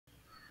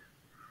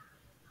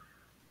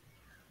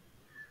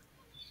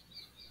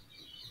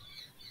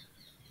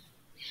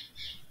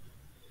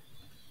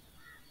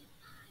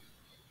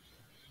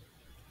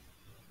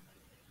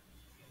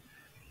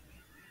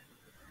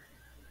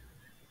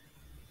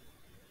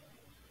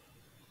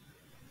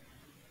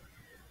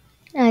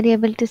Are you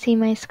able to see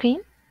my screen?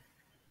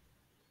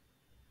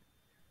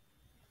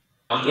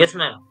 Yes,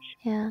 ma'am.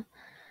 Yeah.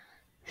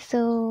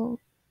 So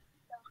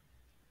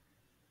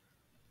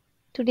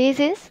today's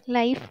is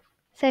live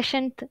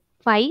session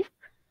 5.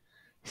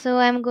 So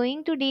I'm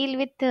going to deal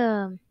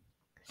with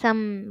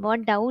some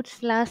what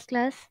doubts last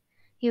class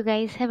you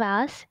guys have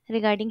asked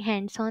regarding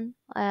hands-on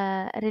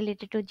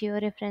related to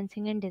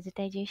geo-referencing and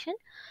digitization.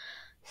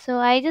 So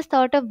I just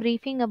thought of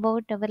briefing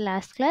about our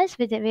last class,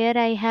 where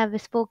I have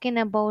spoken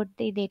about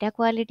the data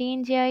quality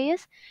in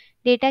GIS,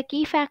 data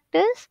key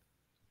factors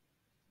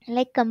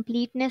like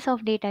completeness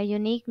of data,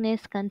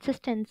 uniqueness,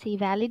 consistency,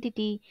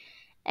 validity,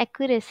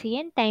 accuracy,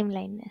 and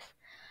timeliness,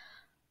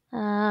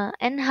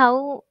 and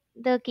how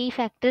the key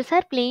factors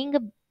are playing a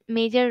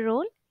major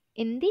role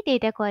in the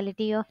data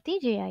quality of the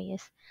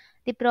GIS.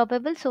 The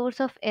probable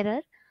source of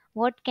error,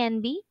 what can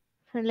be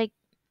like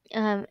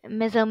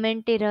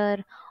measurement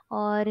error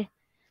or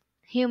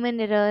human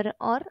error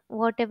or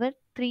whatever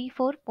 3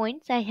 4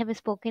 points I have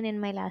spoken in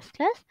my last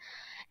class,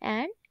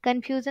 and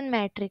confusion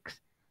matrix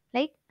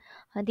like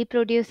the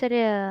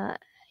producer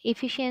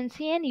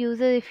efficiency and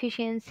user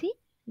efficiency.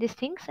 These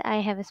things I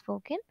have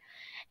spoken,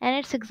 and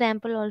its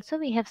example also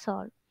we have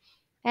solved.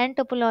 And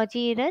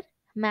topology error,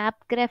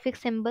 map graphic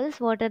symbols.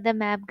 What are the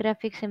map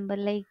graphic symbol?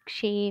 Like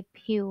shape,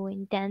 hue,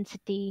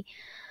 intensity,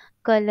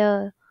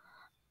 color,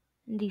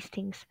 these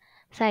things,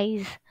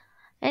 size.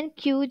 And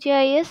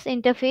QGIS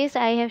interface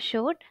I have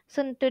showed.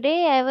 So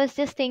today I was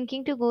just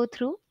thinking to go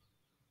through,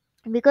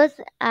 because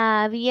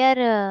we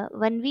are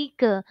 1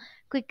 week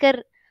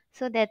quicker,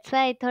 so that's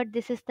why I thought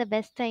this is the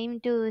best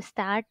time to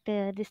start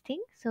this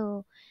thing.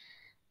 So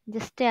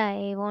just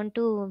I want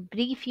to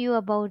brief you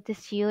about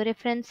this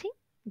georeferencing,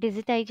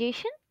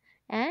 digitization,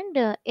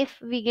 and if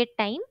we get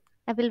time,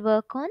 I will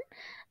work on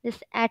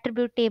this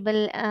attribute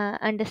table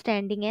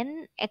understanding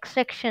and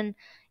extraction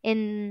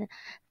in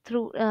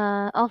through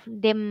of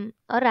them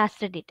or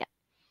raster data.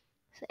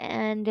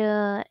 And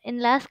in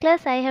last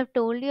class, I have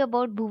told you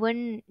about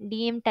Bhuvan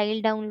DM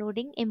tile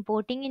downloading,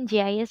 importing in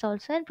GIS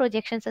also, and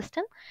projection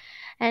system,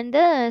 and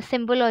the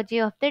symbology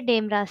of the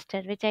DEM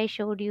raster, which I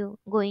showed you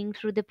going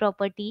through the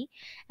property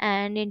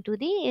and into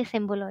the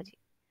symbology.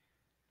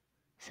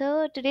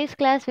 So today's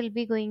class will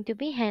be going to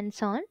be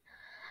hands-on,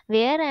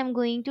 where I am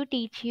going to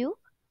teach you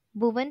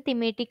Bhuvan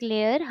thematic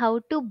layer, how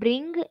to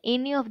bring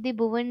any of the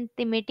Bhuvan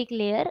thematic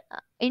layer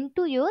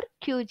into your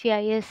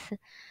QGIS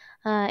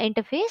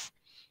interface,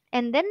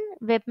 and then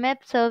web map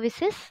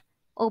services,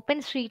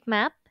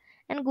 OpenStreetMap,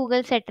 and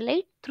Google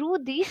Satellite. Through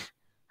these,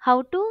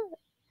 how to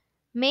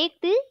make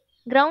the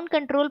ground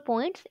control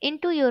points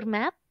into your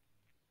map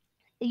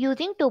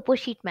using topo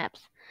sheet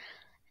maps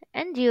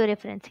and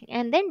georeferencing,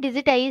 and then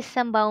digitize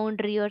some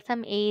boundary or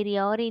some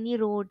area or any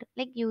road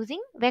like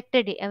using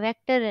vector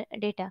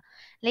data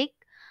like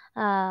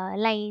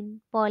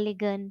line,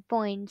 polygon,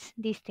 points,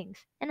 these things.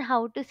 And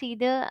how to see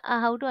the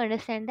how to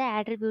understand the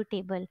attribute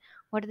table,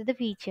 what are the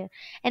feature.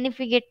 And if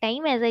we get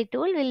time, as I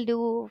told, we'll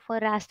do for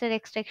raster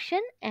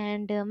extraction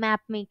and map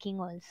making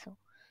also.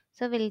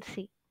 So we'll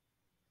see.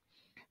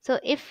 So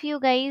if you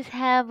guys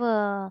have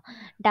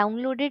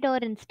downloaded or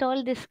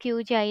installed this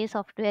QGIS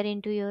software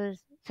into your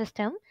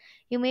system,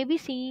 you may be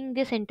seeing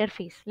this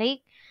interface. Like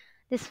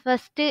this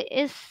first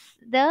is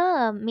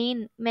the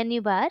main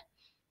menu bar.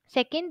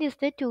 Second is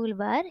the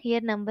toolbar.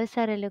 Here numbers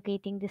are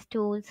allocating these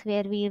tools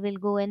where we will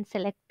go and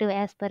select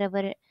as per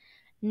our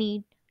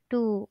need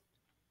to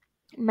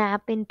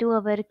map into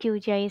our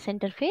QGIS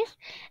interface.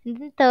 And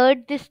then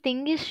third, this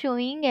thing is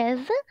showing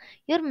as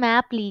your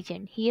map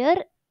legend.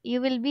 Here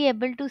you will be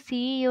able to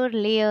see your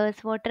layers,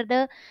 what are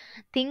the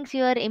things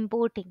you are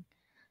importing.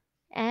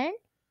 And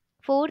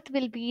fourth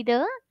will be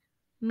the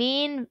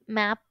main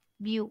map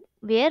view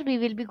where we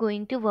will be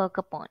going to work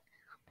upon.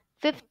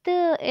 Fifth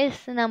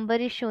is number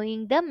is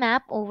showing the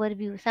map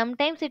overview.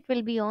 Sometimes it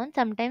will be on,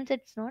 sometimes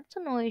it's not,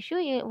 so no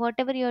issue.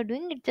 Whatever you are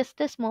doing, it's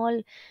just a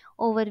small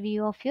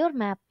overview of your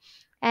map.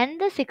 And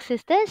the sixth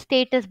is the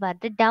status bar.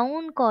 The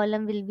down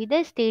column will be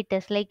the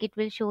status, like it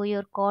will show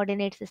your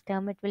coordinate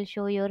system, it will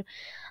show your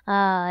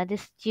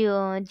this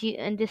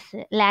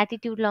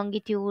latitude,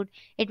 longitude,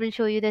 it will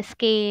show you the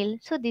scale.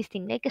 So this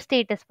thing like a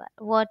status bar,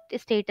 what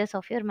status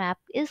of your map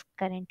is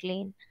currently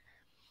in.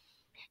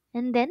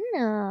 And then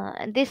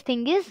this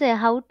thing is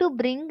how to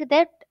bring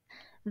that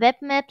web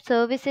map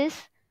services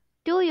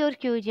to your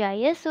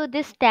QGIS. So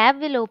this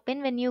tab will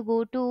open when you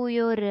go to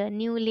your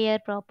new layer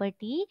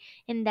property.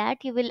 In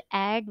that you will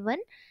add one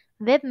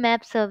web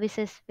map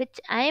services, which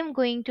I am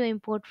going to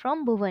import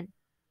from Bhuvan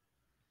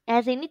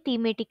as any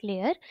thematic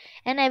layer,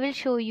 and I will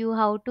show you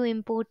how to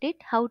import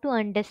it, how to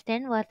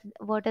understand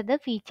what are the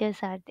features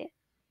are there.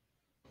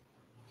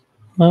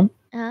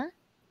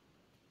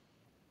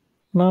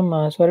 Ma'am,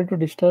 uh, sorry to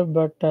disturb,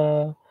 but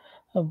the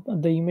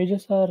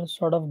images are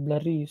sort of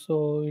blurry,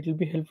 so it will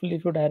be helpful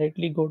if you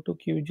directly go to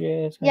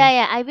QGIS yeah, and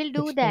yeah, I will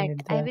do explain that.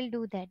 it I there. will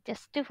do that.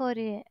 Just for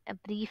a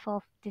brief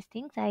of these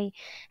things, I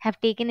have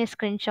taken a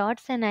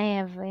screenshots and I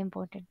have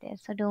imported there.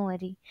 So don't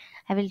worry.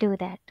 I will do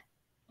that.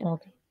 Don't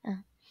Okay. worry.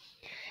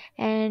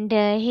 And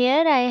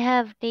here I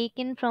have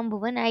taken from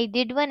Bhuvan. I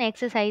did one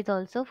exercise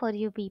also for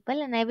you people,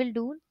 and I will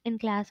do in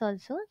class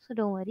also, so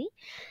don't worry.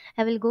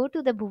 I will go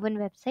to the Bhuvan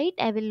website,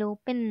 I will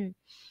open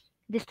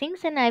these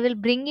things, and I will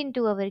bring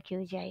into our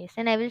QGIS,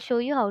 and I will show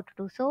you how to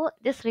do. So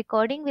this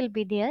recording will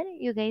be there,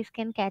 you guys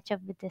can catch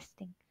up with this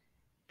thing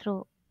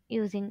through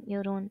using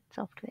your own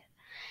software.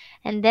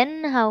 And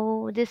then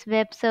how this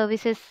web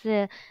services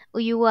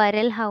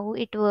URL, how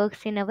it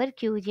works in our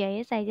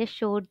QGIS, I just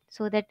showed,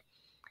 so that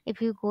if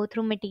you go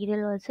through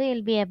material also,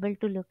 you'll be able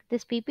to look.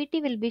 This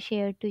PPT will be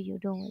shared to you,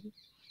 don't worry.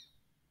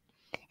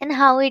 And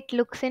how it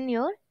looks in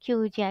your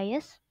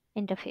QGIS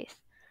interface.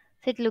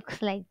 So it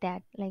looks like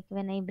that, like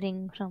when I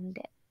bring from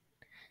there.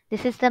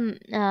 This is the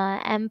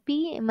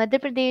MP Madhya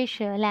Pradesh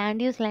land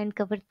use land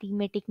cover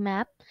thematic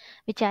map,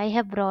 which I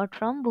have brought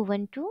from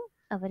Bhuvan to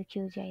our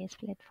QGIS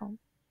platform.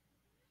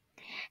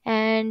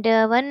 And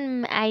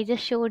one I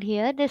just showed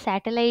here, the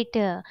satellite,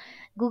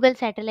 Google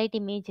satellite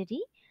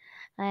imagery.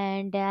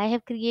 And I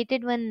have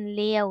created one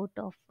layout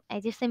of, I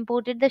just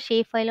imported the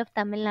shape file of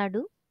Tamil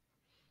Nadu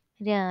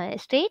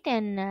state,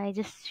 and I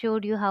just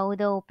showed you how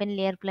the open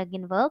layer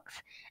plugin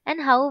works,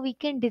 and how we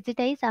can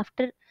digitize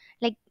after,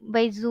 like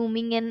by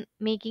zooming and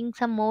making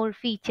some more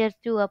features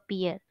to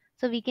appear.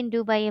 So we can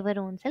do by our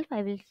own self.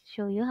 I will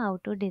show you how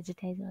to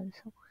digitize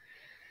also.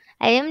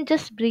 I am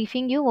just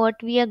briefing you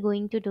what we are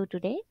going to do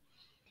today.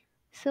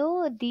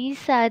 So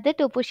these are the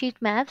topo sheet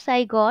maps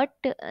I got.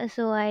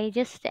 So I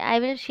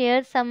will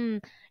share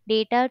some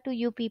data to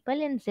you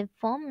people in zip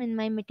form in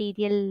my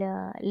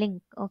material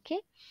link.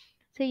 Okay,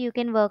 so you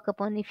can work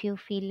upon if you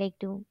feel like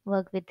to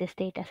work with this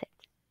data set.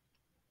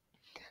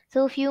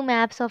 So few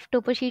maps of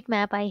topo sheet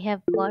map I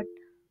have got.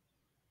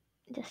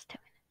 Just a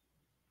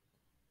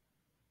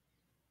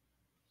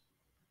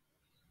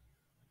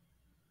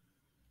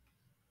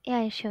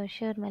minute. Yeah,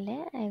 sure,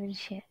 Malay. I will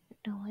share.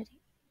 Don't worry.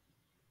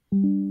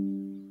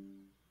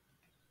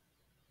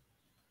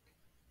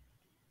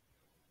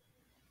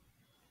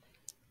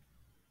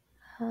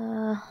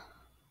 Uh,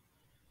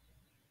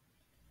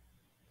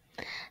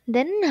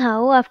 Then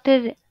how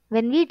after,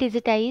 when we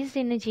digitize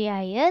in a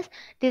GIS,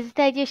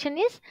 digitization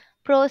is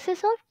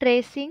process of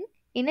tracing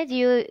in a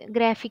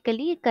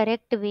geographically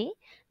correct way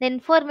the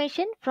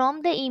information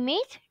from the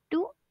image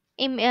to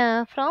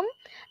from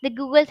the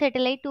Google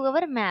satellite to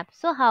our map.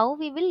 So how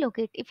we will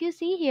locate? If you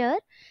see here,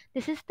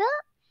 this is the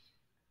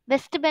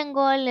West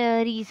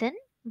Bengal region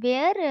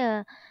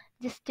where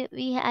just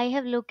we I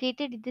have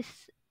located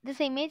this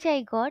image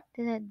I got.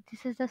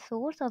 This is the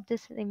source of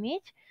this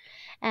image,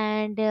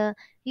 and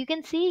you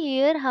can see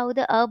here how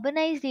the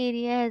urbanized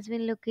area has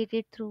been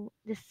located through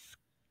this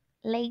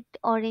light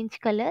orange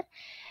color,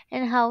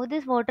 and how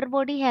this water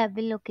body have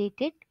been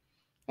located,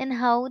 and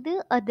how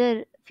the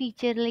other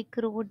feature like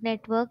road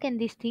network and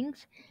these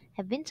things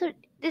have been. So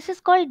this is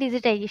called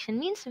digitization,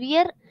 means we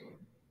are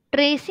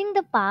tracing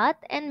the path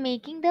and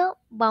making the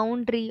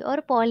boundary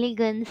or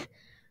polygons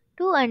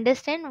to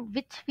understand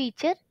which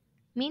feature,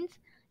 means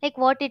like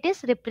what it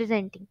is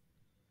representing.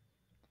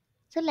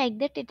 So like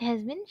that it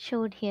has been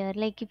showed here.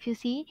 Like if you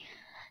see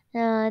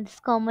this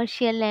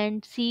commercial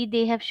land, see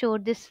they have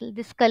showed this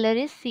color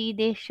is, see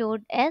they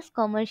showed as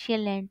commercial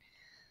land,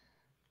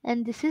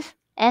 and this is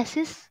S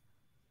is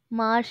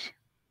marsh,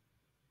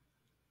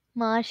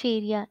 marsh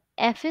area,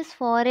 F is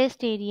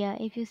forest area.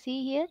 If you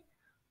see here,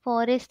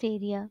 forest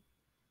area,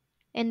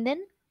 and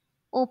then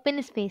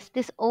open space,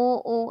 this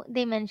O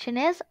they mention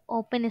as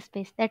open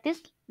space, that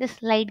is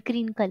this light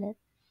green color,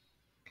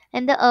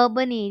 and the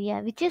urban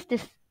area, which is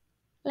this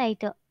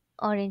lighter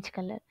orange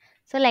color.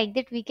 So like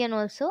that we can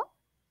also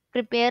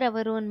prepare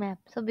our own map.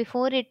 So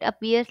before it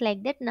appears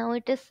like that, now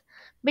it is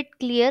bit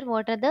clear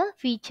what are the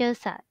features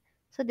are.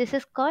 So this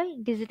is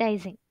called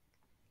digitizing.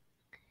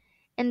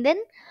 And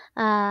then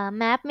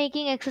map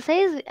making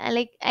exercise,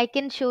 like I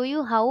can show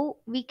you how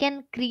we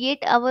can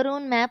create our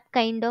own map,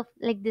 kind of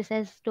like this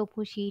as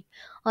topo sheet,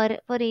 or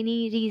for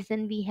any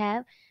reason we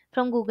have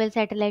from Google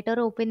satellite or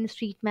open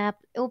street map,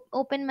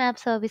 open map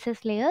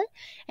services layer,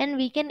 and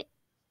we can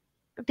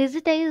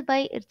digitize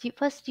by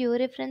first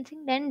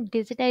georeferencing, then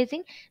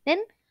digitizing,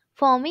 then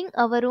forming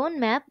our own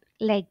map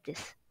like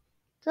this.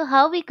 So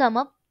how we come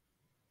up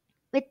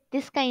with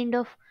this kind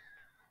of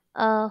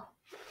a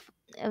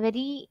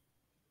very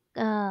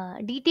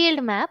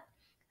detailed map,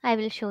 I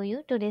will show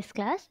you today's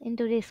class, in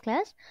today's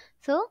class.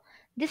 So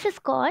this is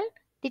called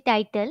the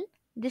title,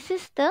 this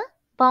is the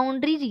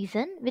boundary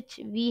region which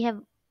we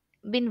have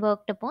been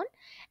worked upon,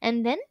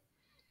 and then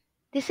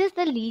this is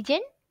the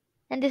legend,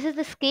 and this is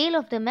the scale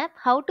of the map,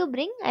 how to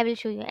bring, I will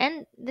show you,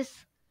 and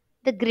this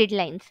the grid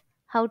lines,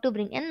 how to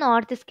bring, and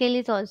north scale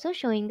is also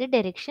showing the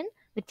direction,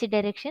 which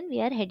direction we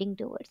are heading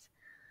towards.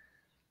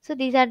 So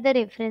these are the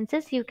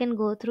references you can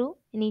go through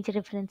in each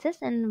references,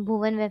 and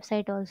Bhuvan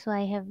website also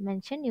I have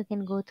mentioned, you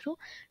can go through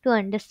to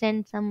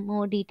understand some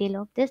more detail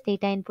of this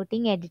data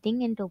inputting,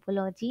 editing, and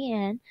topology,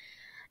 and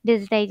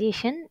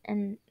digitization,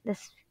 and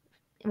this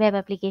web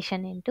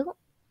application into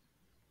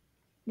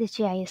this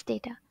GIS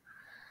data.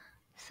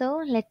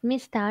 So let me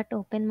start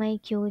open my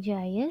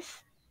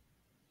QGIS.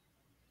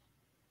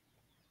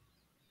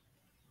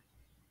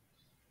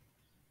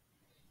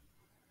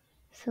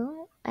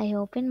 So I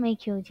open my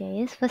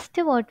QGIS. First,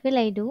 what will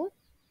I do?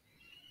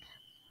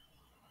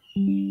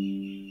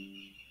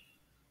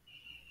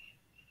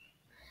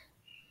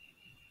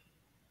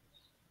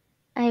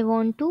 I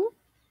want to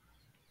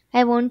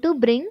I want to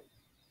bring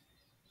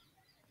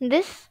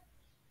this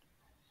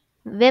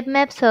web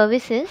map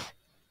services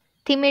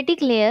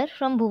thematic layer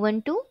from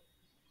Bhuvan to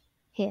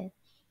here.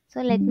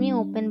 So let me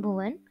open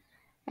Bhuvan.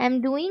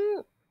 I'm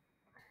doing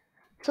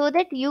so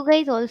that you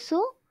guys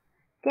also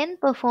can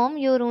perform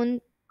your own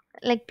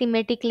like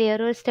thematic layer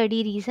or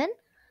study reason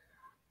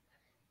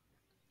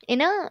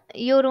in a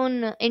your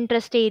own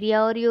interest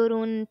area or your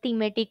own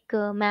thematic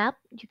map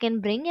you can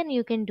bring and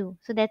you can do.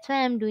 So that's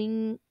why I'm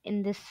doing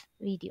in this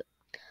video.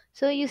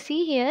 So you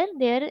see here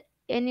there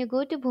when you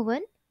go to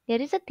Bhuvan,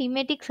 there is a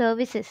thematic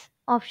services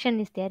option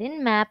is there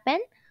in map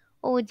and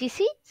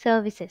OGC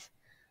services.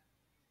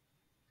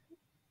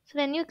 So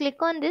when you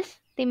click on this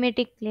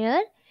thematic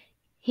layer,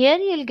 here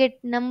you'll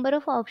get number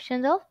of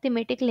options of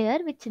thematic layer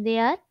which they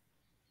are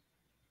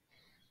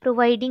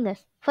providing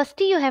us.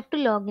 First you have to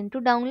log in. To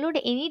download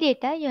any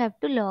data you have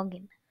to log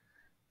in.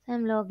 So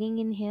I'm logging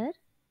in here.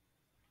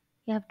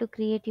 You have to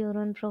create your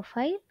own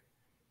profile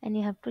and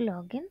you have to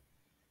log in.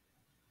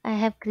 I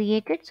have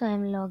created, so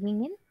I'm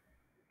logging in.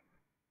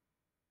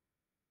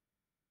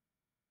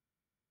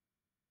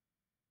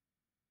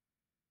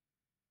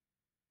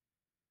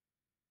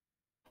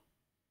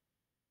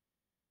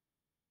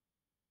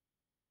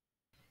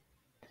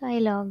 So I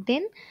logged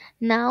in.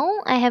 Now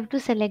I have to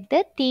select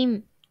the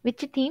theme,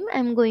 which theme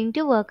I'm going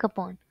to work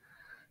upon.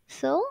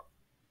 So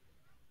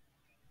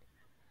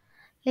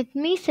let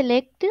me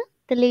select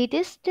the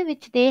latest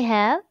which they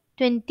have,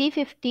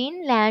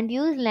 2015 land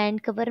use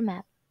land cover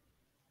map.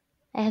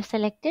 I have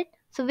selected.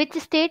 So which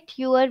state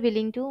you are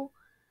willing to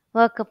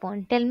work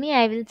upon? Tell me,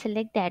 I will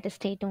select that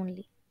state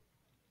only.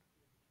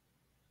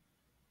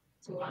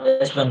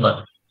 West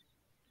Bengal.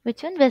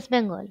 Which one? West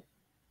Bengal.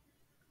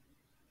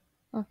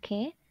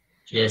 Okay.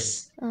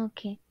 Yes.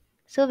 Okay.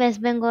 So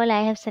West Bengal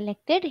I have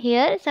selected.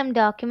 Here some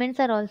documents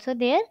are also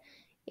there.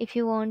 If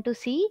you want to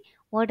see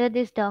what are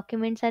these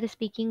documents are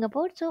speaking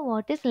about. So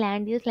what is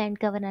land use land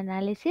cover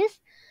analysis?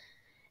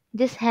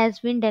 This has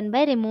been done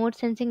by Remote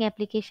Sensing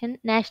Application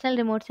National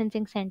Remote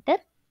Sensing Center,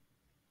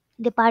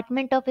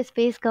 Department of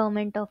Space,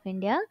 Government of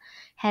India,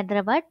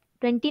 Hyderabad,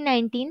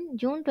 2019,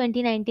 June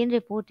 2019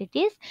 report it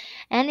is,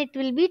 and it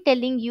will be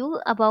telling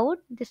you about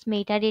this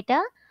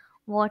metadata,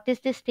 what is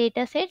this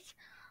data sets,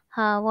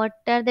 what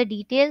are the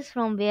details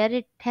from where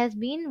it has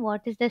been,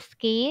 what is the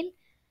scale,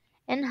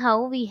 and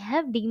how we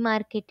have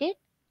demarcated.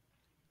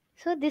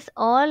 So this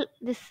all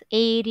this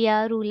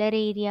area, rural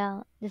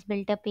area, this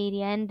built up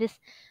area, and this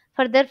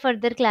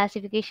further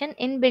classification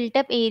in built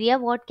up area,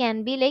 what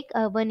can be like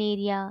urban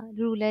area,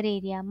 rural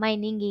area,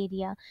 mining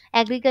area,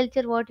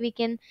 agriculture, what we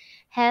can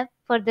have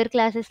further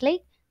classes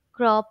like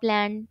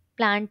cropland,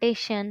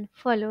 plantation,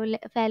 fallow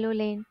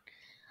land,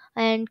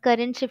 and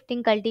current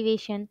shifting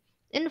cultivation.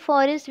 In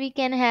forest we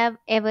can have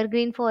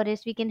evergreen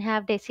forest, we can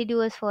have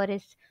deciduous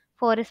forest,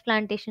 forest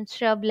plantation,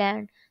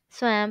 shrubland,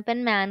 swamp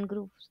and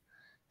mangroves.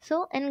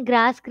 So and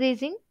grass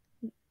grazing,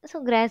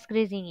 so grass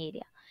grazing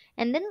area,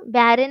 and then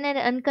barren and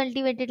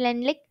uncultivated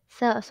land like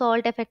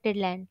salt affected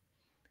land,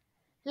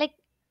 like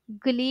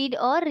gullied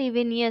or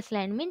ravenous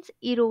land means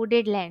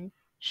eroded land,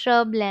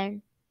 shrub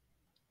land,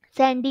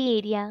 sandy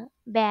area,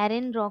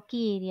 barren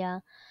rocky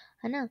area,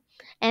 है ना?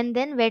 And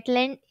then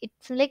wetland,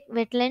 it's like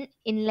wetland,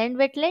 inland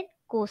wetland,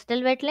 coastal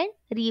wetland,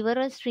 river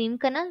or stream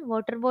canal,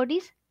 water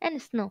bodies,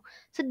 and snow.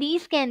 So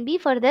these can be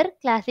further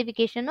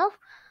classification of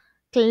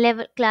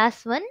level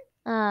class 1,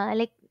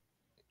 like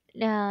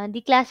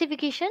the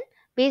classification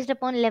based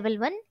upon level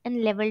 1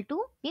 and level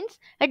 2 means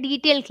a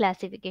detailed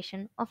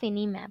classification of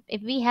any map.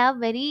 If we have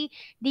very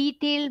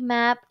detailed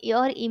map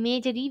or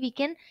imagery, we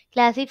can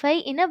classify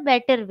in a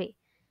better way.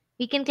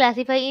 We can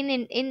classify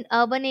in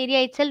urban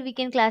area itself, we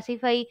can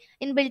classify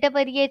in built up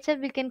area itself,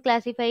 we can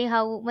classify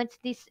how much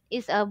this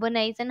is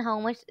urbanized and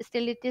how much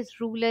still it is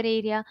rural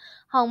area,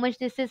 how much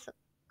this is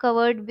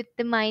covered with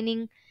the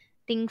mining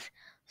things.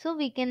 So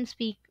we can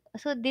speak.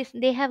 So this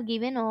they have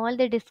given all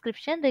the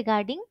description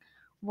regarding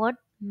what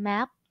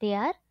map they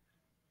are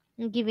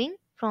giving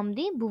from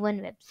the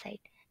Bhuvan website,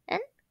 and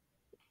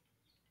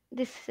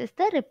this is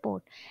the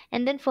report.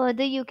 And then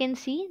further you can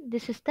see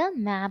this is the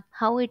map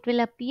how it will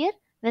appear.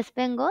 West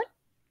Bengal,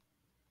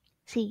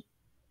 see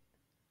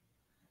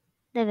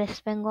the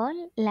West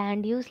Bengal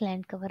land use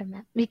land cover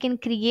map. We can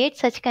create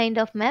such kind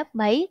of map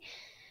by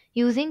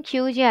using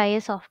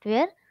QGIS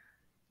software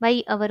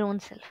by our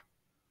own self.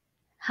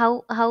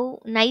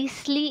 How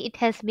nicely it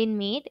has been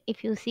made.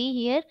 If you see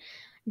here,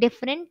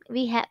 different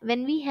we have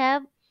when we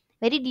have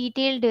very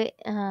detailed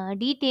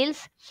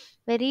details,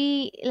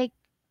 very like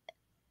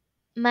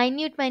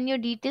minute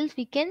details,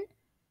 we can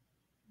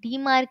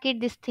demarcate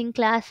this thing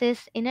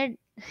classes in a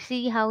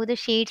see how the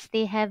shades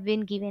they have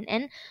been given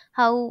and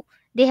how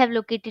they have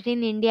located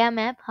in India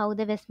map, how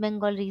the West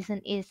Bengal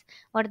region is,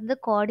 what are the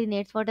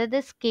coordinates, what are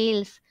the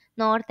scales,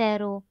 north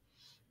arrow,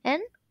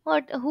 and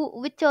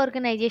which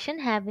organization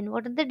have been,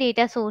 what are the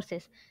data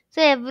sources.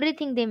 So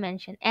everything they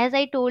mention, as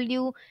I told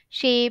you,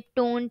 shape,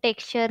 tone,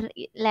 texture,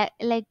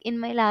 like in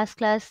my last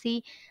class,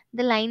 see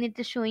the line, it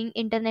is showing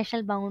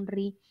international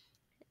boundary,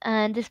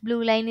 and this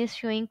blue line is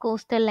showing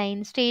coastal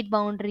line, state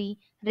boundary,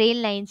 rail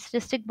lines,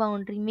 district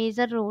boundary,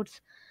 major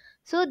roads.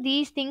 So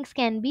these things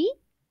can be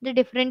the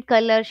different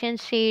colors and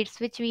shades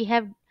which we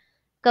have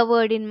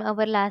covered in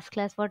our last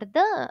class. What are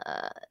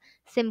the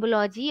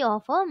symbology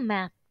of a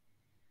map?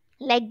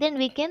 Like then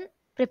we can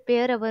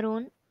prepare our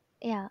own.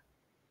 Yeah.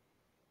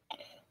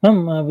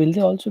 Ma'am, will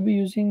they also be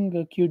using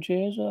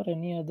QGIS or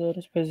any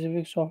other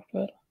specific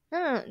software?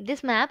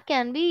 This map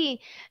can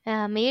be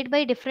made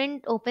by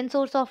different open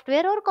source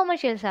software or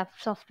commercial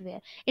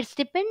software. It's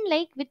depend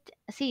like with,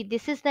 see,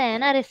 this is the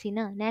NRSC,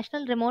 na,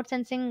 National Remote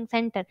Sensing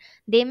Center.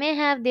 They may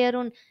have their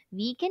own.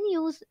 We can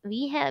use.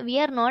 We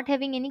are not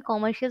having any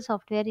commercial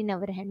software in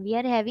our hand. We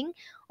are having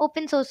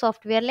open source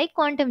software like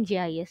Quantum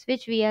GIS,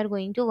 which we are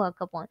going to work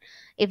upon.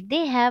 If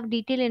they have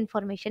detailed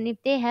information, if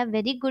they have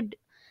very good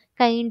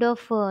kind of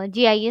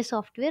GIS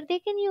software, they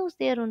can use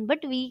their own.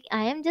 But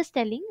I am just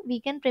telling, we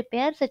can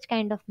prepare such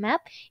kind of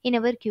map in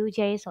our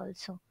QGIS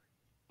also,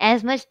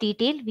 as much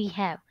detail we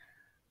have.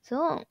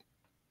 So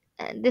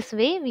this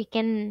way we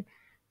can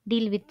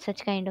deal with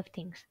such kind of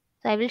things.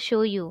 So I will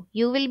show you.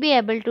 You will be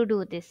able to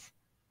do this.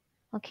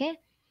 Okay.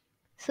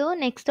 So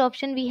next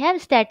option we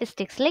have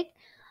statistics, like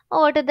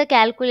what are the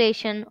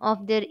calculation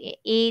of their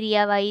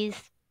area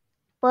wise,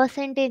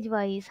 percentage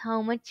wise,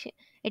 how much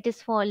it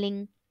is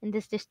falling in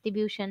this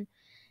distribution.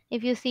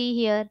 If you see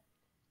here,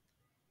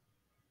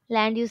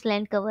 land use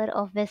land cover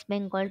of West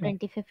Bengal Hmm.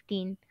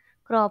 2015,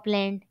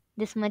 cropland,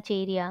 this much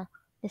area,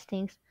 these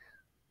things.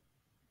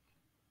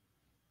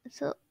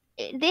 So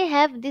they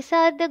have, these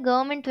are the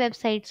government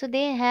websites, so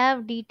they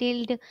have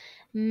detailed,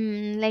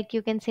 like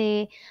you can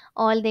say,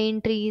 all the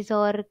entries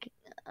or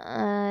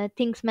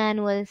things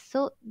manuals,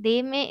 so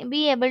they may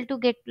be able to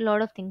get a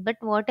lot of things. But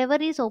whatever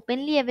is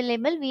openly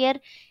available, we are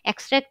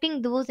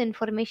extracting those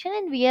information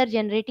and we are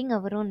generating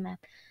our own map.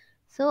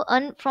 So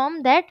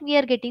from that we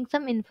are getting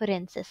some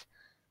inferences.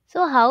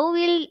 So how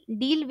we'll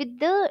deal with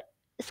the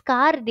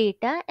scar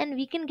data, and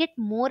we can get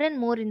more and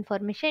more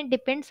information. It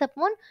depends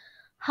upon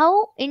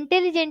how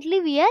intelligently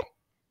we are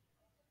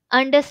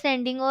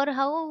understanding, or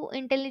how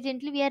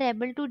intelligently we are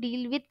able to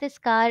deal with the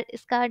scar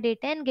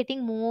data and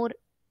getting more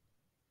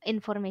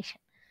information.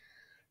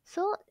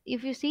 So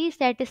if you see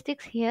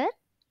statistics here,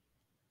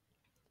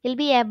 you'll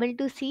be able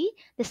to see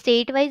the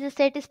state wise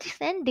statistics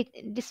and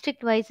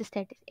district wise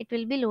statistics. It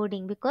will be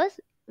loading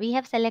because we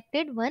have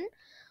selected one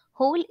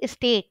whole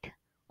state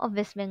of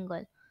West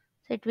Bengal.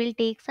 So it will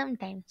take some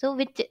time. So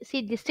which,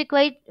 see, district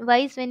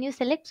wise when you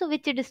select, so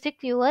which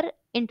district you are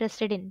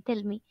interested in?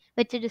 Tell me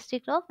which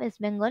district of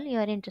West Bengal you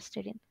are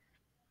interested in.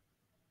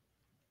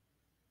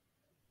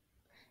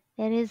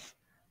 There is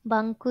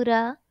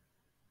Bankura,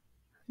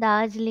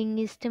 Darjeeling,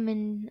 East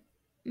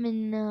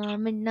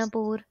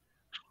Midnapur,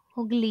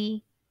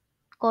 Hooghly,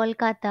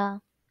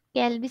 Kolkata.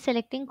 Okay, I'll be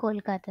selecting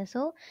Kolkata.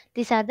 So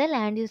these are the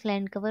land use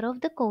land cover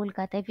of the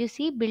Kolkata. If you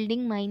see,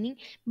 building mining,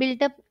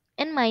 built up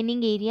and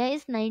mining area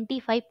is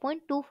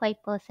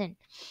 95.25%.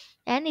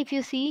 And if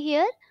you see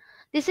here,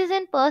 this is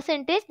in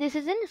percentage, this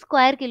is in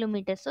square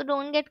kilometers. So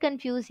don't get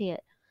confused here.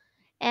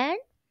 And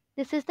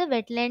this is the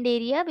wetland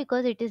area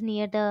because it is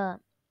near the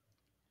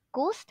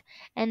coast.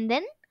 And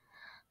then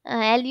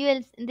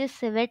LUL,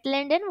 this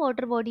wetland and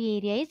water body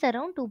area is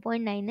around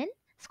 2.9 in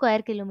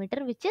square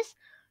kilometer, which is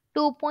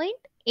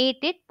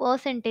 2.88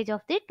 percentage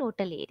of the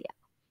total area.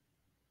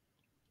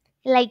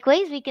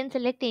 Likewise, we can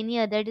select any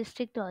other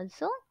district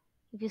also.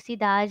 If you see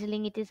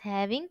Darjeeling, it is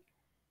having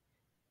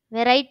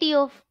variety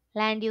of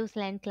land use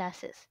land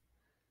classes.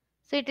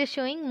 So it is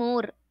showing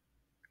more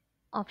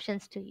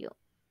options to you.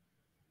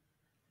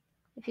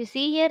 If you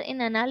see here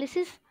in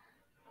analysis,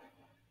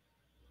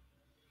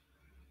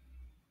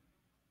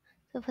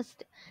 so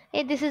first,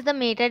 this is the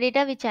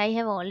metadata which I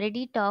have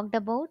already talked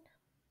about.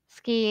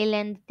 Scale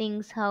and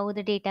things, how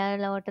the data,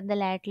 what are the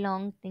lat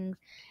long things,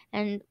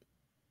 and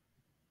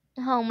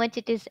how much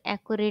it is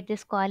accurate,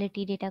 this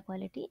quality, data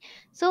quality.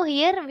 So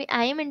here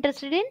I am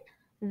interested in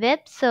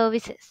web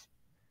services.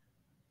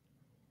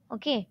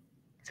 Okay,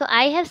 so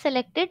I have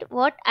selected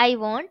what I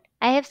want.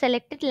 I have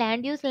selected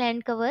land use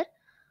land cover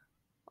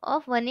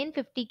of 1 in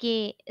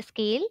 50k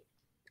scale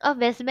of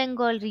West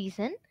Bengal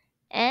region,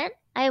 and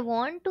I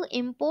want to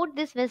import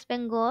this West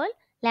Bengal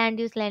land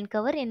use land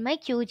cover in my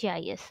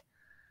QGIS.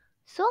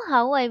 So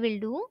how I will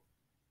do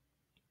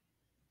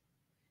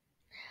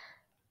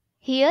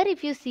here,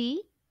 if you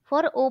see,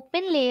 for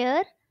open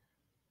layer,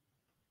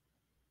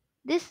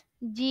 this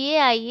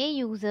GAIA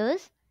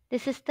users,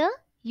 this is the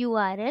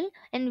URL,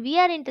 and we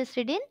are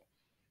interested in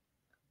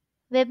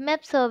web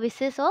map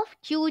services of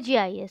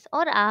QGIS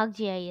or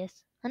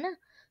ArcGIS, है ना?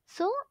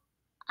 So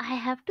I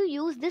have to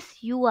use this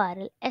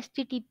URL,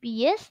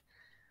 https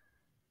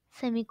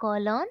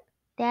semicolon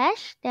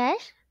dash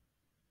dash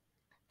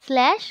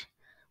slash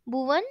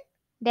bhuvan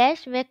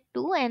dash vec2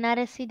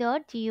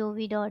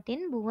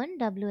 nrsc.gov.in bhuvan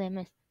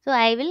wms. So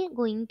I will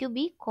going to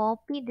be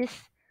copy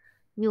this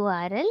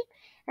URL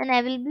and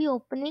I will be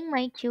opening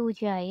my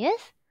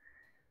QGIS.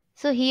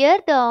 So here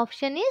the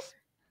option is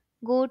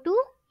go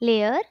to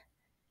layer.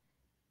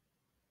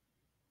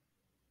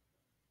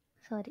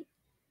 Sorry.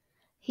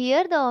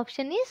 Here the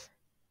option is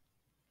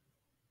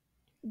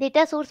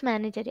data source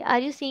manager. Are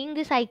you seeing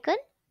this icon?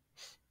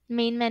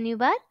 Main menu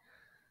bar.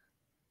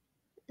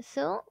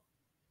 So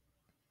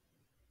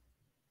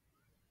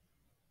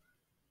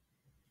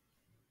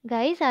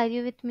guys, are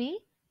you with me?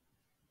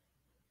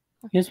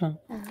 Okay. Yes, ma'am.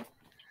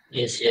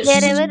 Yes, yes,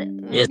 Wherever,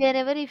 yes.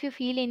 wherever, if you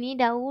feel any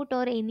doubt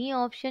or any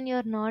option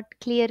you're not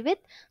clear with,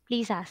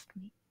 please ask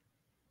me.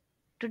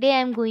 Today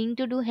I'm going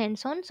to do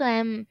hands-on, so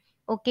I'm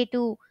okay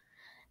to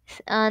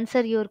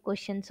answer your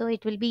question. So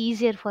it will be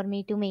easier for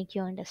me to make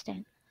you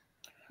understand.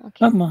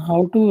 Okay.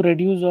 How to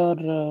reduce or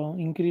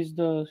increase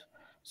the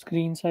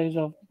screen size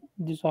of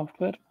the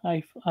software?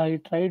 I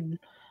tried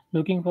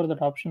looking for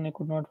that option. I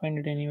could not find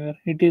it anywhere.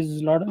 It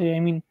is lot. I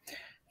mean,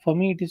 for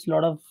me, it is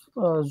lot of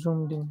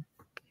zoomed in.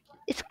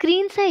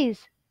 Screen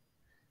size.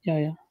 Yeah,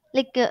 yeah.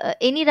 Like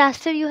any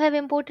raster you have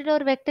imported or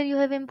vector you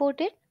have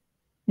imported?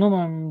 No,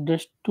 ma'am.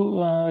 Just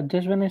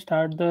when I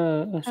start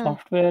the Huh.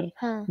 software,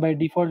 Huh. by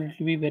default it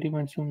will be very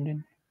much zoomed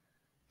in.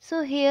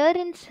 So here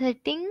in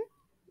setting,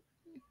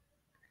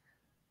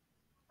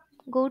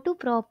 go to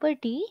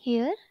property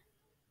here.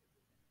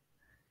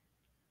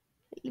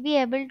 You'll be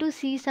able to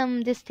see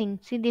some this thing.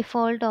 See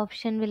default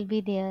option will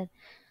be there.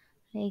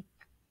 Like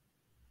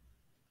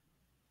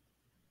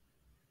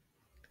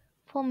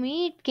for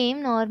me it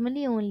came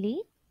normally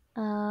only.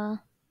 Uh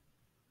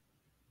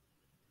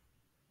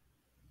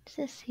this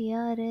is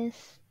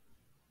CRS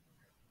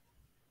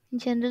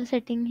general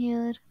setting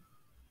here.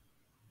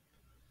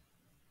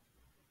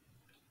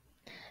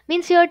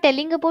 Means you are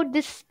telling about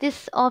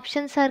this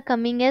options are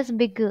coming as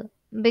big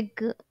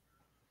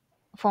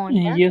font,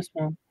 huh? Yes,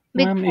 ma'am.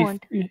 Big Ma'am,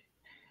 font.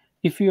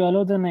 if you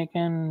allow, then I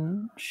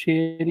can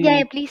share Yeah, you.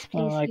 yeah, please,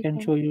 I please, can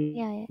you show can. you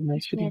Yeah, my yeah,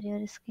 screen. share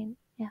your screen.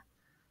 Yeah.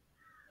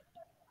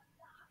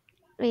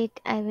 Wait,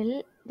 I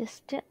will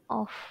just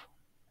off.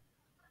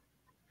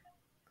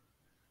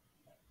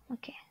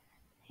 Okay.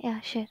 Yeah,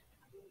 sure.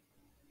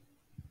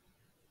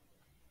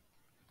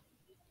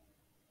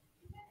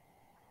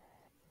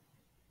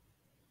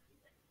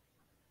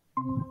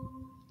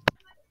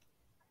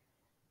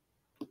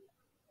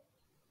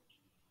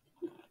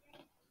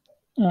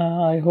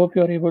 I hope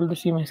you are able to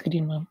see my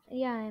screen, ma'am.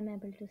 Yeah, I'm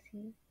able to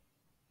see.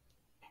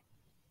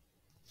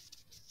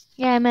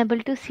 Yeah, I'm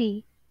able to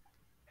see.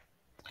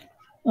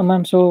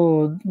 Ma'am,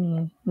 so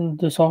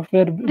the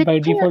software Which by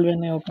default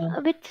when I open,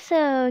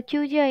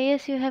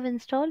 QGIS you have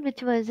installed?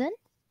 Which version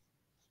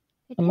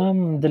it is?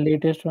 ma'am, the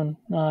latest one,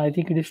 I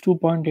think it is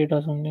 2.8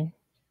 or something.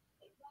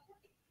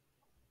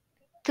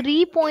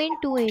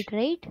 3.28,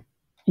 right?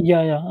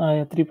 Yeah,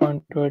 yeah,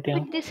 3.28. Yeah.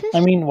 But this I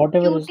is mean,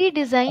 whatever is. QT Uh,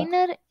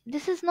 designer.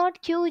 This is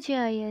not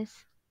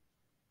QGIS.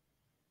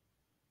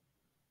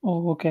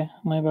 oh, okay,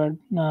 my bad.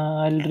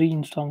 I'll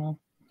reinstall, ma'am.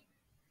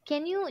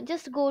 Can you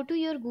just go to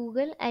your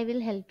Google? I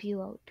will help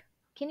you out.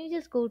 Can you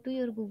just go to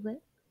your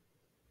Google?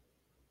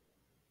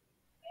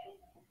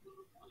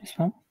 Yes,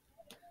 ma'am.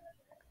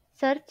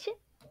 Search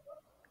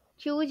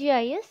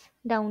QGIS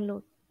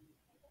download.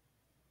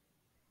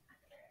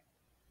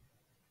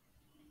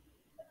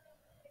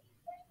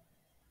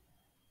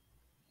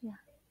 Yeah.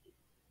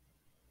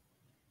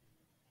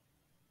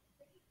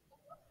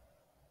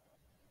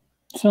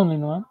 It's only,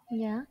 ma'am.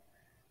 Yeah.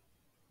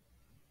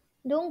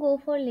 Don't go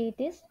for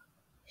latest.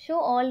 Show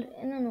all.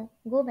 No, no.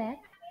 Go back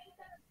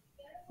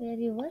where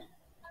you were.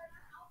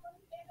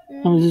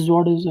 This Mm, is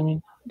what is. I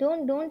mean,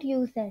 don't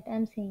use that.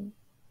 I'm saying.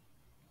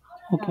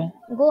 okay.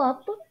 Go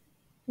up.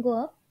 Go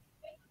up.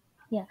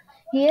 Yeah.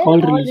 Here All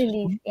all releases,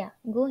 release. ma'am. Yeah.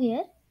 Go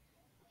here.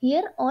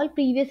 Here all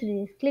previous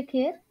release. Click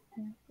here.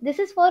 Yeah. This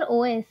is for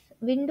OS.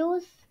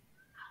 Windows.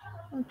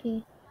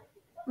 Okay.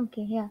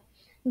 Okay. Yeah.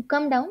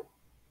 Come down.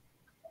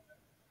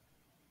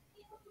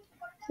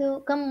 So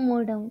come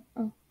more down.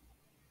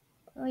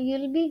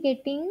 You'll be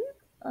getting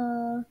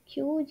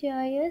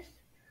QGIS.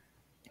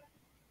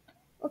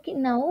 Okay,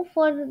 now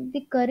for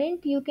the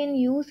current, you can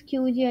use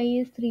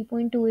QGIS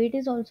 3.28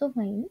 is also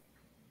fine.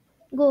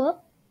 Go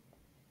up.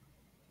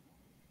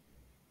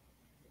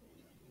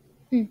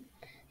 Hmm.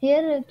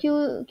 Here,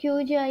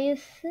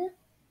 QGIS,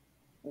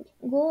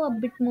 go a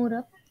bit more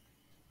up.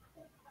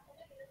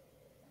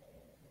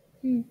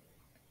 Hmm.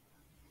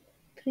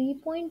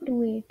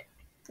 3.28.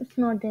 It's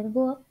not there.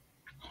 Go up.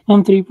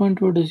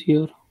 3.2 is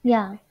here.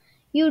 Yeah.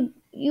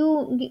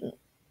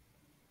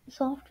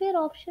 Software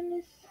option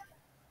is,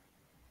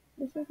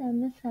 this is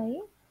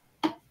MSI.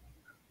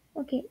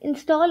 Okay,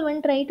 install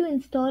one. Try to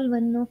install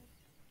one of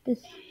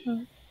this.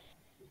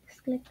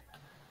 Just click.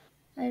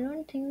 I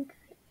don't think.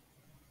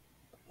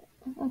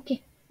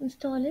 Okay,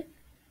 install it.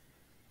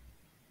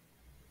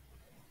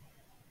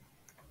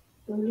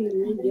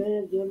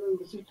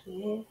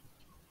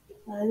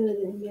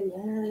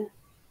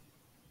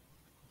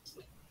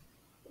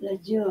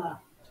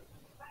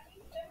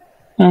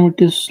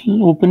 It is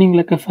opening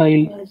like a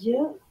file.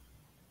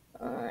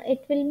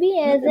 It will be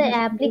as an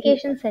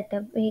application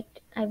setup.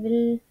 Wait, I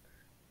will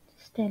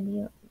just tell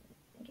you.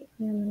 Give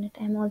me a minute.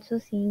 I'm also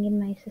seeing in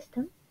my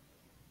system.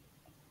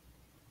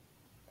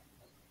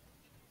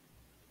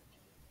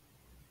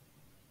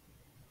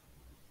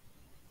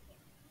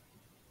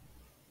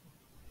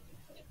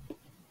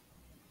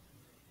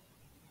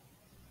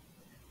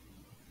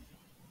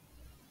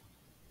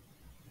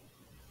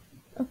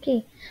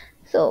 Okay.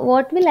 So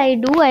what will I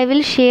do? I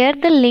will share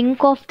the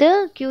link of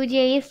the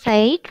QGIS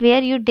site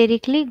where you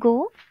directly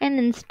go and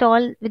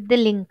install with the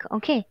link.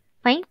 Okay,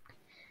 fine.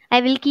 I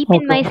will keep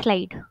in my Okay.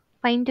 slide.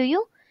 Fine to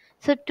you.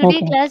 So today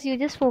Okay. class, you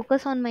just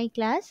focus on my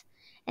class,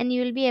 and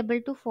you will be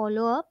able to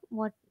follow up.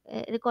 What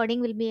recording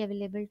will be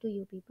available to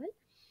you people.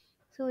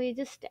 So you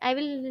just I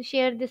will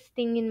share this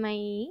thing in my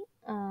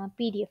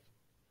PDF.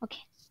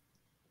 Okay.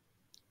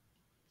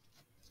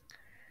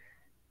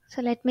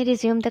 So let me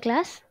resume the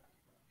class.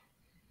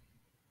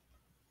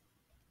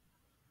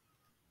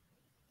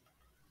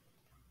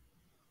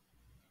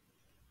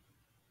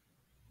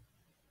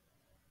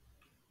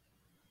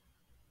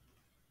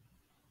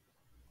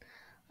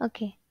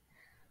 Okay.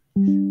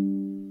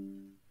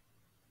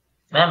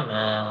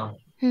 Ma'am,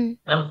 Hmm.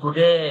 ma'am,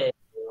 today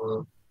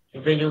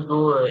you do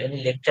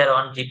any lecture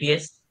on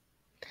GPS?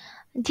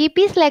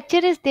 GP's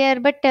lecture is there,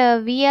 but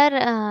we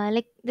are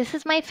like this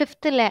is my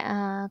fifth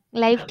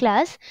live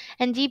class,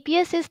 and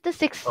GPS is the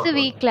sixth Okay,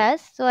 week okay,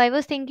 class. So I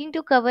was thinking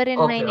to cover in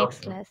my okay, next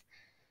okay, class.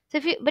 So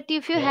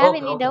if you yeah, have okay,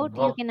 any okay, doubt,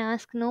 you okay, can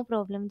ask. No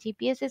problem.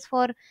 GPS is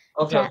for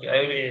okay, ja. okay.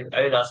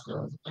 I will ask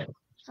you.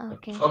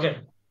 Okay. Okay,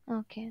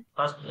 Okay.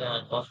 first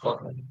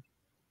okay.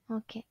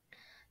 Okay.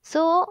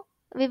 So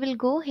we will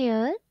go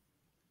here.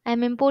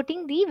 I'm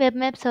importing the web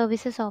map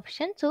services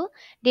option. So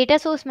data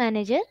source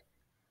manager.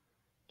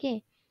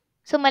 Okay.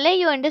 So Malay,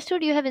 you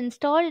understood you have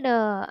installed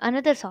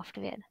another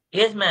software.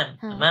 Yes, ma'am.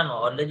 Huh. Ma'am,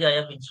 already I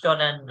have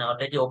installed and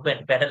already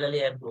opened.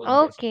 Parallelly, I am doing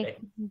this, Okay. right?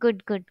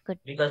 Good. Good. Good.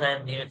 Because I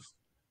am new.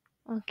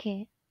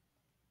 Okay.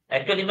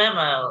 Actually,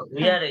 ma'am,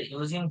 we Huh. are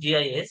using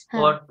GIS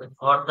Huh.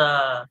 for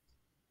the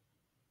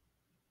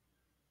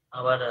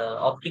our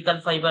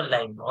optical fiber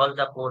line, all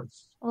the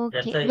codes.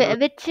 That's Okay. why use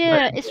Which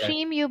different GIS.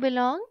 stream you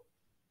belong?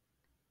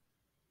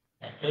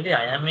 Actually,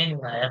 I am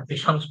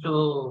belongs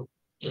to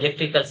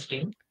electrical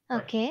stream,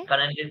 but Okay.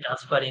 currently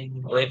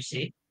transferring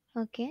OFC.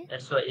 Okay.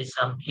 That's why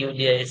some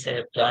QGIS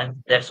have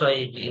joined. That's why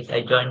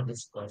I joined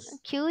this course.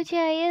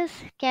 QGIS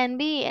can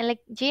be like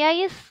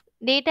GIS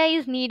data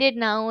is needed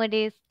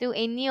nowadays to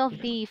any of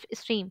the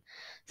stream.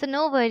 So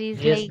no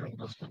worries Yes, like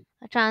ma'am.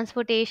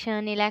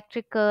 transportation,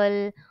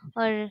 electrical,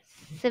 or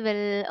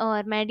civil,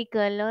 or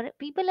medical, or Yes,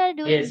 people yes, are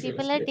yes,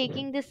 ma'am.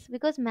 taking this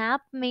because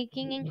map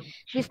making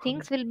these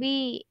things will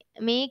be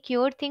make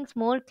your things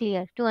more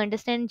clear to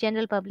understand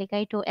general public.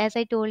 As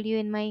I told you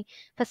in my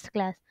first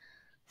class.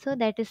 So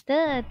that is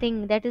the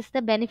thing. That is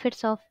the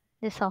benefits of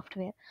the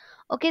software.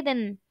 Okay,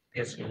 then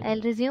Yes, I'll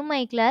ma'am. resume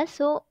my class.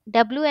 So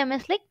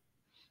WMS like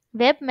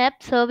web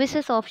map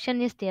services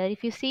option is there.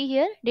 If you see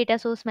here, data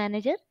source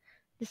manager,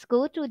 just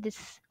go to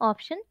this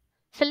option,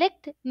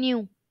 select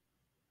new.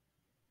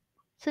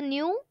 So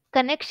new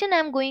connection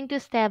I'm going to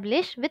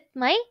establish with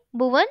my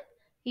Bhuvan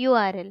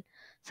URL.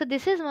 So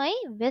this is my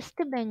West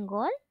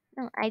Bengal.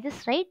 No, I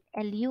just write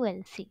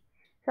LULC.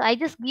 So I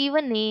just give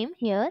a name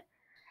here,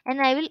 and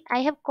I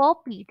have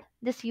copied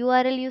this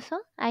URL you saw.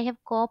 I have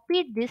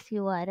copied this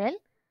URL.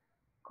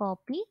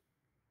 Copy.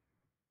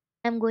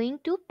 I'm going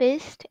to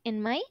paste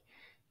in my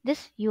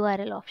this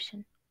URL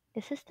option.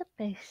 This is the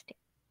pasting.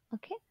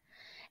 Okay.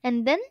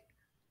 And then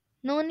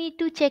no need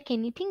to check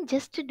anything,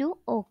 just to do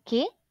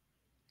OK.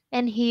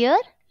 And here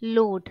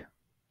load.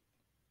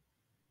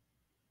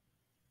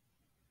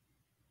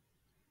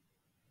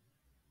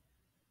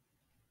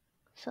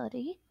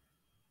 Sorry.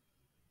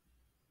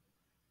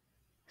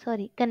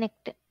 Sorry.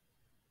 Connect.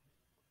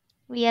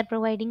 We are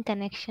providing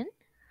connection.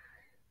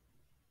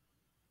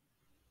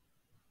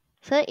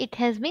 So it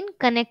has been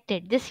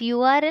connected. This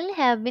URL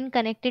have been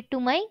connected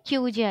to my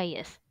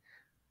QGIS.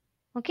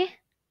 Okay.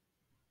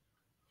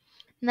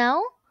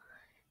 Now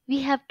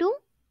we have to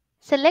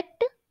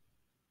select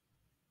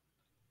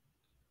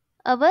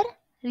our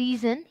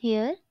reason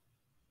here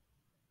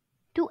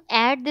to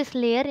add this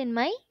layer in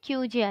my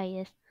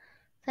QGIS.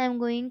 So I'm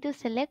going to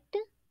select,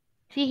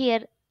 see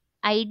here,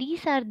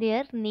 IDs are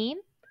there, name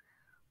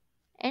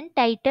and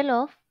title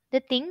of the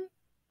thing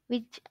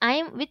which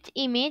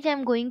image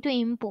I'm going to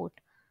import.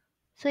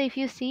 So if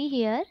you see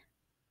here,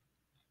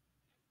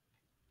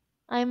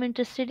 I'm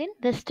interested in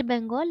West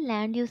Bengal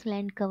land use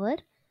land cover.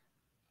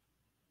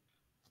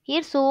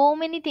 Here so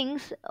many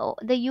things.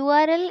 The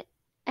URL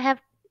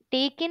have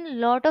taken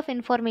lot of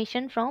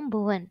information from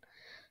Bhuvan.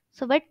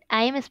 So but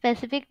I am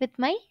specific with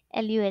my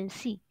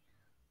LULC.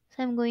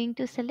 So I'm going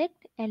to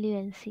select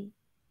LULC.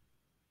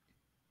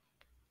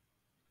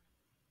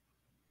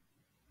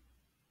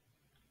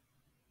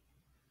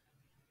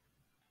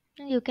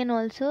 You can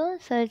also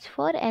search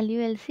for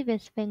LULC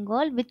West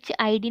Bengal, which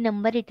ID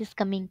number it is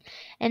coming.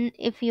 And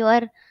if you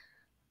are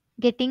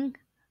getting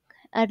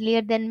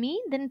earlier than me,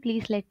 then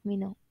please let me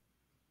know.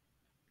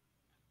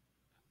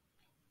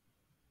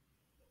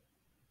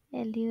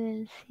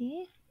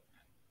 LULC.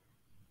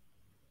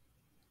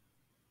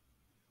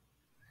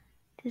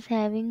 It is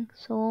having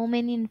so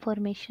many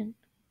information.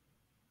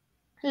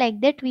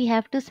 Like that, we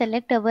have to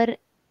select our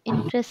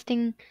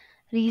interesting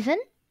reason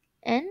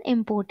and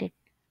import it.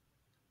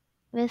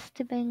 West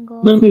Ma'am,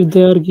 Bengal. if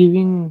they are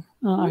giving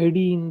Hmm?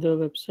 ID in the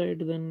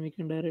website, then we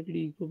can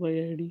directly go by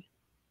ID.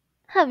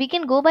 Huh, we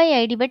can go by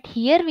ID, but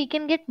here we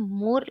can get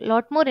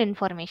lot more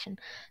information.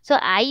 So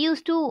I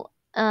used to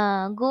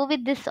go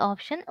with this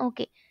option.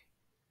 Okay,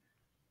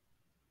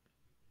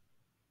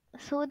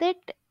 so that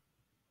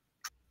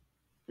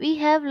we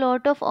have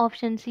lot of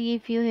options. See,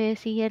 if you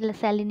see here,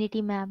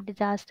 salinity map,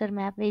 disaster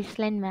map,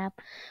 wasteland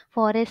map,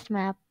 forest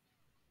map.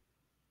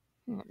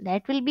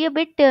 That will be a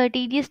bit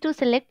tedious to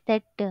select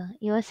that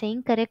you are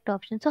saying correct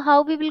option. So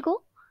how we will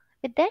go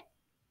with that?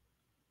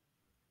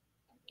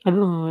 I don't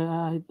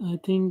know. I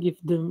think if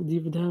they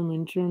have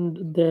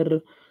mentioned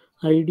their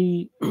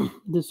ID,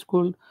 this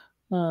called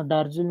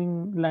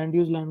Darjeeling land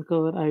use land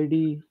cover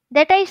ID.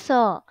 That I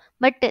saw.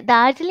 But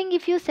Darjeeling,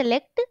 if you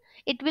select,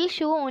 it will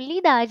show only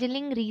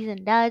Darjeeling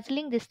region,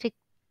 Darjeeling district.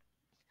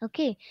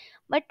 Okay.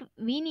 But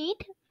we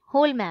need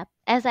whole map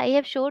as I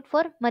have showed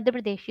for Madhya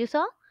Pradesh. You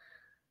saw?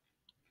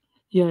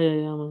 Yeah, yeah,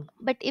 yeah, ma'am.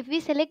 But if we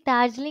select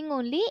Darjeeling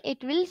only,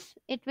 it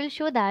will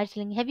show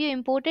Darjeeling. Have you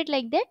imported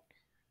like that?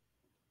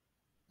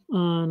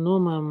 No,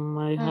 ma'am.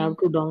 I Uh, have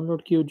to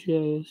download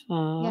QGIS.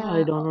 I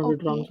yeah.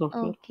 downloaded wrong Okay.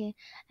 software. Okay.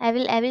 I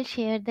will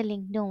share the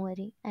link. Don't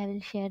worry. I will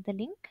share the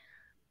link.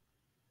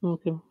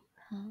 Okay.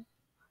 Uh,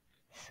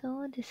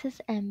 so this is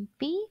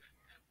MP,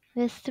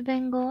 West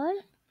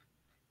Bengal,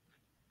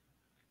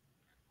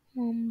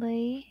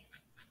 Mumbai.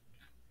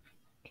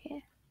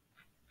 Okay.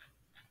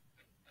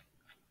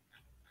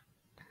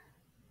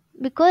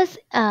 Because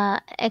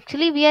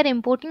actually we are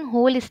importing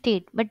whole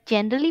state, but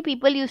generally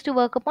people used to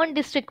work upon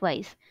district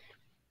wise.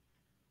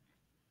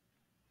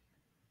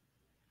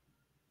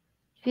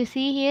 If you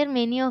see here,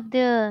 many of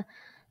the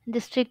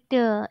district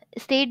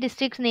state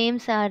districts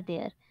names are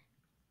there.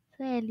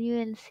 So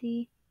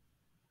LULC.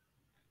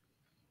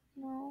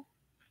 No.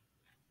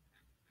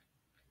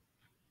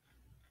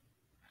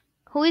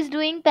 Who is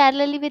doing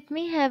parallelly with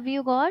me? Have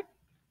you got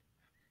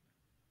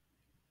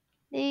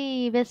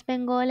the West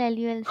Bengal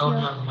LULC Oh,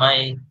 or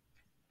my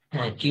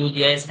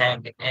QGIS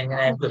have and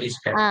I have to okay.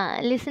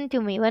 restart. Listen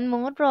to me. One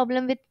more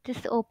problem with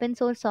this open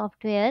source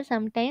software.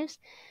 Sometimes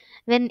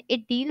when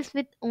it deals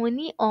with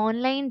only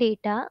online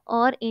data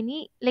or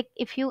any, like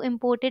if you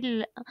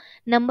imported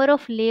number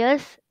of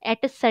layers at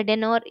a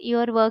sudden, or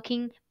you're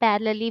working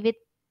parallelly with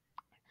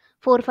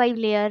 4 5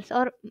 layers,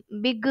 or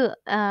big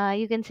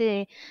you can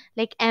say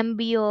like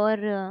MB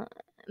or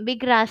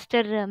big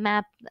raster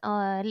map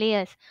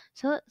layers,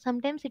 so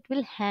sometimes it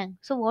will hang.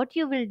 So what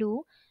you will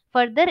do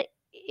further,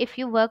 if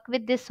you work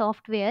with this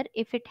software,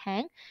 if it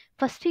hang,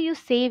 first you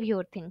save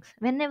your things.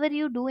 Whenever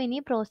you do any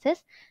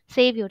process,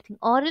 save your thing,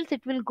 or else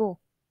it will go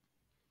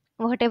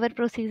whatever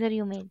procedure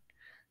you made.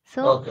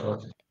 So Okay,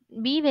 okay.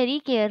 be very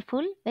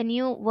careful when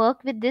you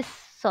work with this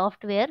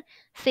software.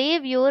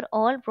 Save your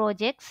all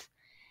projects,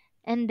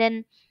 and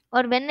then,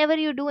 or whenever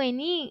you do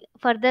any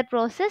further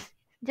process,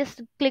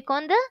 just click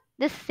on the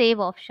this save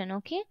option.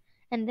 Okay,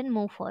 and then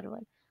move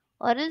forward,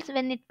 or else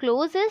when it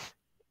closes,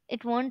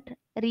 it won't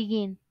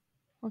regain.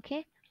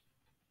 Okay,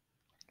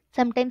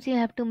 sometimes you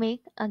have to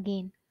make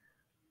again.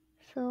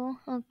 So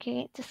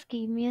okay, just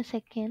give me a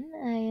second,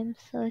 I am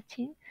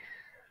searching.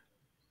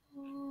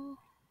 Oh,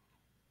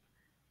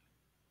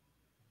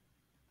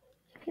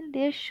 okay,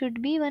 there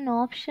should be one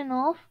option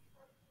of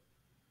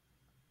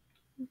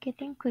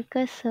getting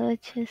quicker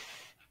searches.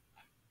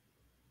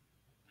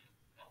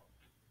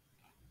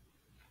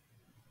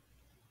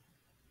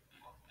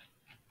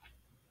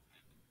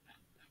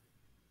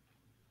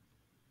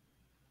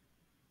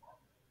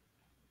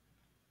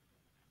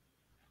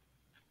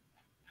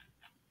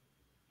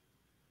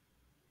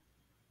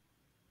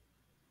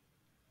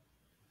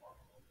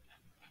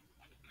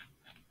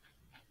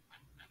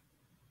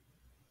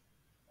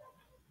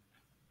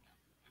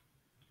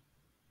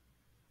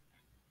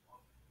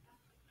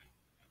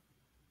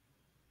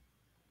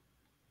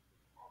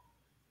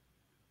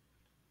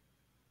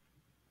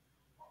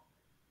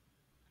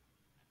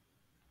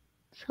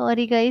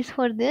 Sorry guys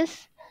for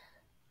this.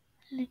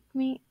 Let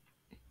me,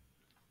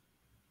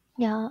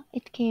 yeah,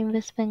 it came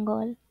West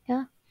Bengal.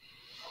 Yeah,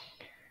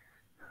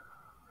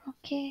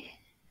 okay.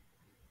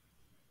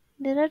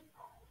 There are,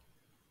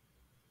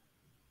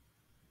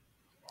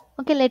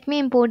 okay, let me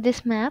import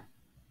this map.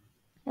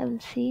 I will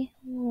see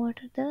what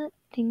are the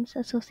things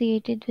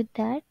associated with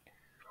that.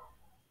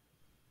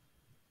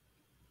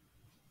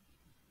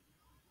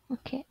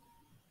 Okay,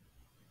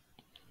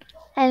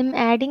 I'm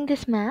adding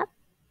this map.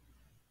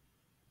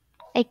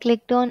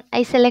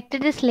 I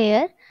selected this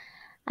layer.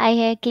 I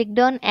have clicked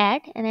on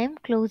add and I'm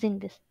closing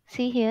this.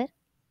 See here,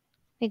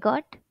 we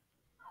got,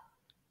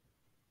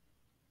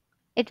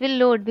 it will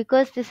load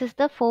because this is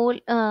the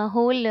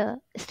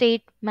whole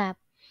state map,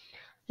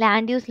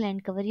 land use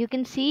land cover. You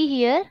can see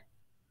here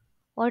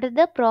what are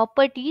the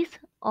properties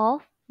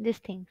of this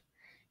thing.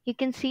 You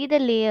can see the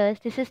layers.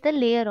 This is the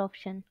layer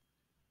option.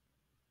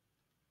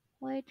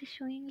 Why it is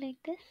showing like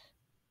this?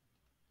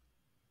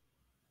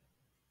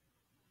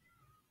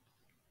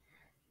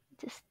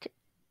 Just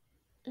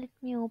let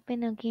me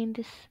open again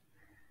this.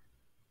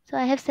 So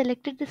I have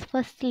selected this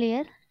first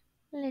layer.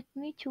 Let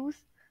me choose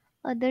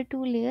other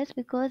two layers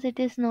because it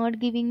is not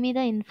giving me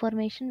the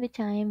information which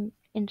I am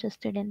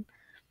interested in.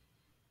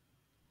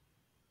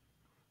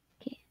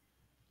 Okay.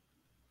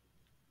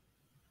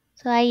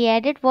 So I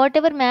added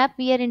whatever map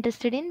we are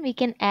interested in, we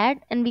can add,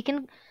 and we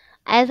can,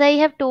 as I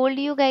have told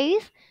you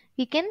guys,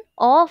 we can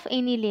off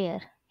any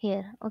layer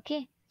here.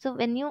 Okay. So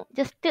when you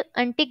just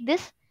untick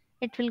this,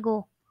 it will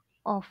go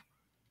off.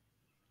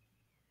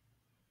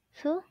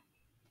 So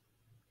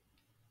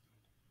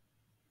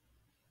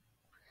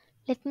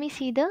let me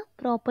see the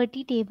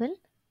property table.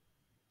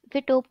 If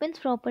it opens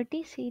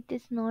property, see it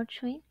is not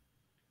showing.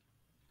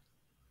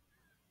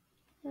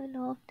 I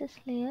will off this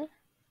layer.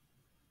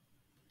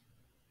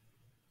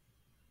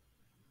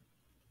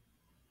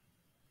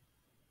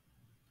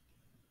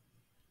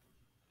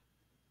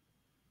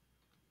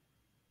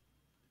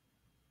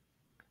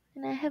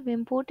 And I have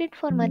imported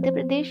for Madhya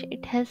Pradesh.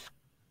 It has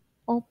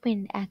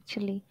opened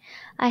actually.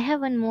 I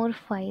have one more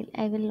file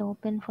I will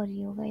open for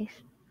you guys.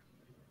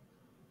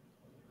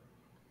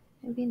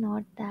 Maybe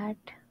not that.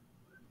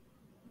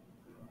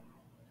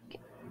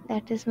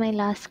 That is my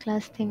last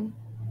class thing.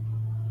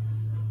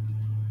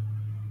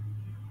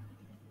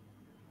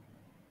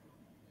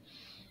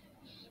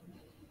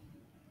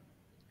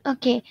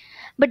 Okay,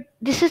 but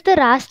this is the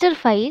raster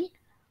file.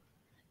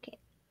 Okay.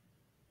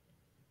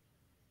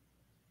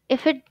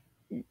 If it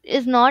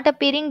is not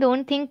appearing,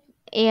 don't think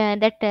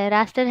that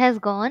raster has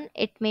gone.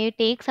 It may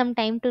take some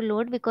time to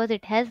load because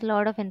it has a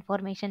lot of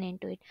information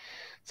into it.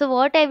 So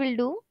what I will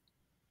do,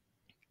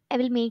 I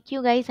will make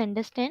you guys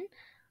understand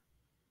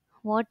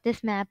what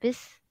this map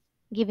is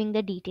giving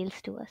the details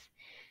to us.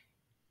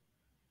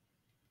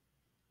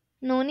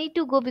 No need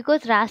to go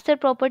because raster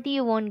property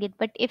you won't get,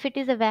 but if it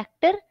is a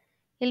vector,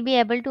 you'll be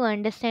able to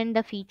understand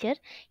the feature.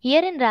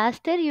 Here in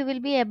raster, you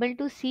will be able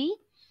to see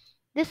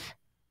this,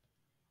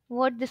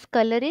 what this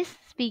color is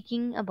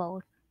speaking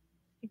about.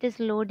 It is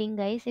loading,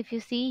 guys. If you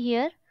see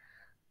here,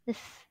 this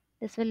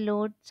will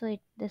load, so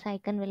this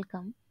icon will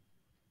come.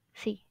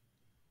 See,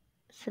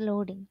 it's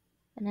loading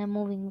and I'm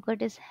moving because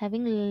it is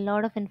having a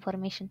lot of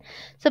information.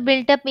 So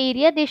built up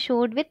area they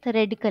showed with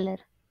red color.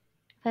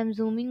 If I'm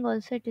zooming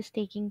also, it is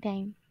taking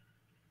time.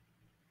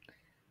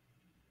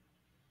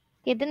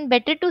 Okay, then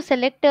better to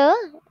select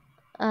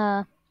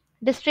a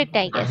district,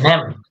 I guess.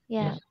 Ma'am,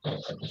 Yeah.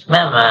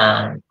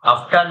 ma'am,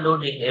 after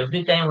loading,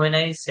 every time when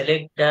I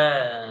select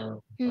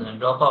the Hmm. Hmm.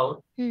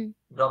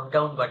 drop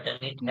down button,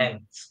 it Hmm.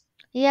 hangs.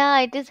 Yeah,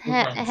 it is It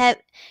hangs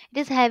it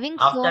is having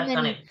so after many.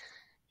 connect.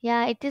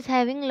 Yeah, it is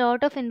having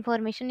lot of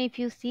information. If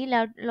you see,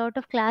 lot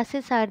of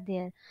classes are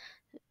there.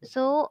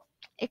 So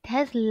it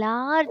has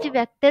large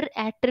vector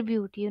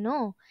attribute.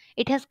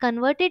 It has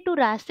converted to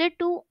raster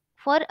to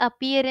for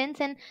appearance,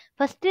 and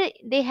first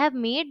they have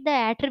made the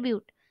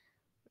attribute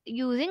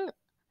using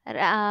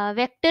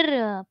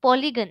vector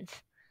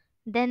polygons.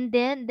 Then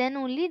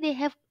only they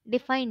have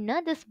defined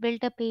this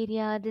built up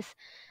area, this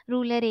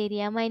rural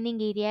area,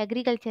 mining area,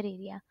 agriculture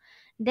area.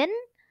 Then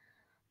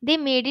they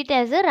made it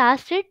as a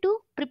raster to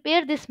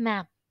prepare this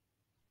map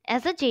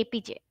as a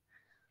jpg.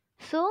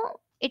 So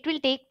it will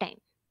take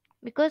time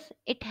because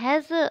it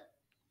has a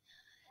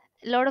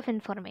lot of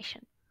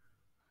information.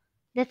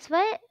 That's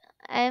why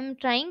I am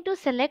trying to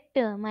select,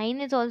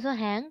 mine is also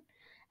hanged.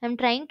 I'm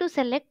trying to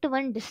select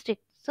one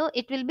district, so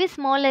it will be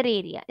smaller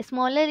area. A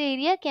smaller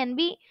area can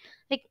be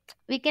like,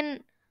 we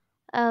can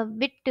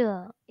bit,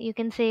 you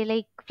can say,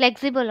 like,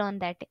 flexible on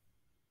that,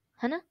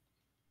 Hana.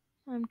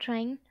 I'm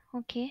trying.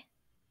 Okay,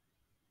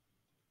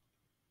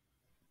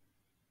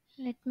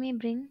 let me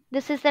bring,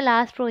 this is the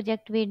last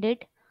project we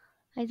did.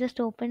 I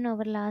just opened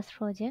our last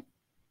project,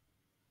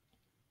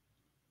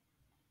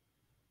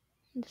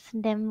 this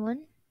dem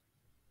one,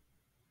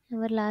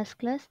 our last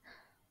class.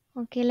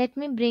 Okay, let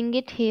me bring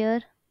it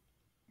here.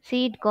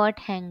 See, it got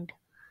hanged,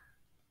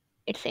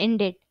 it's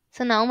ended.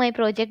 So now my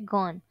project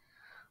gone.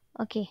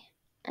 Okay,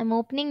 I'm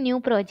opening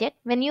new project.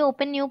 When you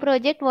open new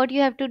project, what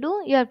you have to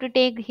do, you have to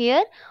take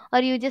here,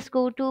 or you just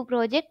go to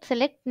project,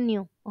 select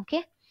new.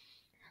 Okay,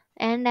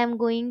 and I'm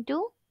going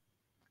to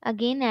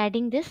again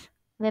adding this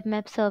web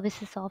map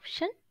services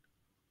option.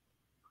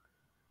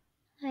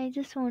 I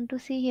just want to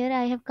see here,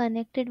 I have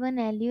connected one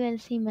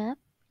LULC map.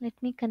 Let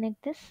me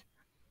connect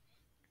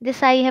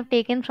this I have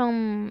taken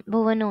from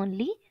Bhuvan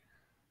only.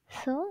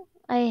 So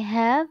I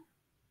have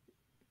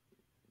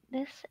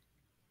this,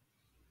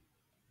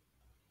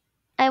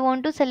 I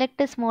want to select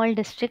a small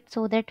district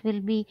so that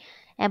we'll be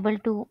able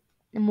to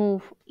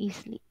move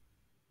easily.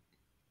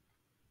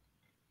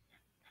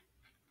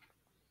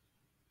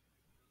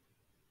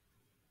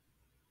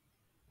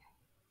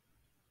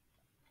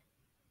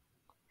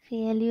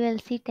 See,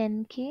 LULC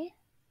 10K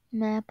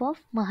map of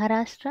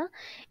Maharashtra.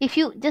 If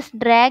you just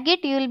drag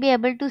it, you will be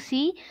able to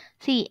see,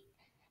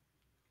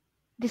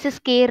 this is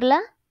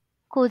Kerala,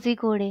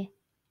 Kozhikode.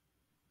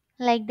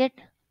 Like that.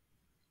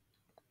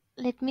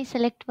 Let me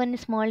select one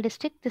small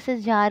district. This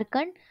is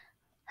Jharkhand,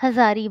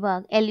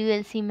 Hazaribagh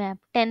LULC map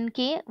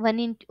 10K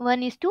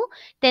 1 is to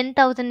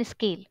 10,000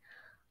 scale.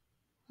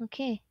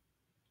 Okay,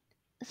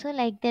 so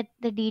like that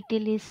the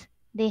detail is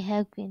they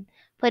have been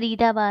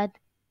Faridabad,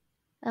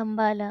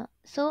 Ambala.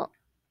 So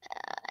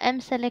I'm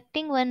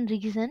selecting one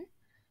region.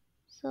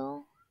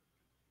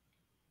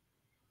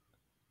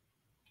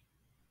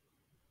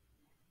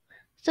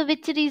 So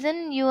which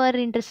region you are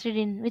interested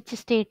in? Which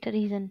state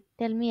region?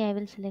 Tell me, I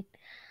will select.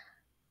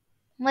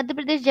 Madhya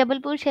Pradesh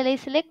Jabalpur. Shall I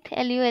select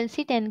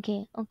LULC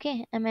 10K?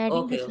 Okay, I'm adding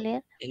Okay, this okay.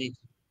 layer. Any-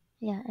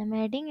 Yeah, I'm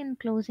adding and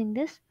closing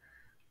this.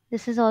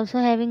 This is also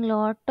having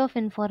lot of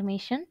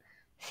information.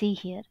 See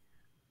here.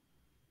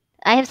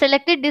 I have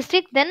selected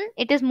district, then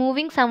it is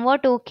moving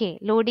somewhat okay.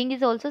 Loading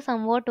is also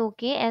somewhat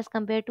okay as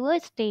compared to a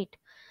state.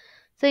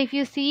 So if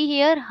you see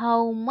here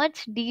how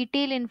much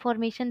detailed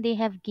information they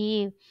have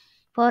gave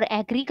for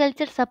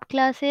agriculture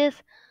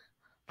subclasses,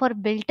 for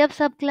built up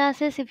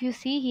subclasses, if you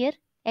see here,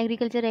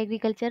 agriculture,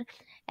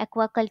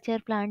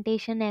 aquaculture,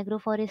 plantation,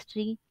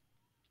 agroforestry,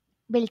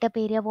 built up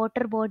area,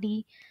 water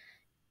body,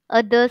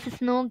 others,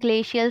 snow,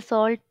 glacial,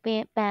 salt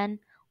pan,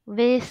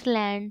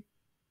 wasteland,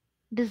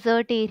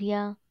 desert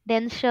area,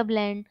 dense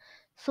shrubland,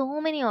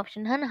 so many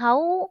options. And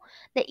how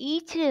the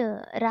each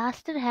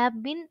raster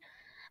have been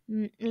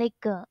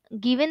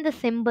given the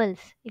symbols.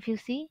 If you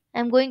see,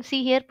 I'm going to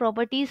see here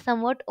properties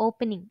somewhat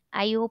opening.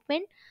 I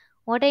opened.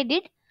 What I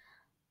did,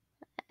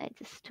 I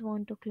just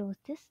want to close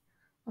this.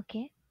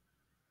 Okay.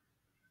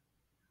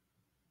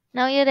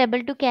 Now you're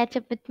able to catch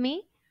up with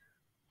me.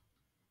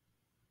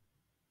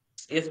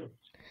 Yes,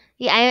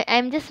 Yeah,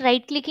 I'm just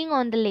right clicking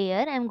on the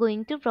layer. I'm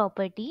going to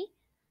property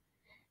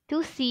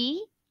to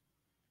see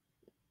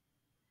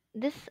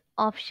this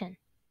option.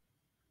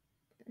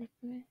 Let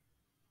me,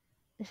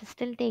 this is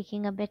still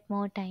taking a bit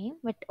more time,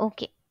 but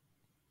okay.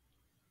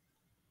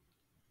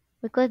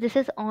 Because this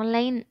is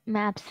online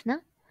maps, na?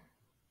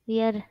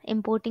 We are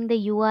importing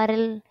the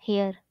URL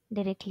here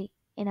directly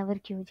in our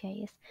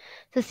QGIS.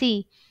 So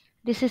see,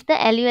 this is the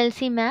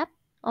LULC map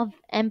of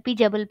MP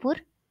Jabalpur.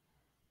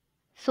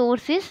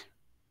 Source is,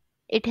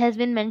 it has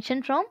been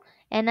mentioned from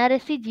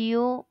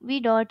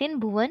nrsc.gov.in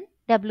Bhuvan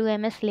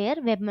WMS layer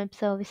web map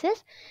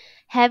services,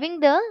 having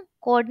the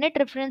coordinate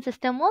reference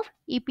system of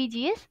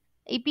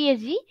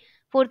EPSG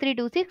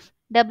 4326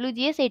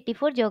 WGS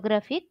 84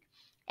 geographic.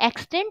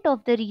 Extent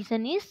of the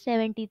region is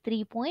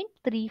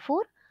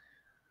 73.34,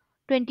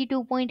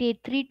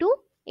 22.83 to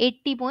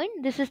 80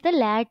 point. This is the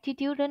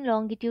latitude and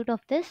longitude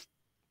of this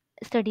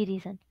study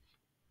region,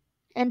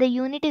 and the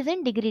unit is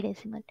in degree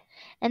decimal.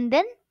 And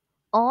then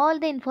all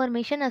the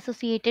information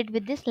associated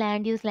with this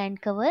land use,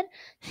 land cover,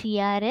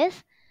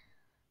 CRS,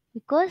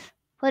 because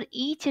for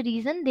each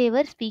reason they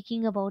were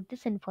speaking about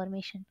this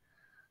information.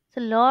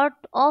 So lot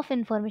of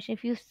information.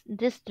 If you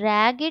just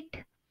drag it,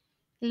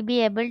 you'll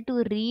be able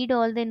to read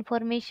all the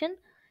information.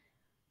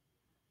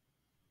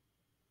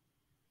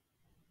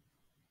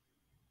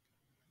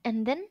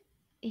 And then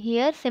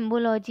here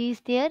symbology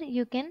is there.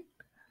 You can,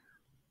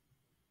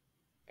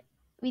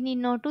 we need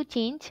not to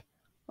change.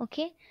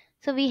 Okay,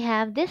 so we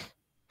have this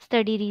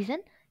study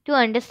reason to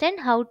understand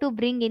how to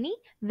bring any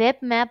web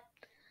map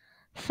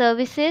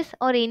services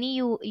or any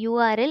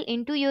URL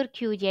into your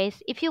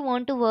QGIS. If you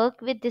want to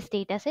work with this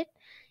dataset,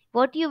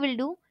 what you will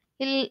do,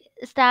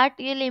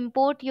 you'll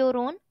import your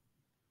own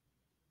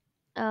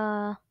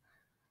uh,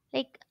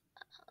 like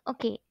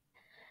okay.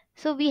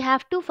 So we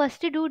have to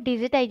first do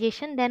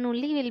digitization, then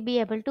only we'll be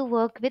able to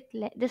work with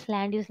this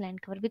land use,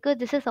 land cover, because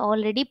this is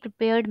already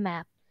prepared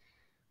map.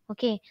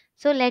 Okay,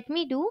 so let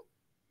me do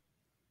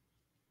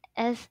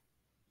as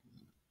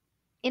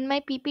in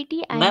my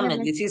PPT I ma'am,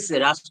 have this is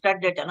raster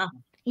data, na?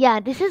 yeah,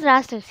 this is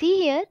raster.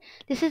 See here,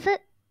 this is a,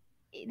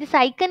 this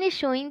icon is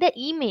showing the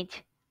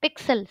image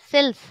pixel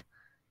cells.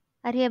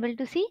 Are you able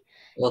to see?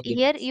 Okay.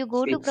 Here you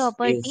go to Six.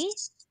 property,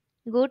 Yes.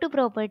 go to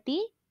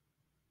property,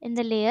 in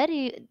the layer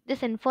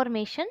this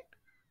information,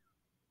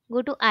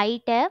 go to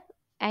I tab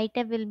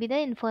will be the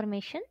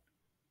information.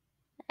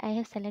 I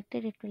have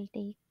selected, it will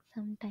take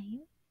some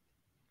time.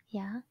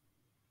 Yeah.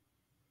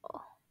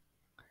 Oh,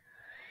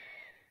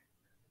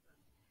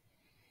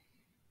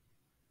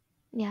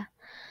 yeah.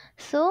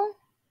 So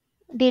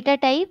data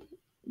type,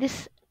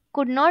 this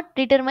could not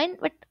determine,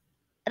 but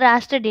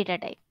raster data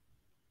type.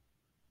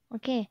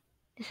 Okay,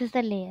 this is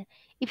the layer.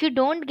 If you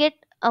don't get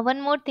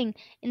one more thing,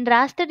 in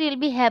raster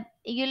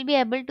you'll be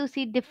able to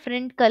see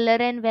different color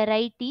and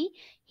variety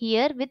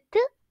here with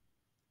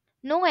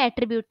no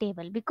attribute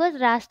table, because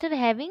raster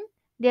having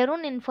their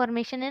own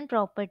information and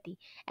property.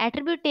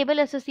 Attribute table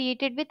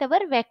associated with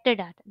our vector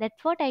data.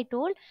 That's what I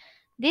told.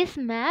 This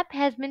map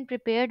has been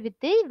prepared with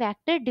the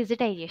vector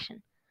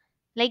digitization.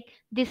 Like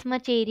this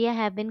much area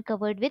have been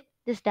covered with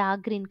this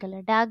dark green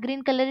color. Dark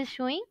green color is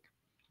showing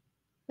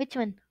which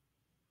one?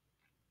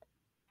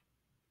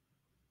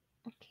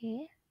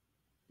 Okay,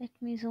 let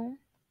me zoom.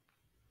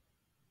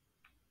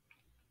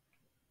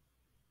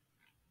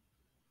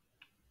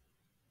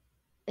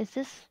 Is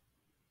this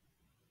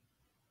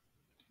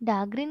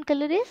dark green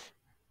color is?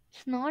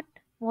 It's not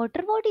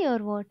water body or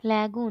what?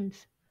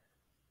 Lagoons.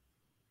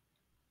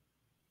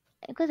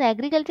 Because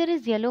agriculture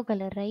is yellow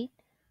color, right?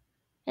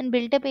 And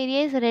built up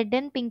area is red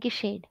and pinkish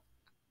shade.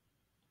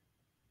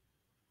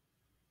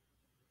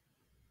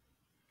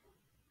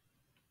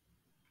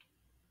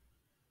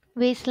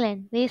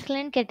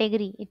 Wasteland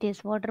category it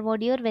is. Water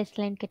body or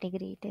wasteland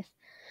category it is.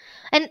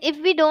 And if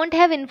we don't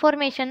have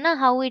information na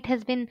how it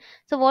has been,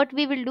 so what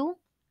we will do,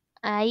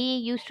 I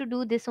used to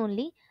do this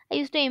only. I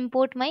used to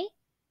import my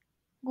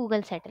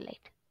Google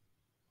satellite.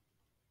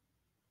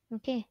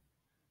 Okay.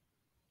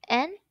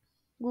 And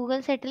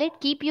Google satellite,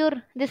 keep your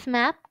this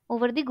map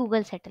over the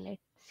Google satellite.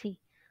 See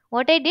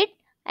what I did,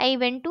 I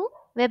went to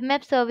web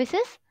map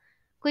services,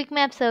 quick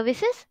map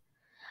services.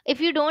 If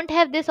you don't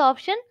have this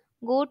option,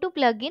 go to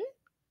plugin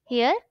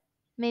here,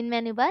 main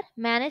menu bar,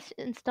 manage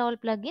install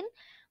plugin,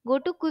 go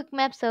to quick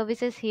map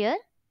services here,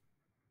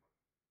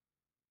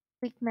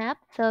 quick map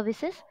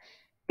services,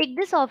 pick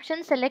this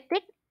option, select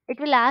it. It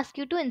will ask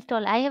you to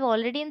install. I have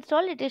already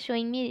installed, it is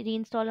showing me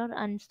reinstall or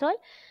uninstall.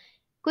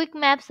 Quick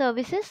map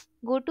services,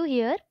 go to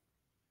here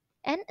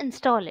and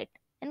install it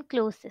and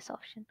close this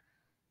option.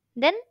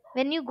 Then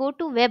when you go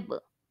to web,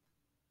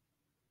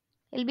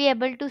 you'll be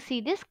able to see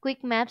this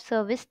quick map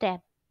service tab.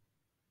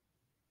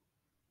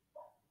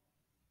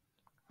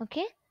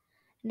 Okay.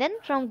 Then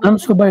from And Google,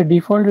 so by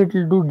default, it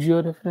will do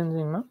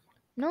georeferencing, ma'am.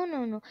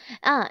 no.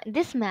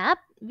 This map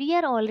we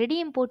are already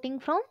importing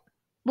from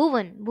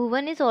Bhuvan.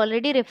 Bhuvan is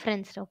already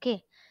referenced.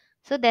 Okay.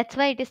 So that's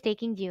why it is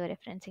taking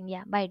georeferencing.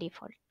 Yeah, by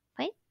default.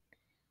 Fine.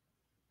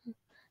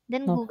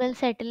 Then Okay. Google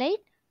satellite.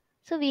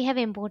 So we have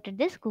imported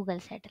this Google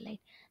satellite.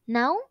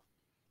 Now,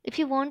 if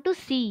you want to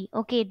see,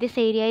 okay, this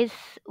area is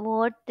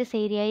what this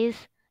area is,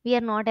 we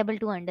are not able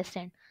to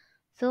understand.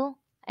 So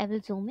I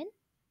will zoom in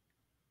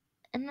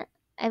and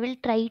I will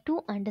try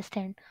to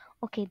understand.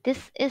 Okay,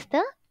 this is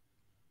the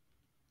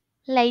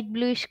light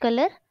bluish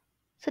color.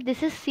 So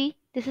this is, see,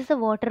 this is the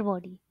water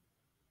body.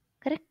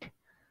 Correct?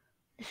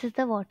 This is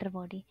the water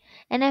body.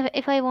 And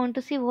if I want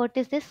to see what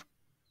is this,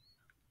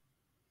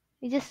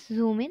 we just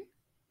zoom in.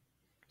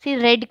 See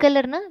red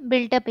color na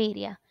built up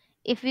area.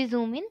 If we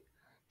zoom in,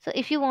 so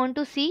if you want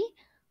to see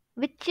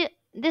which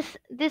this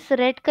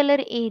red color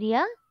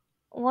area,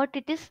 what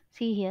it is,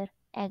 see here.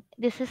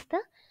 This is the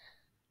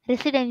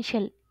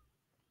residential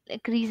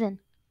like reason.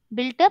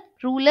 Built up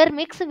rural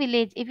mix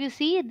village. If you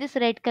see this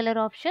red color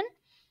option,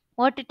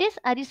 what it is?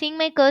 Are you seeing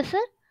my cursor?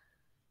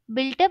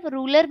 Built up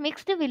rural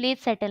mixed village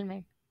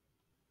settlement.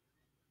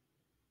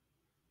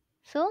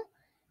 So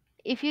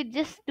if you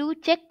just do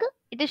check,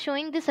 it is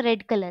showing this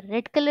red color.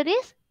 Red color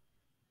is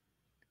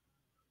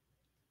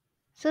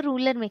so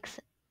rural mix,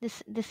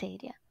 this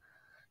area.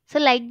 So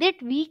like that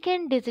we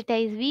can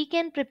digitize, we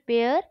can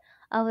prepare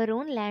our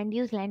own land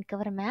use land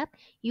cover map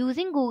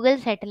using Google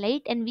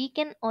satellite, and we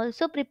can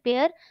also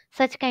prepare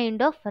such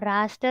kind of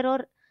raster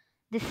or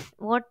this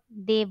what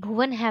they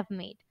Bhuvan have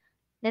made.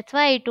 That's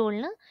why I told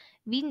na,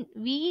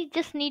 we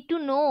just need to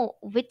know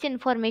which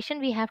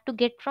information we have to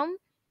get from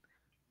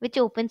which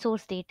open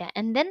source data,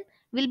 and then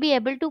we'll be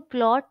able to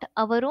plot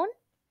our own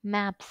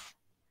maps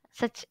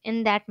such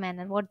in that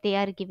manner what they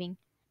are giving,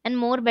 and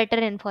more better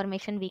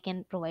information we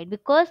can provide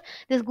because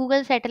this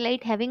Google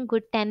satellite having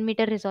good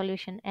 10-meter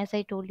resolution as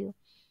I told you.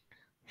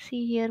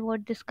 See here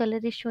what this color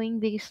is showing,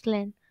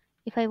 wasteland.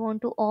 If I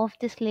want to off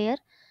this layer,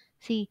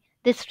 see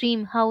the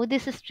stream, how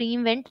this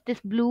stream went, this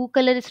blue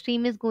color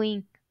stream is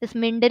going, this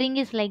meandering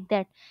is like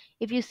that.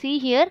 If you see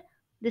here,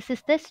 this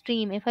is the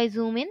stream. If I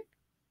zoom in,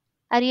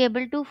 are you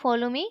able to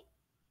follow me?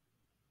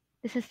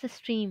 This is the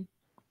stream.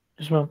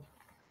 Yes, ma'am.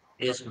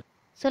 Yes.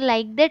 So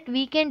like that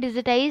we can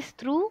digitize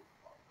through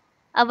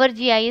our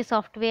GIS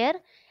software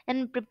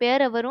and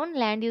prepare our own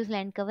land use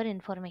land cover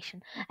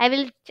information.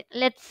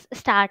 Let's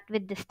start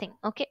with this thing.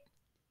 Okay.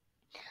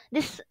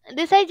 This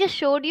I just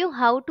showed you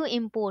how to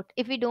import.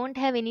 If we don't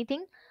have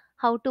anything,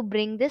 how to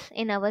bring this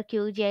in our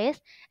QGIS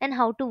and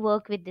how to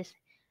work with this.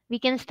 We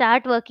can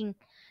start working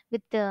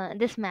with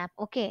this map.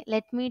 Okay,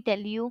 let me tell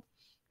you.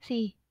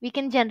 See, we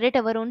can generate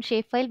our own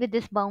shapefile with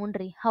this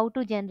boundary. How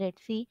to generate?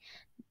 See,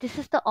 this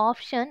is the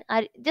option.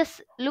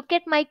 Just look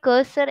at my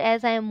cursor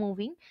as I am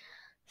moving.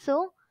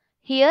 So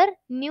here,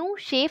 new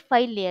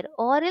shapefile layer,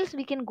 or else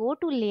we can go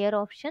to layer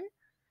option,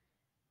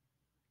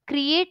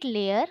 create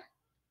layer,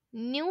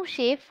 new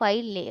shape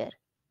file layer.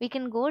 We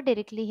can go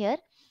directly here.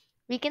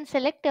 We can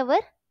select our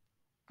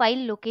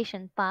file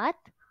location path.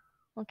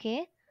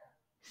 Okay.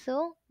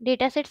 So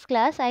datasets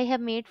class I have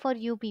made for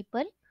you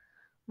people.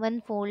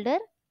 One folder.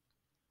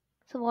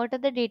 So what are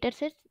the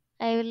datasets?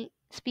 I will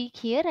speak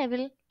here. I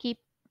will keep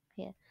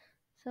here.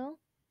 So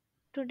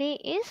today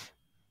is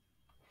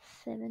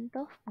 7th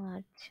of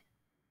March.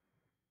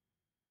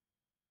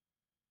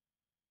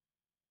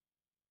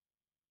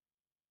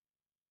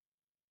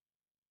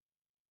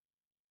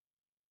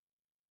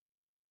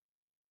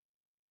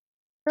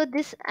 So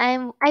this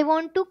I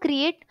want to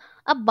create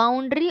a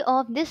boundary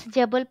of this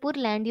Jabalpur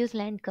land use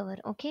land cover.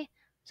 Okay.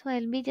 So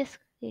I'll be just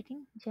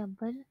creating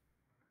Jabalpur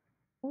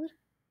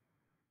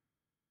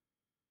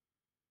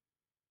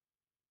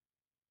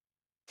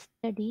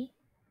study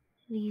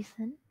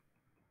reason.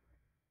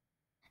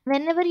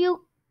 Whenever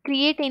you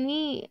create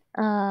any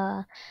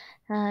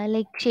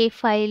like shape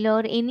file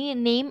or any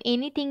name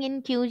anything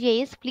in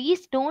QGIS,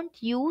 please don't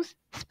use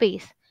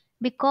space,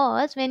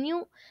 because when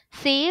you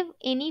save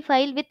any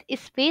file with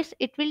space,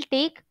 it will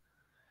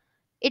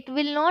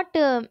not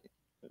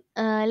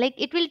like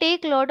it will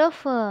take lot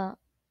of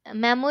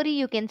memory,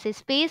 you can say.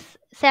 Space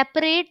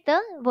separate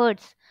the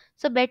words,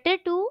 so better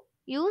to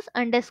use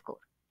underscore.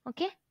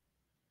 Okay,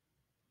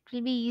 it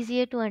will be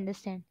easier to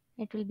understand,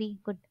 it will be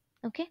good.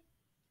 Okay,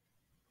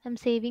 I'm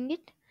saving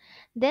it.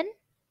 Then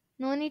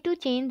no need to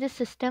change the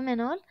system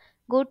and all.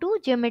 Go to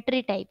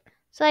geometry type.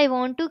 So I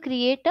want to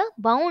create a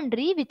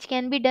boundary which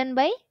can be done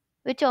by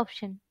which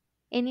option?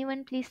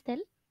 Anyone please tell?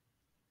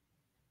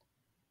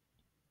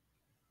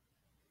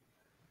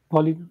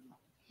 Polygon.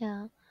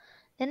 Yeah.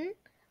 Then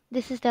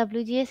this is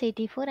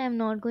WGS84. I'm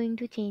not going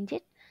to change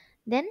it.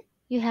 Then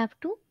you have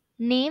to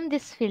name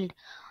this field.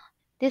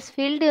 This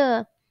field,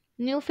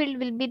 new field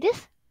will be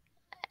this.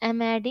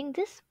 I'm adding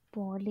this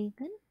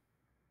polygon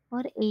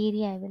or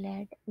area. I will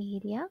add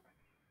area.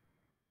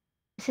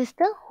 This is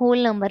the whole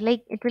number,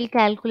 like it will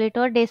calculate,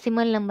 or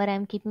decimal number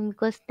I'm keeping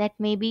because that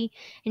may be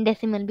in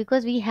decimal,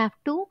 because we have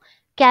to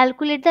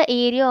calculate the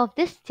area of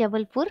this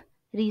Jabalpur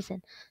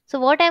region.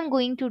 So what I'm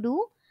going to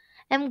do,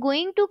 I'm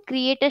going to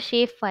create a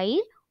shape file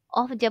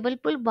of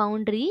Jabalpur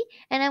boundary,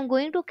 and I'm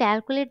going to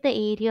calculate the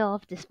area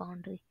of this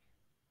boundary.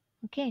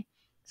 Okay,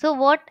 so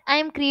what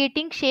I'm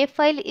creating shape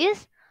file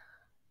is,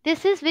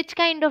 this is which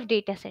kind of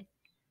data set,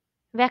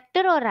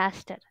 vector or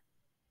raster,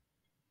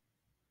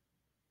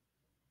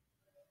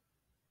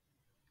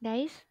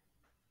 guys?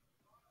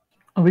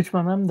 Which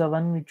one, ma'am? The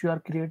one which you are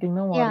creating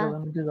now, or the Yeah,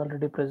 one which is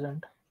already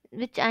present?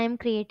 which I am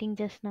creating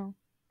just now.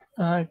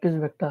 It is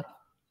vector.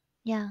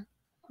 Yeah,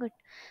 good.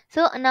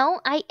 So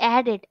now I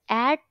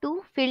add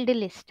to field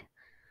list.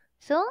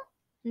 So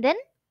then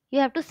you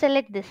have to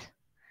select this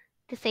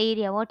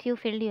area what you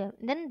filled here.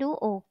 Then do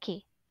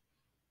OK.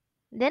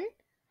 Then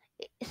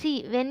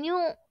see, when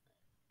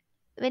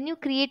you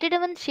created a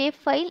one shape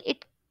file,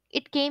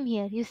 it came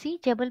here. You see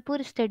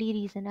Jabalpur study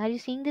region. Are you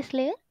seeing this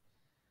layer?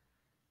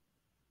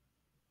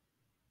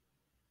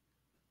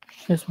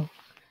 Yes, ma'am.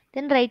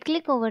 Then right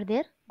click over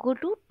there. Go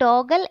to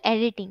toggle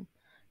editing.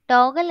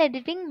 Toggle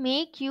editing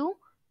make you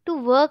to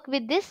work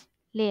with this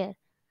layer.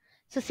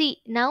 So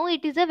see, now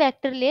it is a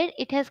vector layer.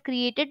 It has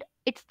created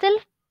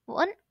itself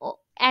one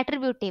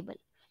attribute table.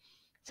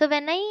 So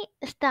when I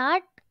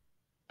start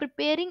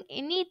preparing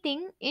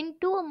anything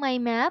into my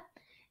map,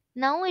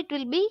 now it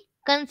will be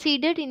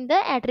considered in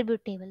the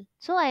attribute table.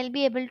 So I'll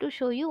be able to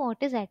show you what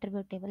is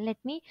attribute table. Let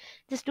me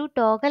just do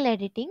toggle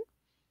editing.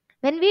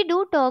 When we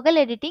do toggle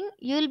editing,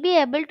 you will be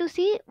able to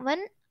see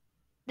one,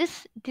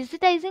 this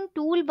digitizing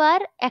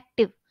toolbar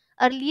active.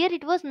 Earlier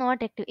it was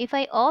not active. If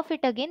I off it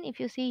again, if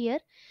you see here,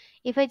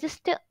 if I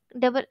just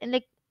double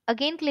like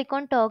again click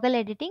on toggle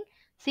editing,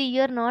 see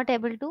you're not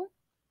able to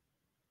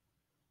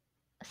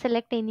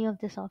select any of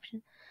this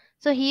option.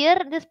 So here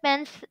this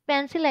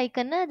pencil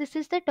icon, this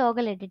is the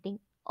toggle editing.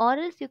 Or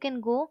else you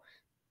can go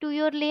to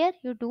your layer,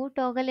 you do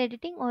toggle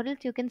editing, or else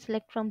you can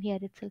select from here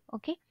itself.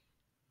 Okay.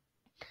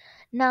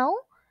 Now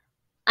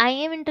I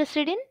am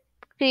interested in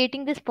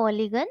creating this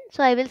polygon.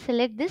 So I will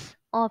select this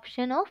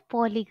option of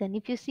polygon.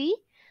 If you see,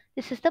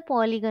 this is the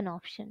polygon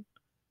option.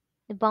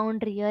 The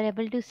boundary you are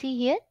able to see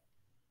here.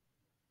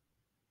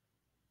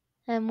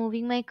 I am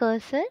moving my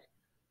cursor,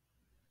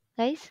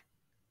 guys.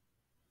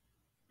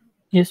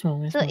 Yes,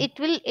 ma'am. Yes, So ma'am.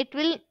 it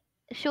will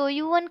show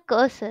you one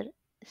cursor.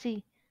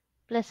 See,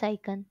 plus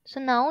icon. So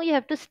now you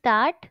have to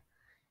start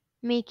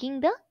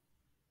making the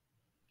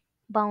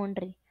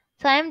boundary.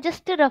 So I am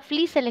just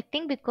roughly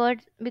selecting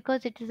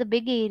because it is a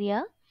big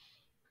area.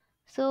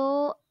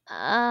 So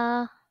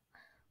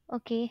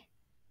okay,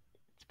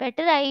 it's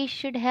better I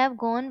should have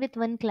gone with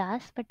one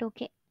class, but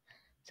okay.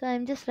 So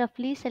I'm just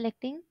roughly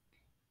selecting.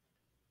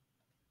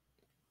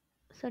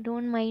 So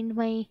don't mind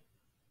my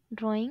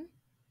drawing.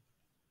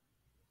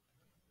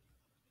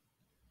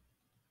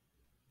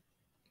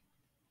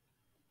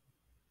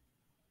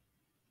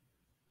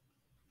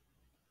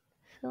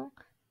 So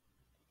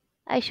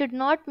I should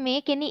not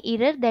make any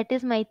error. That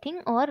is my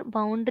thing. Or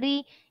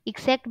boundary,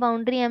 exact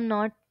boundary I'm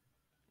not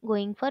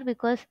going for,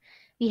 because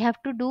we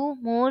have to do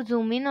more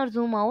zoom in or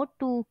zoom out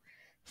to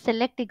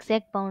select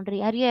exact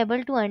boundary. Are you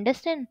able to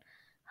understand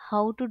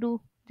how to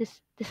do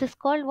this? This is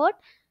called what?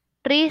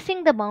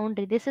 Tracing the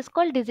boundary. This is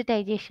called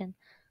digitization.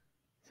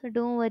 So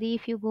don't worry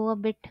if you go a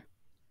bit.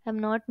 I'm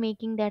not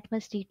making that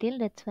much detail.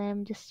 That's why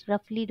I'm just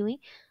roughly doing.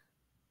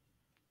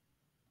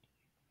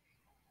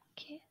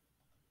 Okay.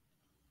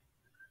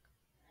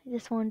 I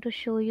just want to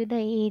show you the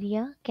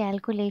area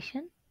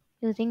calculation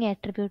using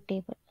attribute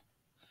table.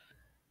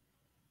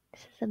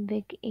 This is a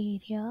big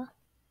area.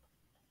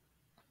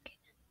 Okay.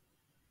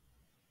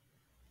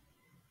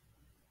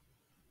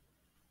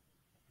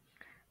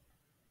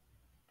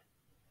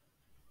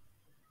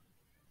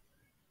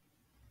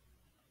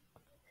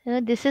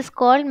 So this is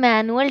called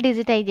manual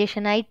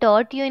digitization. I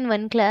taught you in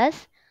one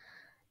class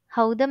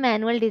how the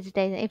manual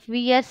digitize. If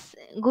we are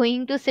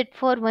going to sit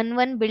for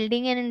one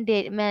building and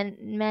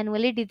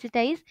manually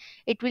digitize,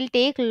 it will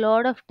take a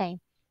lot of time.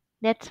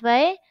 That's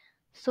why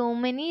so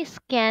many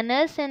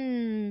scanners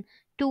and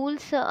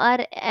tools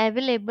are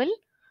available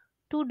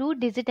to do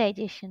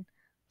digitization.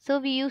 So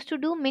we used to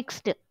do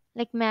mixed,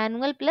 like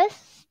manual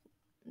plus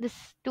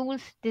this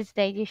tools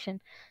digitization.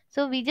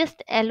 So we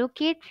just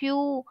allocate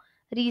few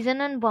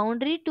reason and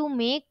boundary to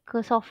make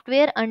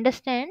software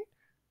understand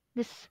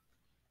this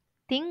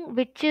thing,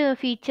 which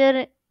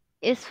feature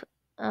is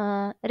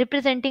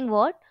representing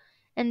what,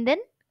 and then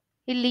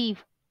we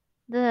leave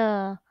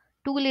the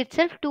tool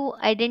itself to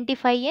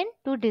identify and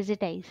to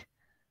digitize.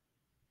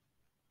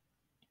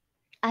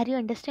 Are you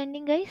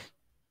understanding, guys?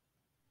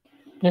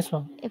 Yes,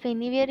 ma'am. If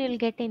anywhere you'll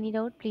get any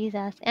doubt, please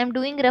ask. I'm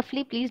doing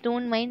roughly, please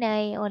don't mind.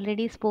 I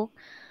already spoke.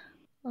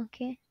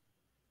 Okay.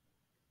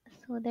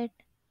 So that,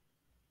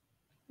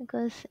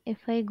 because if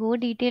I go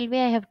detailed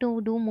way, I have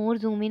to do more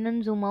zoom in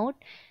and zoom out.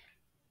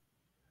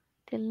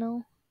 Till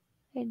now,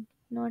 I did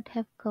not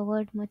have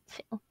covered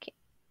much. Okay.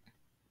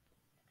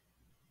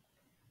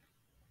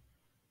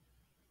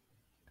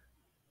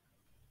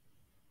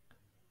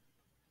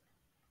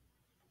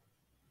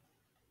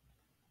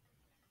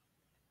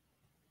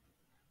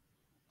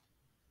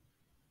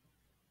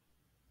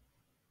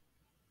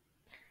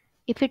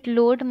 If it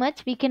load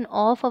much, we can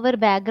off our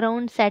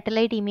background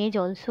satellite image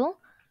also,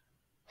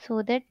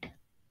 so that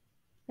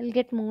we'll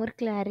get more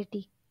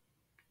clarity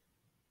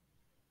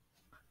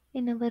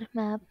in our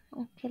map.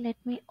 Okay, let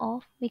me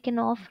off. We can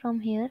off from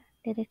here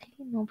directly,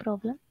 no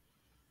problem.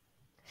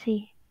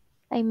 See,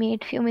 I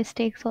made few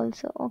mistakes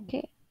also.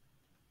 Okay.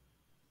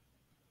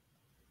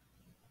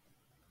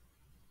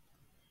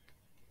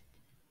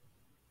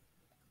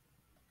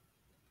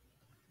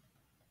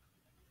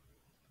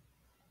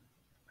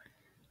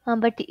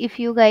 But if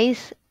you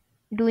guys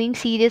doing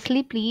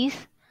seriously,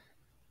 please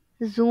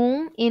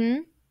zoom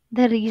in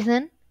the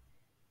region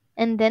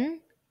and then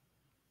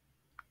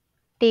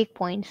take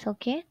points,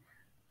 okay?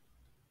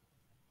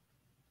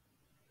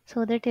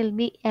 So that you'll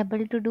be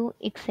able to do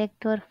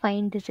exact or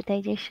fine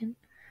digitization.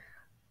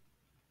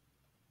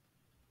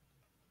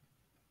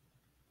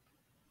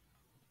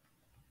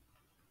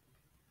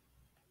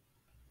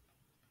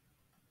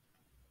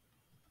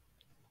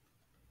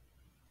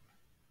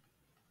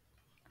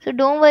 So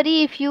don't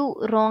worry if you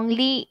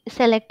wrongly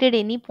selected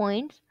any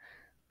points.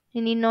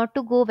 You need not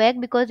to go back,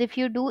 because if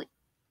you do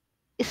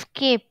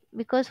escape,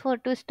 because for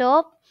to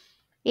stop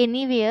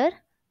anywhere,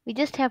 we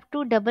just have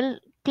to double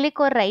click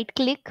or right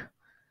click.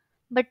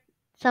 But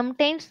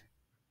sometimes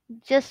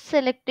just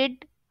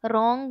selected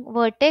wrong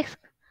vertex,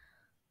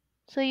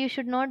 so you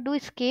should not do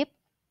escape,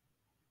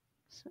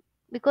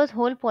 because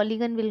whole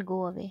polygon will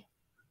go away.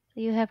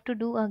 So you have to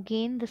do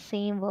again the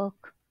same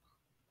work.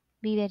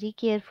 Be very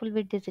careful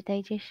with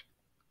digitization.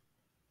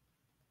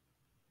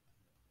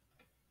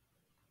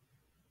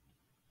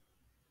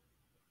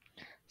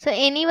 So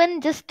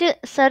anyone just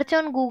search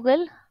on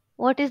Google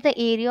what is the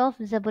area of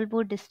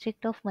Jabalpur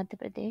district of Madhya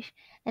Pradesh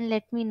and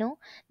let me know.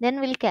 Then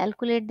we'll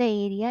calculate the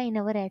area in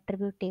our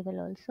attribute table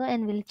also,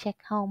 and we'll check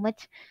how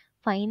much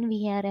fine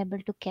we are able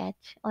to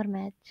catch or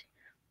match.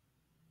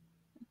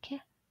 Okay.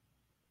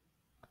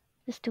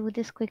 Just do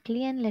this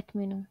quickly and let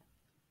me know.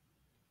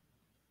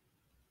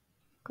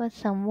 Because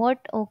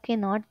somewhat okay,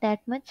 not that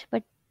much,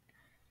 but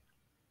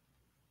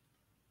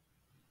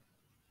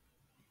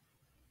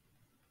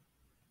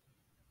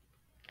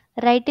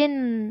write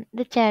in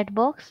the chat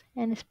box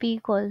and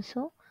speak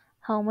also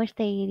how much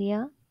the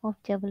area of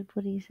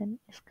Jabalpur region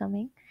is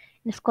coming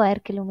in square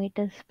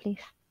kilometers, please.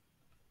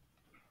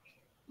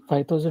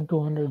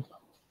 5,200.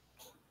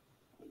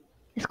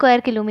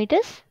 Square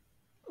kilometers?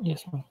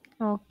 Yes, ma'am.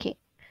 Okay.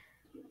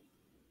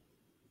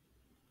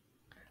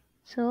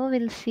 So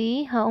we'll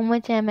see how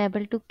much I am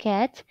able to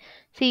catch.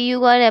 See,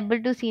 you are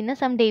able to see na,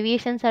 some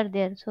deviations are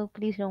there, so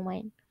please don't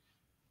mind.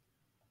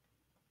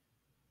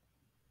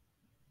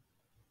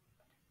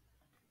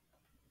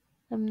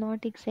 I'm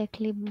not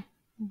exactly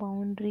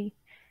boundary.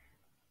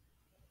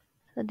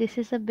 So this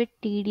is a bit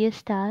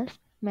tedious task.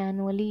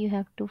 Manually you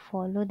have to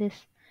follow this,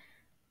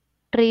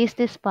 trace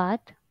this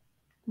path,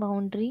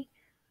 boundary.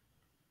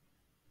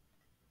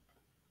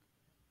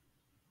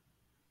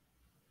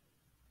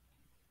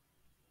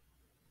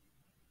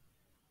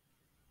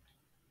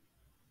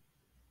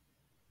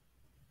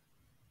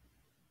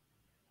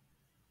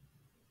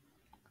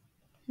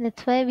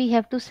 That's why we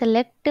have to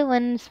select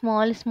one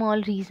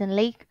small reason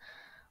like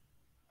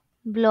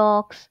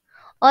blocks,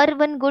 or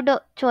one good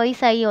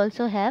choice I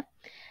also have.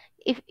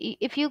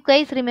 If you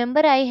guys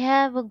remember, I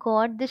have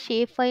got the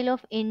shape file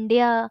of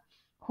India,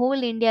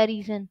 whole India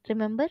region.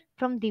 Remember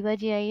from Diva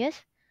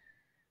GIS?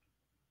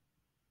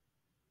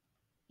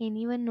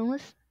 Anyone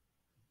knows?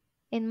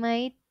 In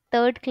my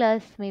third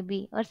class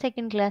maybe or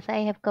second class,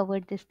 I have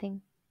covered this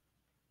thing.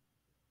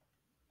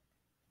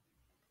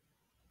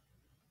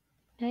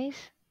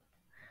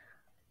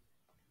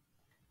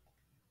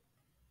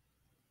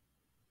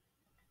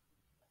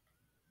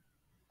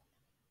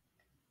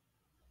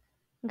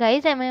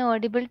 Guys, am I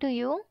audible to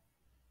you?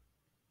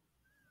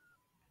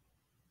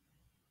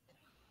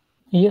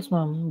 Yes,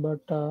 ma'am,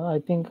 but I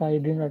think I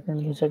didn't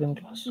attend the second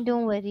class.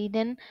 Don't worry.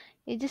 Then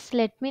you just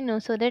let me know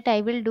so that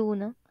I will do.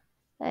 No,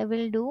 I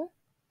will do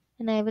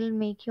and I will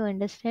make you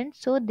understand.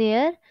 So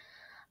there,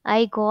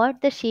 I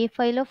got the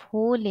shapefile of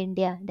whole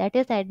India. That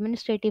is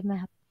administrative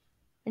map,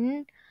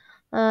 and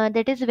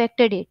that is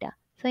vector data.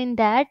 So in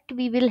that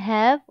we will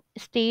have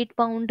state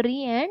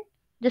boundary and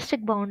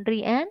district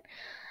boundary and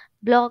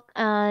block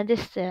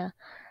this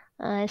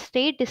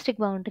state district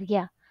boundary.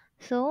 Yeah.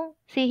 So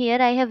see here,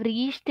 I have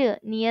reached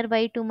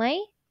nearby to my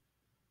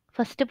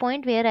first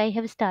point where I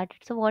have started.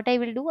 So what I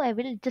will do, I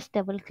will just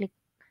double click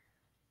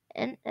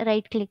and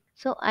right click.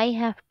 So I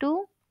have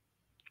to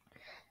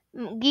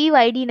give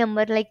id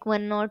number like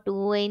 1 or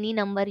 2, any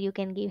number you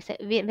can give. So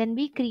when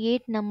we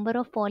create number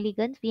of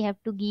polygons, we have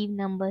to give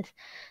numbers.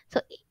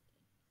 So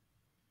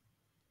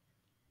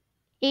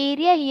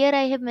area here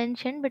I have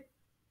mentioned, but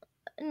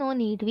no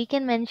need, we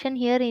can mention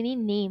here any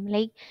name,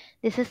 like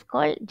this is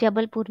called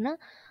Jabalpur na.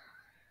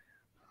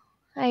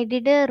 I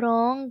did a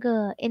wrong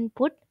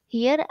input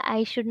here.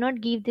 I should not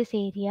give this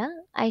area,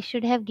 I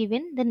should have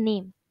given the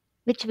name,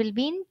 which will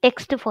be in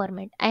text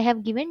format. I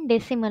have given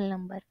decimal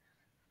number.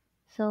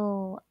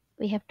 So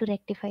we have to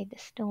rectify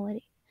this, don't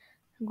worry.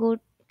 Go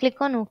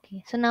click on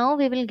OK. So now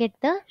we will get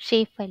the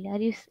shape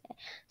file.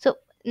 So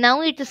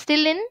now it is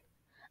still in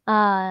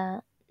uh,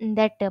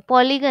 that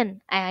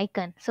polygon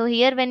icon. So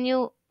here when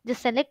you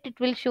just select, it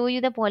will show you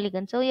the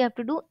polygon. So you have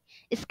to do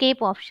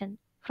escape option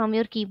from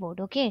your keyboard.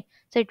 Okay,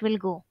 so it will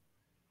go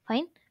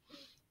fine.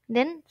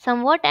 Then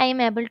somewhat I am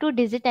able to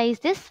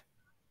digitize this.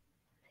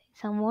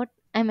 Somewhat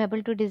I am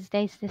able to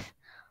digitize this.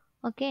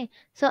 Okay,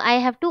 so I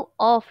have to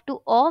off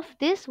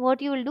this.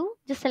 What you will do?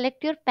 Just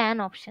select your pan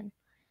option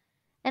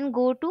and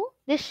go to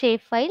this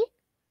shapefile,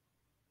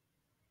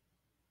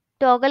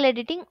 toggle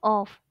editing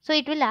off. So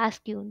it will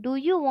ask you, do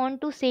you want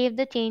to save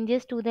the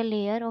changes to the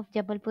layer of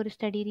Jabalpur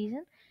study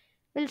region?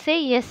 We'll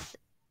say yes.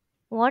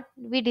 What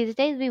we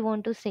digitize, we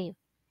want to save.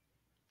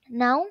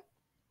 Now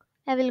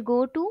I will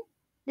go to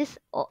this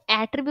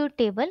attribute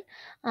table.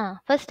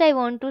 First I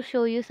want to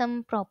show you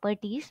some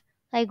properties.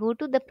 I go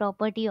to the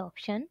property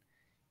option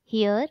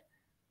here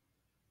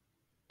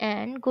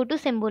and go to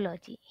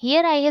symbology.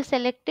 Here I have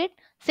selected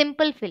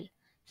simple fill.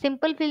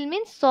 Simple fill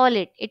means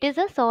solid. It is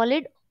a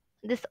solid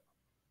this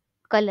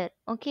color.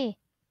 Okay,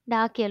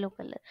 dark yellow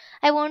color.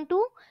 I want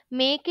to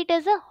make it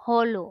as a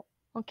hollow.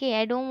 Okay,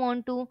 I don't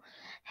want to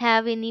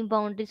have any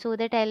boundary so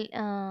that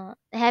I'll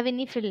have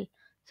any fill.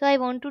 So I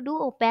want to do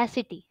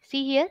opacity.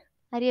 See here,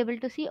 are you able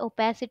to see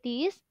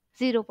opacity is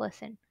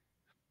 0%?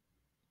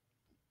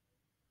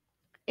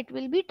 It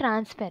will be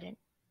transparent.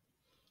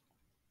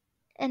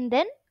 And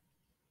then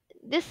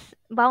this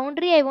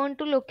boundary I want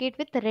to locate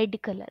with red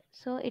color,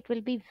 so it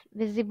will be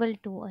visible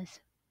to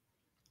us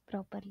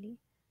properly.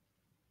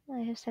 I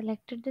have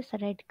selected this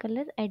red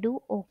color. I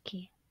do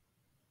OK.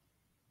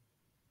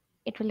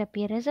 It will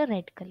appear as a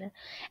red color,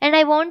 and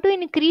I want to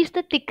increase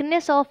the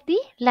thickness of the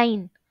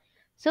line.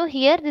 So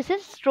here this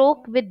is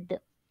stroke width.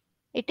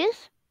 It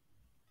is,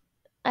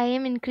 I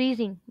am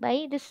increasing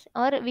by this,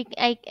 or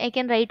I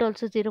can write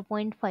also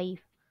 0.5.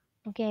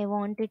 Okay, I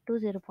want it to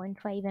 0.5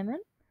 mm.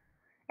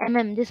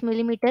 This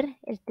millimeter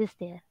is this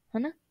there,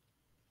 है ना?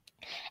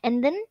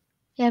 And then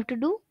you have to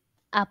do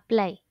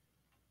apply,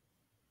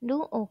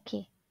 do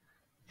OK.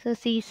 So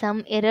see,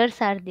 some errors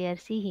are there.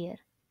 See here,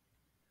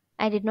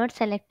 I did not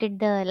selected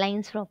the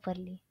lines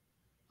properly.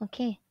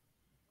 Okay,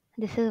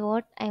 this is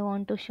what I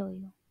want to show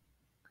you.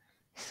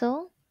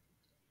 So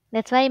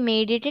that's why I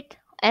made it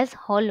as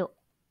hollow.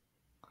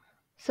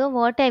 So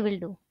what I will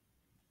do,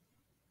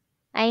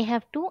 I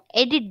have to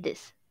edit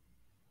this.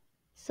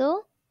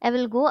 So I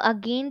will go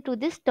again to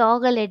this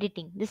toggle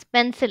editing, this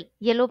pencil,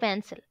 yellow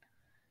pencil.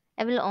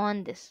 I will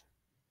on this.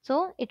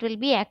 So it will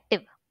be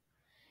active.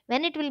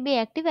 When it will be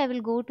active, I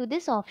will go to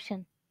this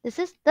option. This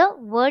is the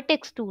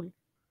vertex tool.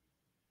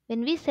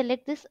 When we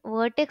select this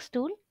vertex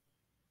tool,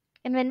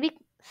 and when we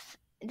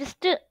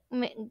just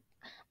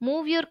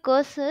move your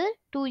cursor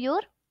to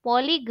your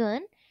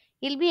polygon,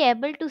 you'll be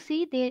able to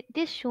see that it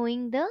is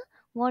showing the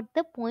what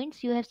the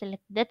points you have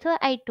selected. That's why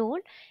I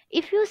told,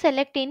 if you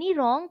select any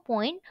wrong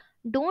point,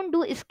 don't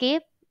do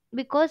escape,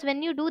 because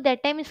when you do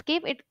that time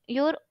escape, it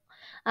your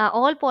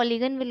all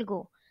polygon will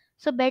go.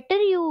 So better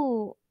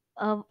you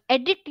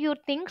edit your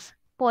things,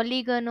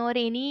 polygon or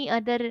any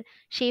other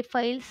shape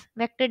files,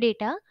 vector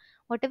data,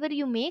 whatever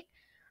you make,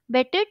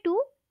 better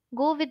to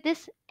go with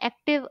this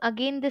active,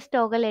 again this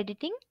toggle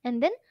editing,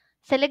 and then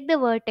select the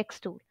vertex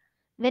tool.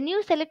 When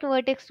you select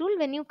vertex tool,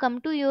 when you come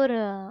to your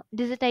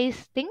digitize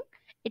thing,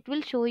 it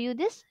will show you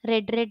this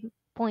red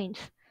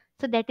points.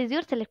 So that is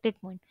your selected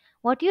point.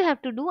 What you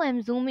have to do, I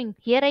am zooming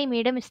here, I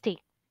made a mistake.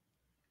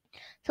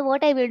 So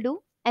what I will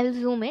do, I will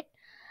zoom it.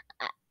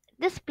 Uh,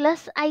 this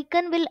plus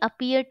icon will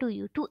appear to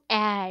you to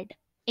add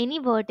any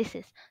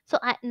vertices. So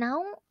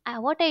now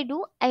what I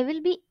do, I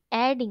will be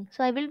adding.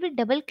 So I will be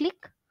double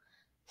click.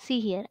 See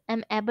here,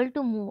 I'm able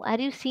to move. Are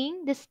you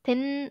seeing this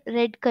thin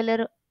red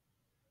color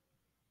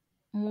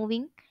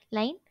moving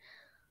line?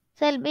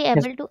 So I'll be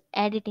Yes. able to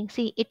editing.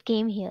 See, it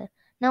came here.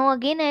 Now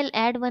again I'll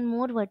add one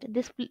more word.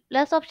 This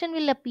plus option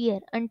will appear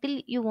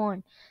until you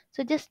want.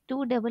 So just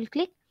do double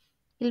click,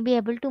 you'll be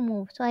able to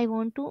move. So I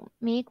want to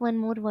make one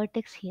more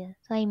vertex here,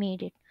 so I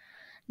made it.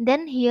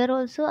 Then here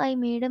also I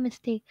made a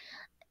mistake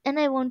and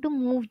I want to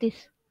move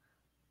this.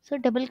 So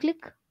double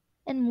click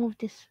and move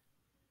this.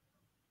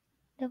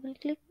 Double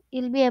click,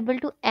 you'll be able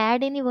to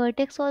add any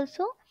vertex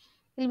also.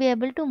 You'll be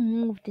able to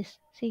move this.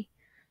 See,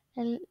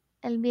 I'll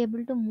I'll be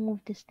able to move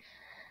this.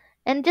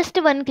 And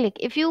just one click.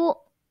 If you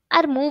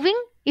are moving,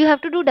 you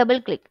have to do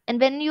double click. And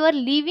when you are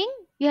leaving,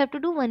 you have to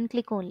do one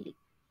click only.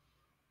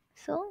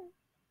 So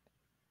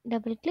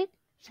double click,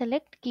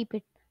 select, keep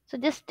it. So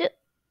just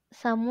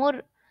some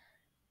more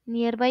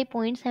nearby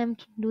points I am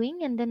doing,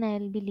 and then I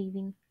will be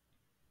leaving.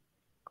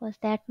 Because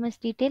that much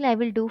detail I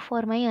will do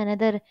for my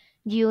another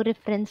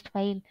geo-referenced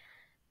file.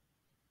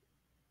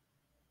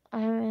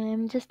 I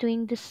am just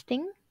doing this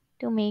thing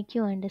to make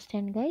you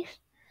understand, guys.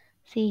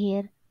 See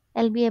here,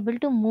 I'll be able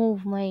to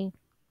move my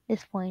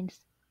these points.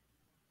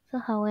 So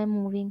how I'm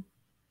moving.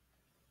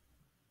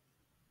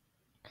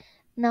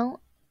 Now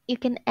you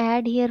can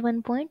add here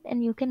one point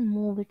and you can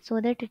move it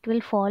so that it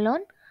will fall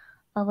on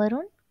our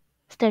own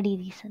study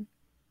reason.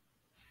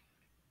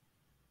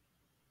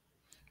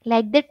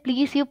 Like that,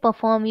 please you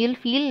perform. You'll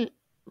feel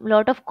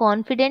lot of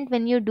confident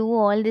when you do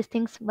all these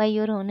things by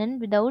your own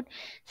and without.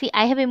 See,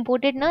 I have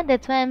imported now.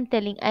 That's why I'm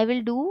telling. I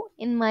will do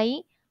in my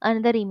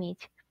another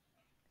image.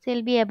 So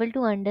you'll be able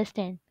to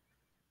understand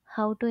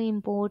how to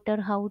import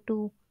or how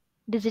to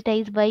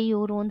digitize by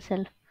your own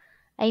self.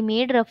 I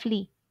made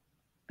roughly,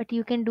 but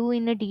you can do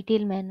in a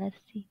detailed manner.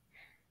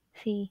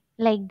 See,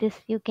 like this,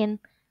 you can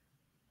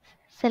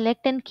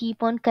select and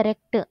keep on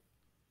correct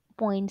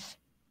points.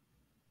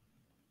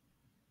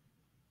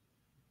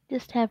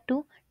 Just have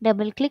to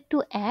double click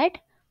to add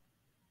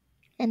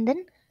and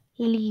then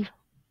leave.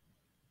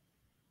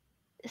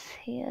 This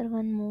here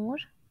one more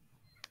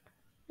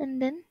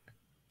and then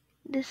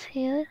this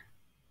here.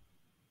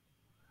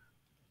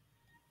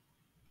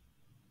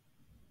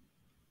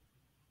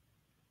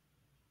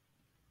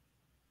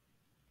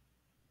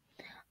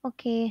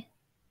 Okay,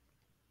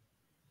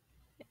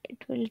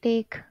 it will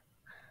take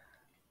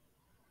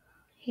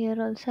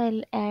here also.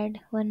 I'll add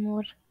one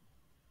more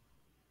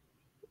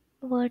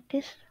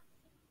vertex.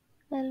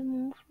 I'll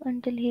move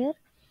until here.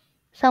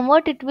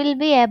 Somewhat it will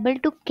be able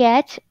to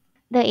catch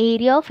the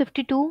area of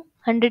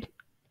 5200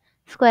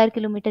 square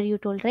kilometer you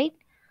told, right?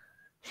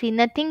 See,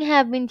 nothing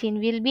have been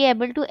changed. We'll be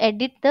able to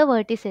edit the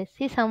vertices.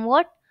 See,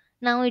 somewhat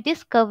now it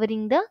is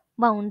covering the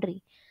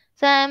boundary.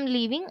 So I am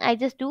leaving. I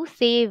just do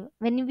save.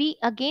 When we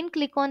again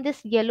click on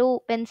this yellow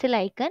pencil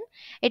icon,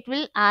 it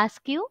will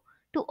ask you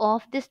to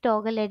off this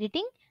toggle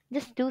editing.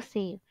 Just do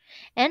save.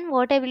 And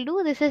what I will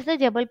do, this is the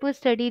Jabalpur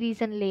study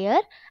reason layer.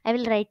 I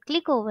will right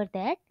click over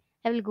that.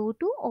 I will go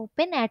to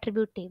open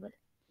attribute table.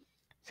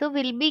 So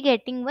we'll be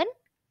getting one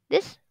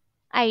this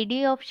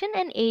ID option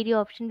and area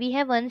option. We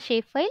have one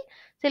shapefile,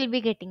 so we'll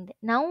be getting that.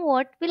 Now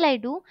what will I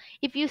do?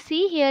 If you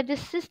see here,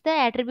 this is the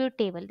attribute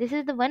table. This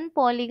is the one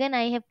polygon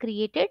I have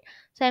created.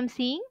 So I'm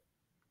seeing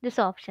this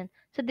option.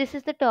 So this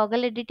is the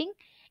toggle editing.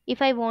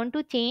 If I want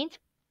to change,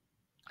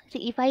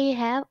 see if I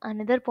have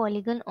another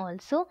polygon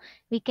also,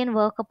 we can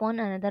work upon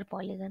another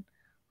polygon.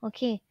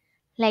 Okay.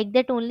 Like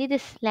that only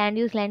this land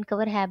use land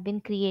cover have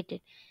been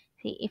created.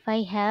 See if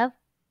I have.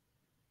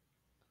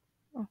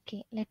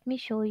 Okay, let me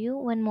show you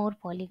one more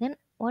polygon.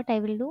 What I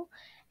will do,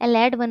 I'll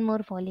add one more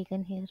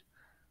polygon here.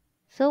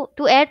 So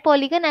to add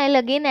polygon, I'll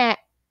again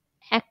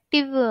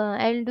active,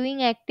 I'll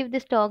doing active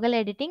this toggle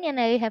editing and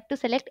I have to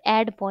select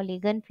add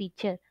polygon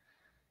feature.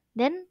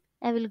 Then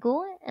I will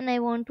go and I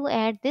want to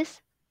add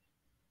this.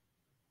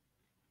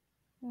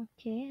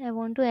 Okay, I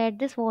want to add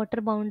this water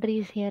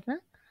boundaries here. Na?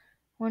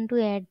 Want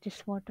to add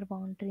this water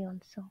boundary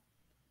also.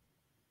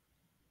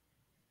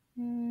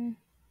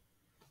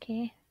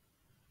 Okay,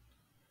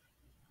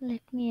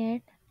 let me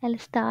add. I'll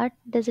start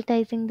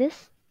digitizing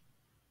this.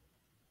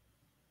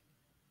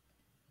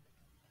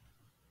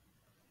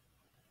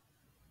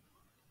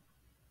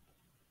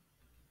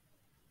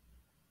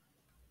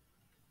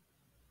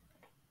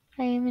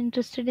 I am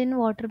interested in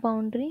water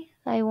boundary.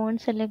 I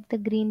won't select the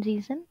green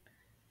region.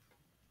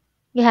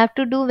 You have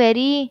to do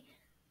very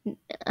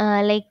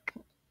like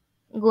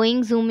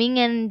going zooming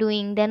and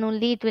doing, then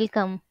only it will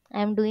come.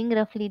 I am doing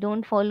roughly.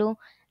 Don't follow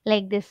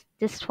like this.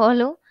 Just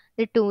follow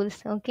the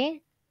tools.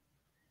 Okay.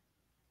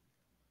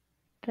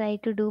 Try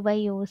to do by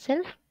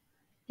yourself.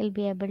 You'll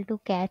be able to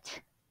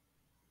catch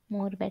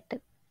more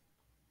better.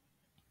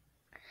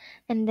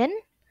 And then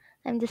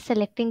I'm just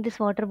selecting this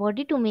water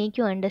body to make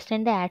you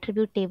understand the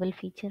attribute table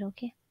feature.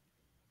 Okay.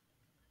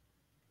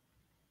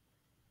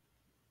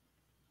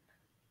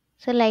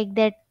 So like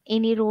that,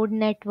 any road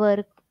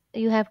network,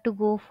 you have to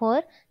go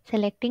for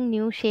selecting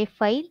new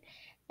shapefile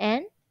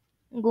and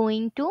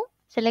going to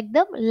select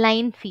the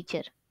line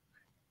feature.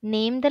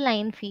 Name the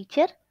line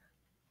feature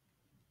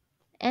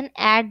and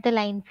add the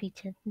line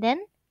feature.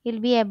 Then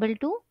you'll be able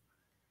to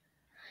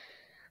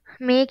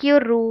make your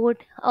road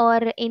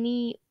or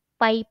any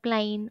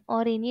pipeline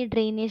or any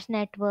drainage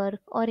network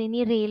or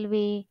any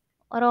railway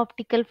or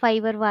optical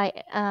fiber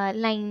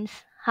lines,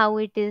 how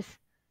it is.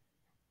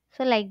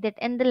 So like that,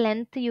 and the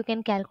length you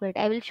can calculate.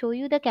 I will show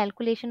you the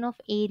calculation of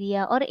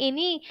area or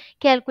any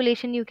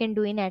calculation you can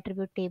do in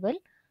attribute table.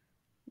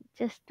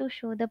 Just to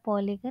show the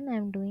polygon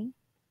I'm doing.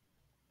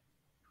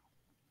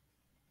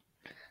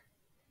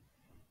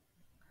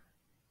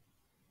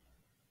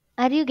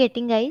 Are you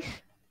getting, guys?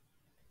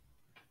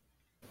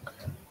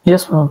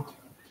 Yes, ma'am.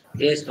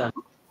 Yes, ma'am.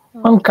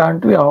 Ma'am, Okay.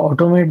 can't we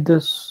automate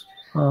this?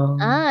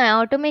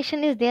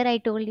 Automation is there. I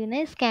told you,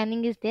 na,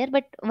 scanning is there,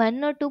 but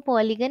one or two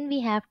polygon we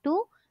have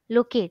to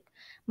locate.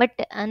 But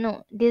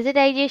no,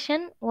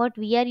 digitization, what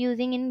we are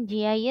using in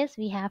GIS,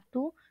 we have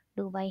to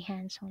do by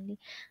hands only.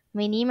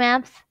 Mini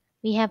maps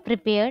we have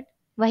prepared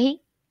by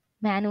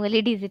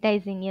manually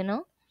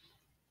digitizing,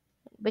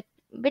 bit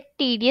bit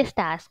tedious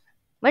task.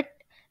 But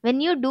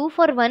when you do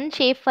for one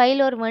shape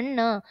file or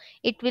one,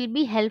 it will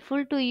be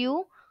helpful to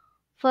you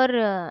for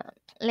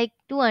like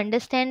to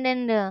understand,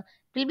 and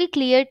will be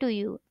clear to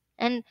you.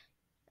 And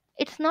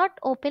it's not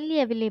openly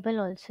available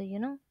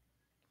also,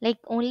 like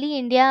only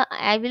India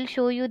I will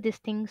show you these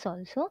things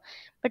also.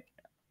 But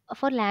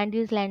for land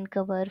use, land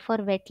cover, for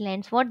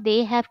wetlands, what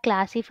they have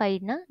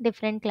classified, na,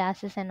 different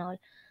classes and all.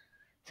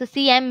 So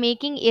see, I'm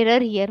making error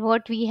here,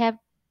 what we have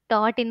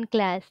taught in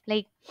class,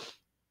 like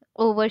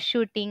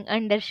overshooting,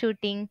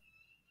 undershooting.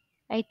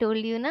 I told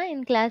you, na,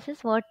 in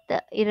classes what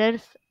the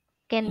errors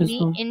can Yes, be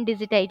ma'am. in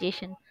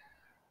digitization.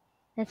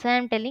 That's why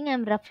I'm telling,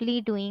 I'm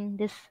roughly doing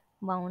this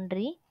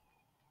boundary.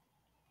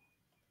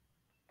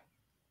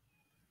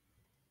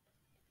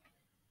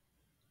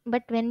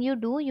 But when you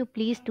do, you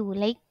please do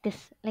like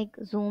this, like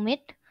zoom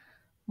it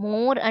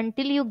more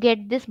until you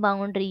get this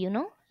boundary,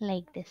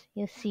 like this.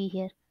 You see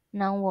here.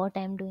 Now what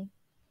I'm doing,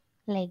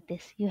 like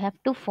this. You have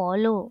to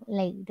follow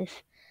like this.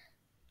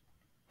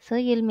 So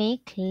you'll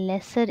make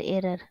lesser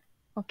error.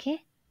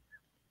 Okay?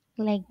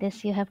 Like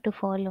this, you have to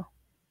follow.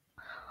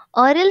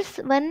 Or else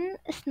one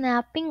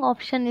snapping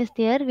option is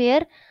there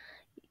where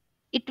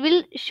it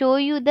will show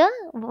you the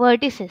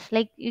vertices.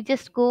 Like you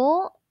just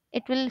go,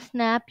 it will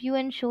snap you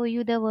and show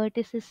you the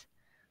vertices.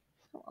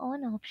 So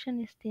one option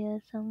is there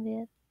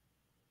somewhere.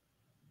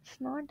 It's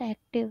not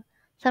active.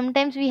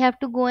 Sometimes we have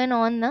to go and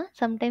on, na.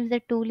 Sometimes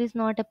the tool is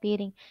not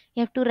appearing.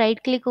 You have to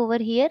right click over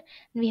here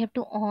and we have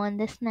to on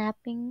the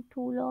snapping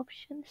tool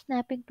option,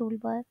 snapping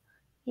toolbar.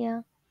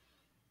 Yeah.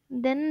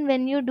 Then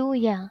when you do,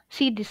 yeah,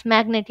 see this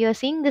magnet. You are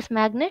seeing this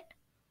magnet.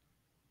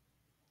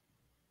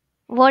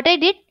 What I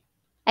did,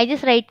 I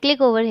just right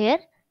click over here.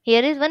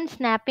 Here is one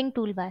snapping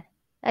toolbar.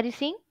 Are you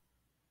seeing?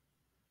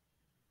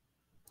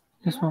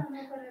 Yes, ma'am.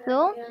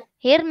 So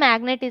here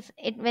magnet is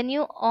it. When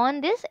you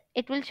on this,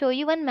 it will show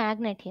you one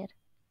magnet here.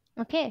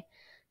 Okay.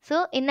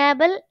 So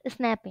enable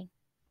snapping.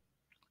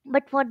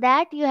 But for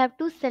that you have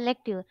to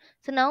select your.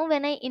 So now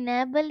when I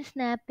enable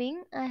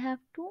snapping, I have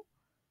to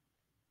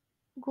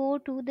go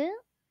to the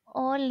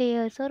all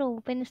layers or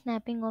open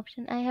snapping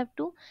option. I have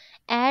to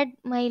add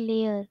my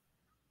layer.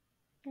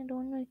 I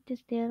don't know if it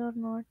is there or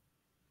not.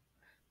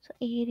 So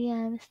area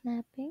I'm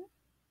snapping.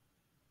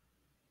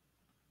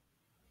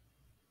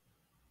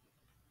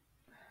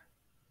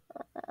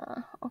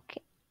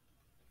 Okay.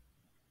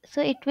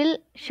 So it will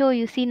show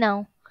you. See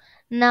now.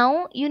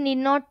 Now you need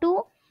not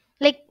to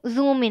like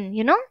zoom in,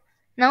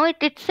 Now it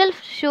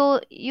itself show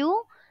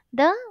you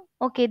the,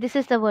 okay, this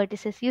is the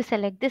vertices. You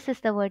select this is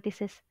the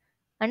vertices.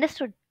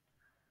 Understood?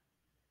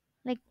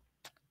 Like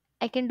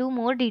I can do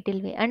more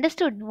detail way.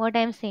 Understood what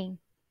I'm saying?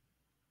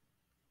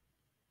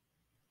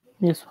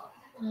 Yes,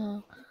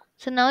 ma'am.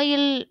 So now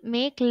you'll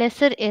make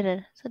lesser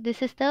error. So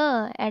this is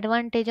the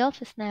advantage of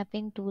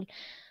snapping tool.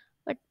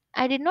 But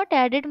I did not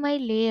added my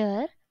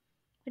layer.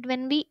 But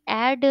when we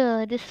add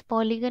this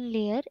polygon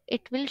layer,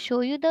 it will show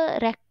you the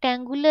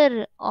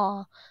rectangular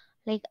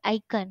like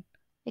icon,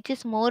 which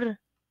is more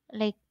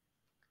like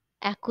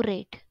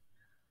accurate.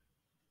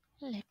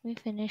 Let me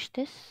finish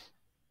this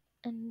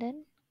and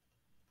then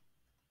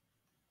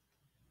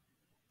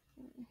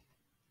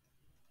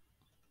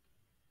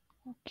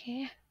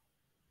okay.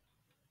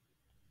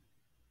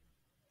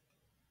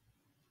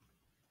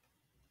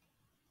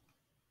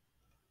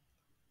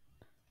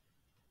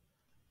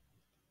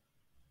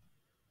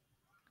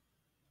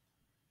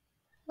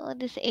 So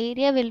this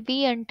area will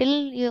be until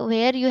you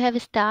where you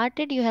have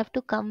started. You have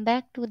to come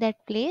back to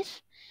that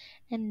place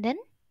and then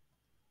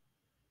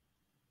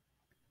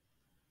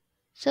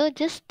so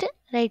just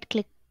right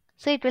click.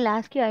 So it will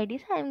ask you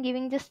IDs. I am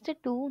giving just a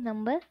two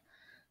number.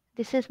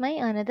 This is my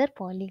another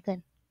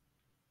polygon.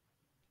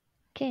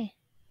 Okay.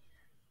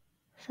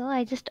 So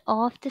I just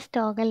off this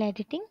toggle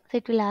editing. So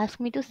it will ask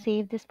me to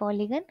save this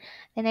polygon.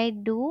 When I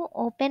do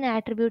open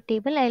attribute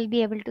table, I'll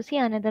be able to see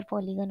another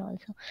polygon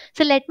also.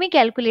 So let me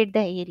calculate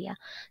the area.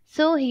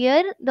 So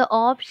here the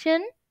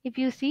option, if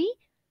you see,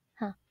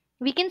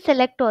 we can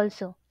select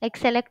also, like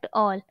select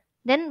all.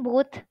 Then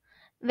both,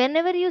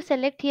 whenever you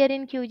select here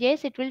in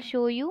QGIS, it will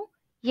show you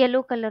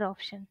yellow color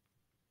option.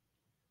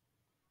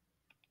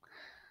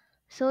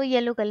 So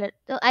yellow color.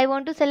 So I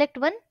want to select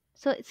one.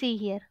 So see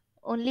here,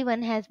 only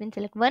one has been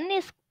selected. One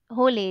is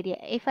whole area.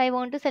 If I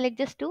want to select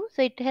just two,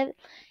 so it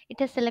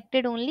has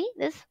selected only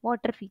this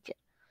water feature.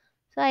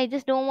 So I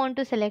just don't want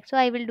to select, so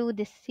I will do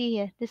this. See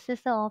here, this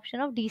is the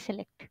option of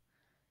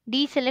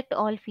deselect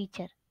all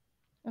feature.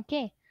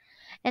 Okay,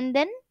 and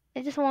then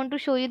I just want to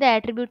show you the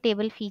attribute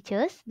table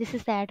features. This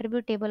is the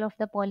attribute table of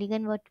the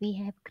polygon what we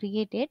have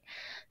created.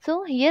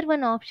 So here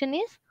one option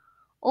is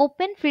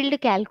open field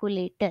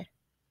calculator.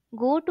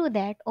 Go to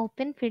that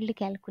open field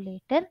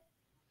calculator.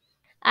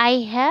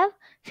 I have,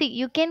 see,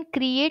 you can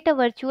create a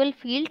virtual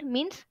field,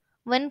 means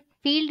one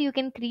field you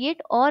can create,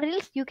 or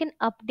else you can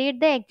update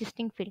the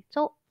existing field.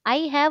 So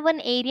I have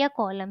an area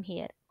column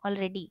here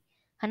already,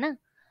 Hana.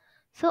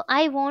 So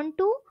I want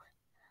to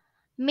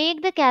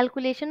make the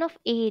calculation of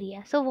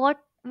area. So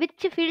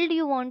which field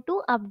you want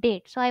to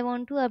update? So I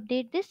want to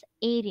update this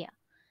area.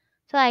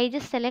 So I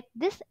just select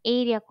this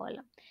area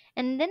column,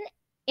 and then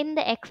in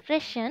the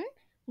expression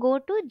go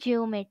to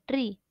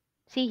geometry.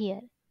 See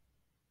here,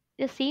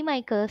 just see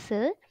my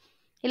cursor.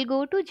 You'll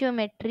go to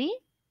geometry,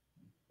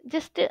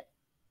 just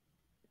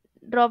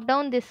drop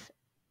down this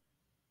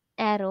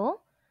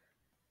arrow.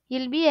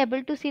 You'll be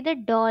able to see the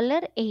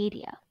dollar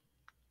area.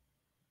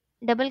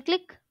 Double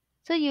click.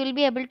 So you will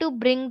be able to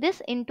bring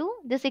this into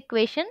this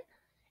equation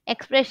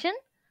expression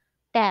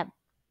tab.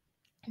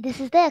 This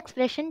is the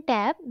expression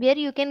tab where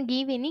you can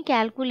give any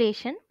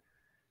calculation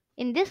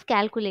in this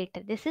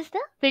calculator. This is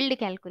the field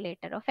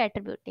calculator of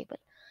attribute table.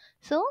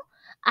 So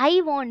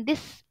I want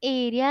this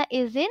area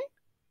is in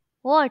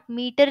what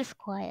meter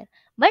square,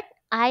 but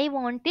I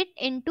want it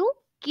into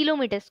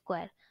kilometer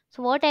square.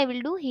 So what I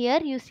will do here,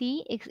 you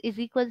see, x is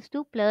equals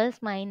to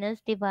plus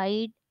minus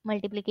divide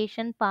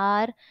multiplication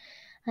par,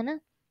 है ना?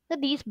 So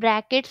these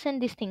brackets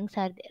and these things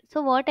are there.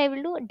 So what I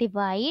will do,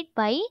 divide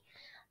by,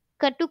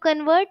 to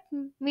convert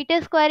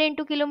meter square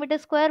into kilometer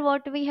square,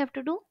 what we have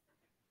to do,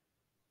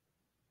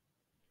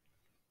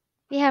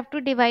 we have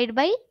to divide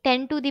by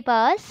 10 to the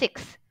power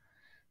 6.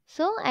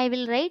 So I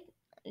will write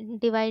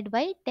divide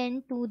by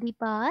 10 to the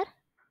power,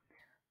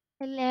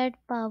 I'll add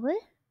power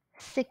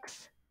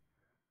 6.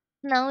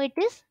 Now it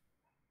is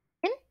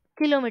in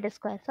kilometer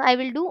square. So I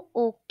will do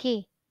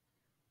OK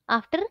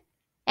after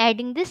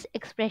adding this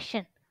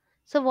expression.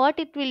 So what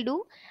it will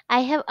do,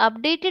 I have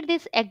updated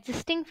this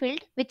existing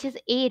field which is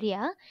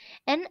area,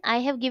 and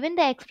I have given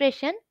the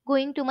expression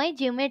going to my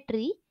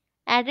geometry,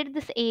 added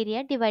this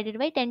area divided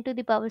by 10 to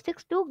the power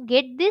 6 to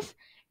get this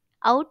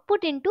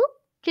output into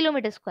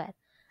kilometer square,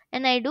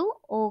 and I do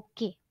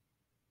OK.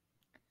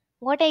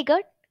 What I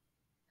got,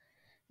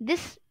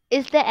 this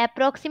is the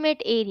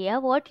approximate area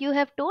what you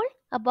have told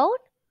about.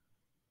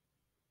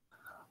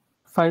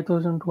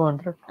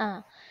 5,200.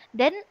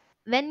 Then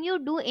when you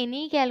do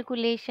any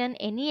calculation,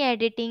 any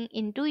editing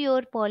into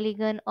your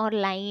polygon or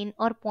line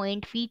or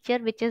point feature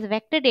which is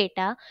vector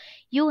data,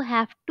 you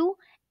have to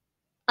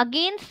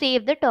again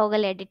save the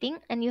toggle editing,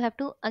 and you have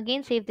to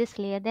again save this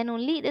layer, then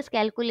only this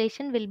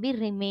calculation will be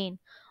remain,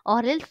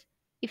 or else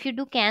if you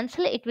do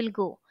cancel it will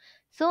go.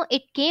 So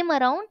it came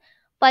around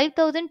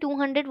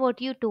 5200 what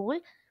you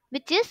told,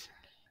 which is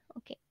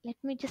okay. Let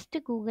me just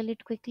google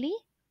it quickly.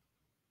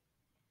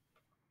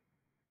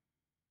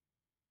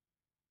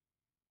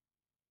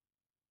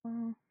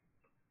 uh,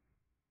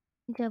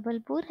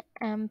 Jabalpur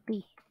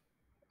MP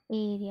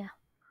area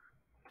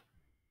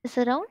is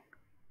around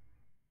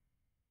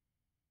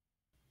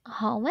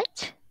how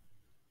much?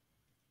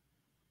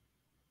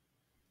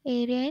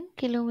 Area in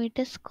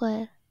kilometer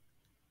square.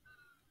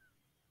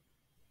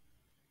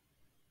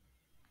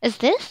 Is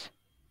this?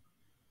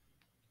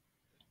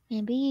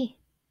 Maybe.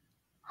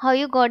 How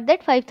you got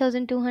that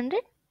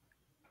 5200?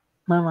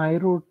 Ma'am, I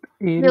wrote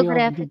area of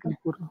Geographical.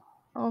 Jabalpur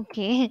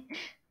Okay.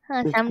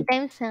 district.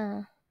 Sometimes.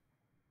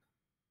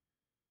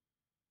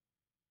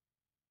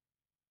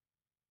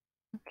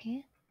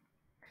 Okay.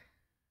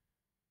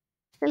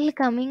 Still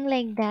coming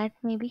like that,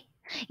 maybe.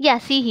 Yeah,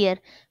 see here.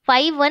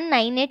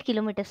 5198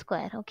 kilometer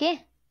square.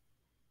 Okay.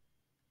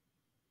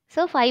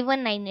 So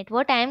 5198.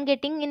 What I am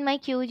getting in my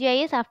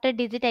QGIS after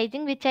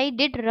digitizing, which I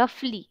did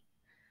roughly.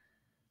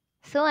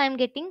 So I'm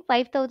getting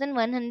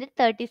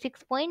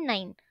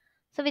 5136.9.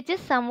 So which is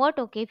somewhat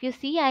okay. If you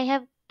see, I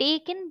have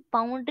taken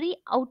boundary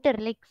outer,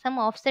 like some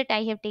offset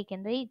I have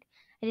taken, right?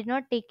 I did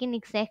not take in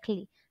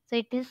exactly. So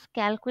it is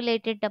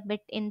calculated a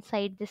bit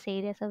inside this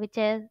area. So which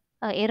is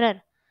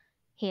error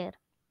here.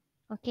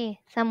 Okay.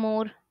 Some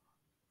more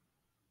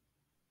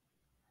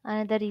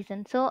another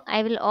reason. So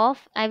I will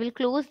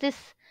close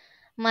this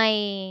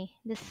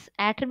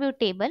attribute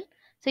table.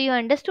 So you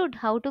understood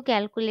how to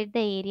calculate the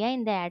area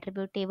in the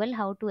attribute table,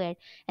 how to add,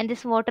 and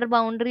this water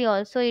boundary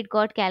also it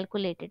got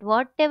calculated.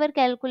 Whatever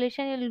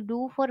calculation you will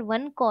do for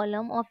one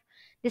column of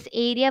this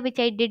area which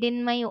I did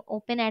in my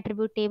open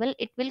attribute table,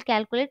 it will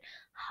calculate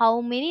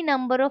how many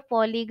number of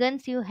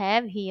polygons you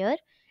have here.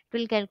 It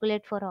will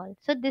calculate for all.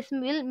 So this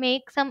will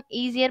make some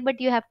easier,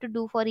 but you have to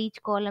do for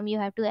each column, you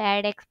have to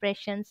add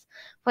expressions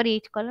for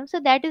each column.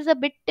 So that is a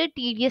bit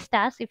tedious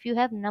task if you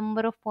have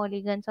number of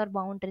polygons or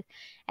boundaries.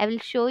 I will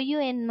show you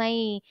in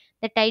my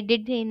that I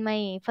did in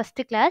my first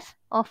class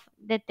of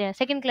that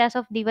second class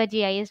of Diva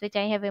GIS which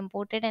I have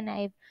imported, and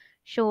I have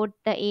showed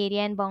the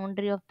area and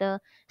boundary of the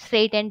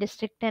state and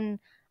district and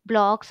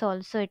blocks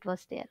also it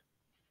was there.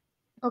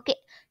 Okay,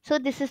 so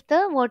this is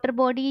the water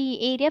body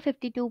area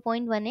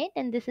 52.18,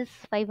 and this is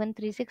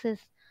 5136 is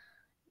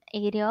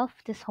area of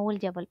this whole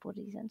Jabalpur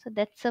region. So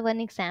that's one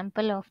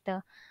example of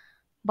the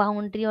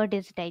boundary or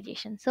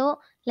digitization. So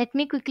let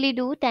me quickly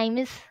do, time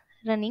is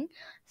running,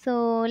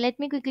 so let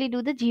me quickly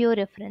do the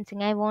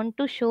geo-referencing. I want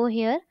to show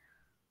here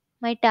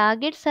my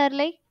targets are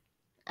like,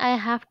 I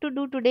have to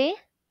do today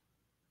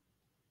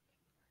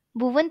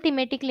Bhuvan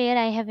thematic layer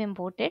I have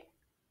imported.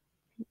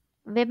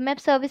 Web map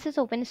services,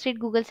 OpenStreet,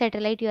 Google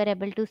Satellite, you are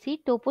able to see.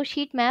 Topo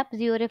sheet map,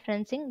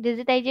 geo-referencing.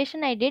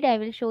 Digitization I did, I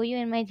will show you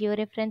in my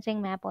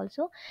geo-referencing map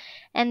also.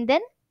 And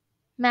then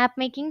map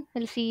making,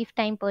 we'll see if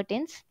time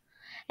pertains.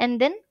 And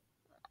then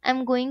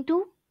I'm going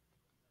to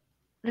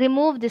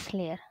remove this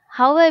layer.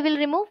 How I will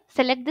remove?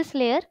 Select this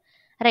layer,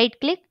 right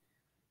click,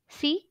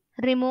 see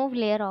remove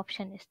layer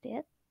option is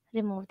there.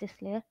 Remove this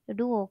layer. You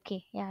do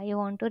okay. Yeah, you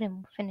want to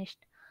remove. Finished.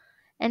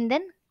 And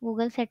then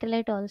Google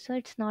Satellite also,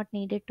 it's not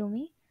needed to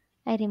me.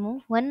 I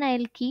remove. One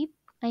I'll keep.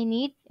 I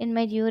need in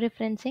my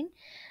geo-referencing.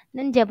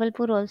 Then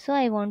Jabalpur also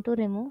I want to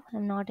remove.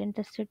 I'm not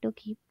interested to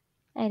keep.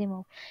 I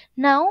remove.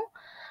 Now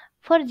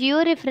for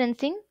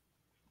geo-referencing,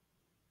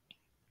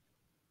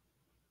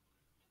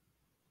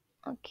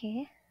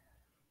 okay.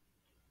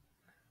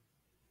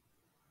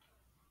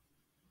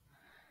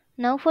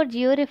 Now for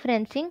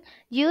georeferencing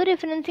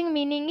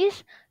meaning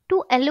is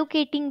to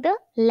allocating the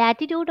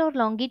latitude or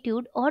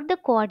longitude or the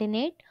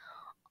coordinate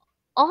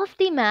of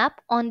the map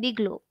on the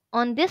globe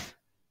on this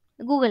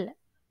Google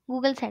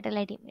Google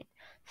satellite image.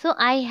 So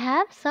I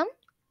have some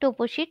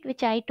topo sheet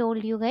which I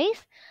told you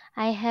guys.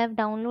 I have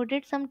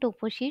downloaded some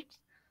topo sheets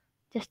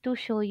just to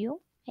show you.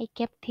 I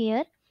kept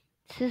here.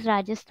 This is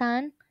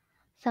Rajasthan.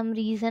 Some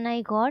reason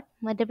I got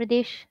Madhya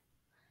Pradesh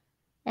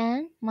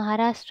and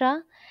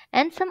Maharashtra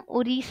and some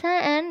Orissa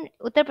and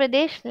Uttar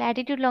Pradesh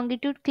latitude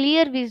longitude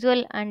clear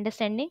visual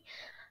understanding.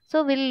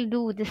 So we'll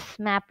do this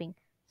mapping.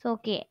 So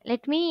okay,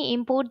 let me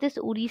import this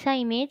Orissa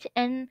image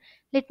and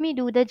let me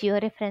do the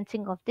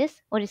georeferencing of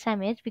this Orissa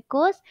image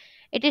because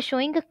it is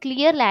showing a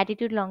clear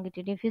latitude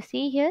longitude. If you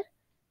see here,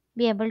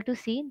 be able to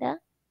see the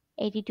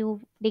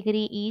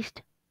 82-degree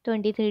east,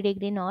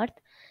 23-degree north,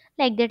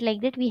 like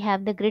that we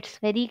have the grids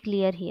very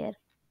clear here.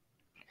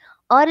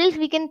 Or else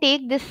we can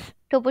take this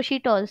topo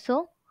sheet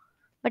also,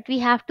 but we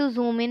have to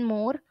zoom in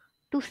more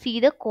to see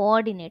the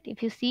coordinate.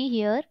 If you see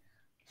here,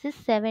 this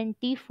is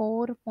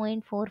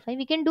 74.45.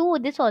 We can do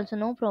this also,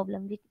 no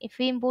problem. If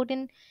we import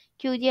in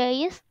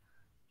QGIS,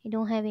 you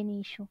don't have any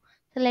issue.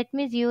 So let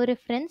me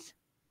geo-reference.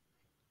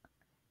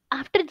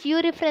 After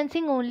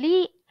geo-referencing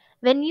only,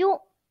 when you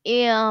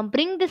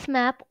bring this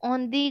map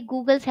on the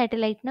Google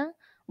satellite, na,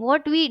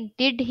 what we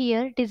did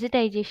here,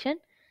 digitization,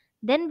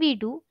 then we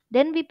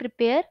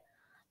prepare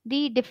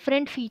the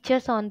different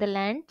features on the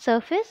land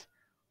surface,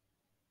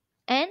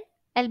 and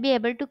I'll be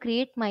able to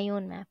create my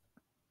own map.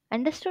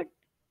 Understood?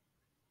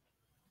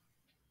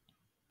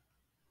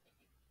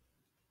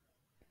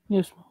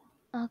 Yes,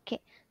 ma'am.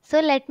 Okay. So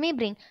let me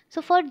bring.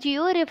 So for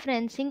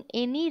geo-referencing,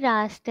 any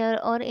raster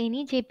or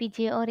any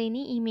JPG or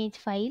any image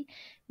file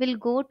will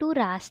go to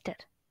raster,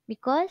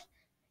 because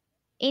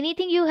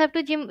anything you have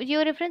to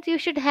geo-reference, you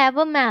should have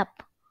a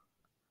map.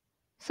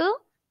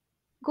 So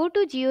go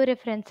to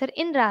geo-referencer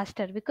in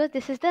raster because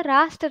this is the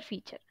raster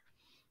feature.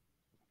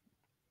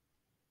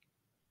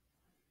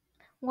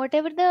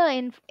 Whatever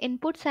the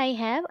inputs I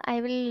have, I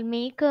will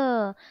make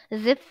a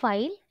zip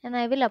file and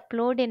I will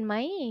upload in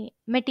my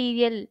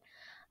material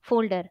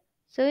folder.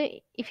 So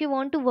if you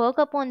want to work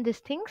upon these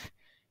things,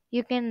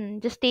 you can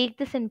just take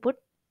this input,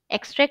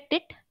 extract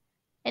it,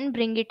 and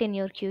bring it in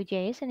your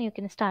QGIS, and you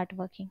can start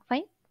working.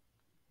 Fine.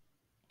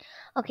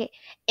 Okay.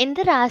 In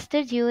the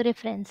raster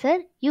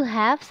georeferencer, you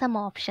have some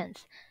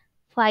options: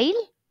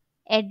 file,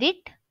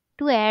 edit,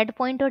 to add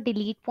point or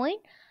delete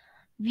point,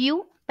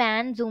 view,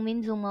 pan, zoom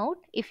in, zoom out.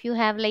 If you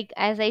have, like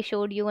as I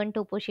showed you on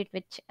topo sheet,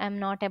 which I'm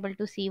not able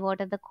to see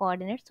what are the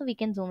coordinates, so we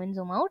can zoom in,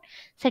 zoom out.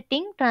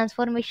 Setting,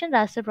 transformation,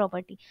 raster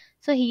property.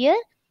 So here,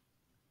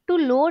 to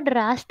load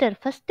raster,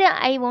 first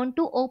I want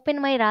to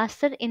open my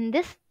raster in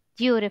this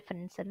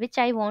georeferencer which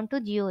I want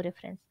to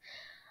georeference.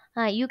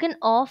 You can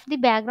off the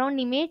background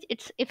image,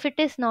 it's if it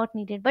is not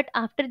needed, but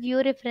after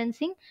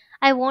georeferencing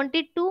I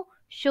wanted to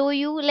show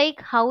you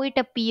like how it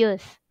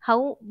appears,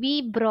 how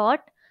we brought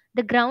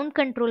the ground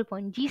control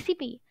point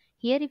GCP.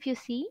 Here if you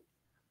see,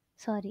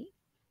 sorry,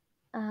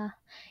 uh,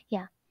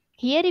 yeah,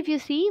 here if you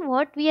see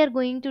what we are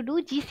going to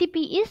do,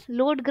 GCP is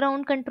load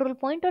ground control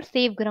point or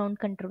save ground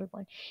control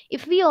point.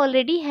 If we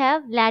already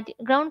have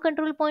ground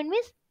control point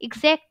means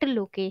exact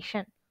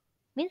location,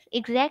 means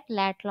exact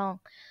lat long.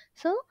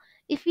 So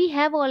if we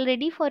have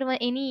already for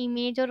any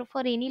image or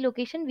for any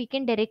location, we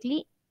can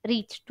directly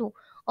reach to.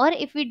 Or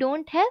if we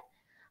don't have,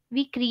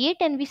 we create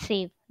and we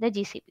save the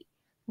GCP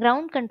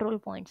ground control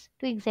points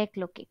to exact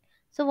locate.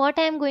 So what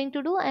I am going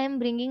to do, I am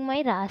bringing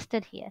my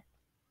raster here.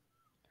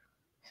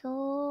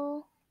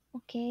 So,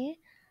 okay,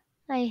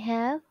 I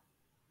have,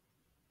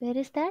 where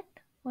is that?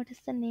 What is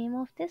the name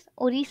of this?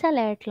 Orissa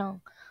lat long.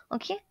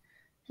 Okay,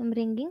 I'm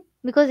bringing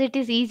because it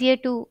is easier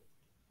to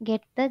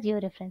get the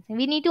georeferencing.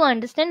 We need to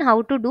understand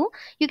how to do.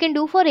 You can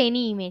do for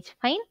any image.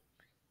 Fine.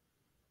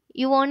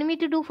 You want me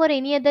to do for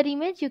any other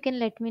image? You can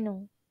let me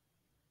know,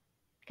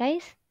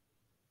 guys.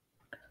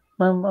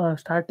 Ma'am,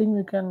 starting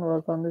we can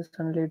work on this,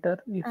 and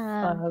later, if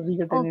Um, we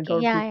get any okay, doubt,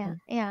 we yeah, yeah,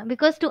 can. yeah.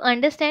 Because to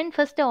understand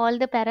first all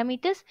the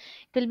parameters,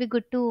 it will be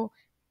good to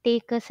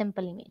take a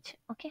simple image.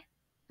 Okay.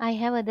 I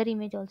have other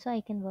image also.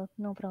 I can work,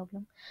 no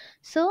problem.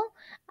 So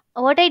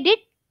what I did,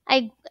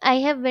 I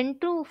have went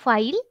to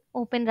file,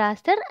 open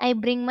raster. I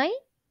bring my,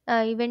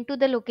 I went to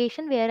the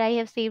location where I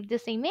have saved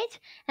this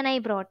image, and I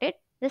brought it.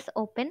 This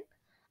open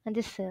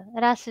this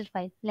raster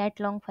file, lat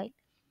long file,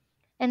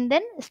 and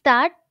then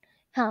start.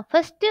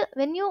 First,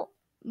 when you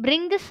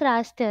bring this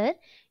raster,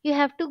 you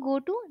have to go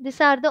to,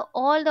 these are the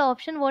all the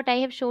option what I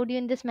have showed you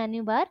in this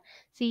menu bar.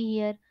 See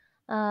here,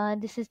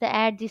 this is the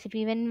add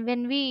GCP.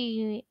 When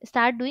we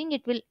start doing,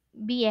 it will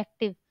be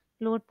active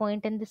load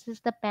point, and this is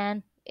the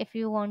pan. If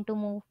you want to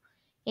move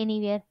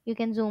anywhere, you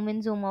can zoom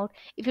in, zoom out.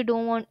 If you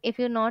don't want, if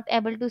you're not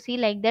able to see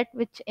like that,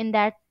 which in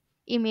that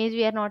image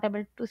we are not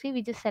able to see,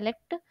 we just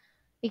select,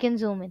 we can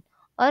zoom in.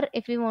 Or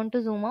if we want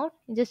to zoom out,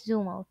 just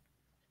zoom out.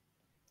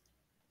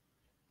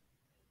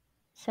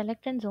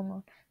 Select and zoom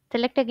out.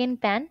 Select again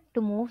pan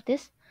to move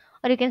this,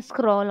 or you can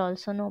scroll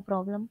also, no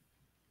problem.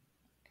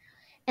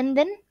 And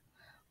then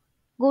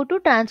go to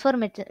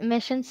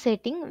transformation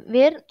setting,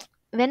 where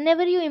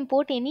whenever you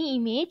import any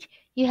image,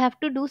 you have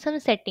to do some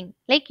setting.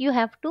 Like you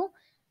have to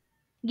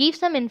give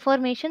some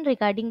information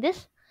regarding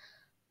this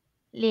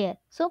layer.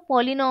 So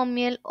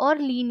polynomial or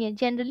linear.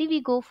 Generally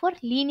we go for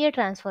linear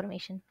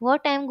transformation.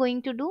 What I am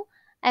going to do,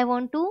 I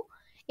want to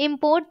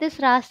import this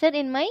raster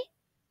in my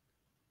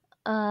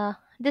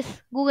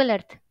this Google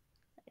Earth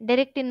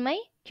direct in my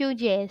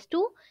QGIS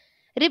to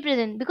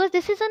represent, because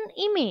this is an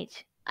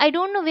image. I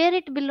don't know where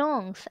it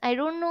belongs. I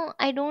don't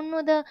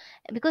know the,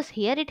 because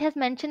here it has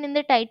mentioned in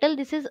the title,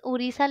 this is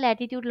Orissa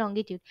latitude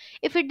longitude.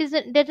 If it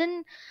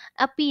doesn't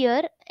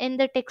appear in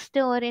the text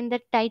or in the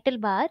title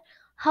bar,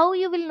 how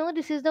you will know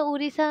this is the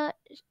Orissa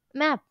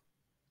map?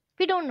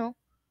 We don't know.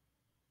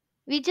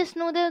 We just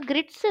know the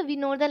grids, we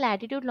know the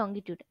latitude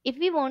longitude. If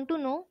we want to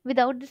know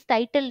without this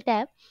title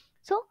tab,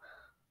 so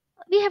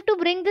we have to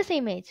bring this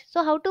image.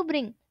 So how to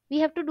bring? We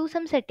have to do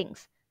some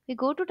settings. We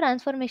go to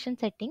transformation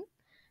setting,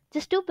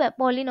 just do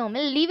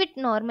polynomial, leave it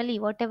normally,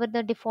 whatever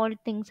the default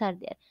things are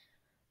there.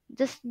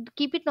 Just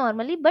keep it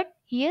normally, but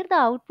here the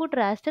output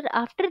raster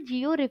after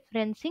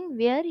geo-referencing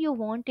where you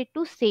want it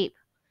to save.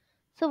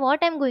 So what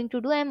I'm going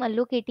to do, I'm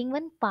allocating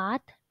one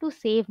path to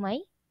save my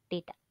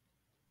data.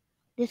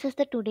 This is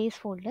the today's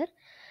folder.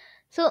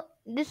 So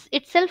this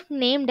itself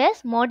named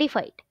as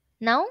modified.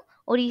 Now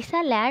Orissa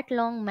lat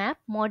long map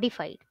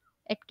modified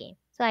it came.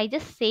 So I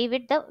just save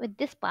it with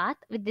this path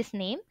with this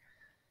name.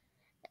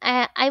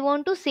 I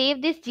want to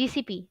save this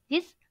GCP.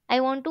 This I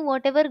want to,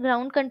 whatever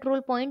ground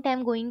control point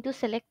I'm going to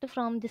select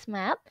from this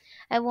map,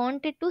 I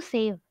want it to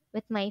save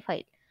with my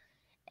file.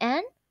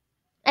 And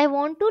I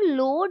want to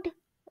load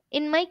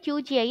in my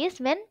QGIS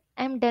when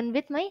I'm done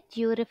with my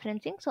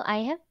georeferencing. So I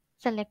have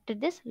selected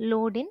this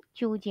load in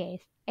QGIS.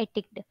 I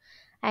ticked.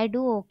 I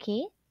do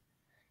OK.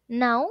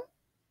 Now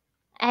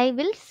I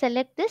will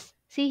select this.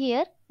 See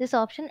here, this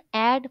option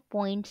add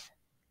points.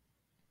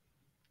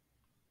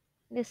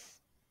 This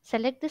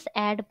select this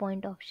add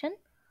point option.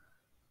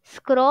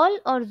 Scroll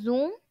or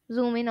zoom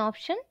in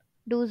option.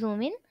 Do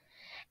zoom in.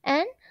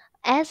 And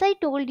as I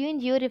told you in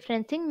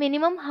georeferencing,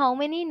 minimum how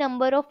many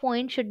number of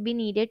points should be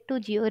needed to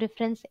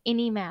georeference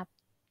any map.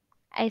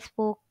 I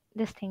spoke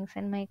these things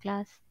in my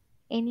class.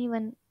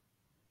 Anyone,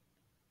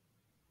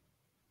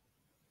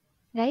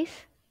 guys?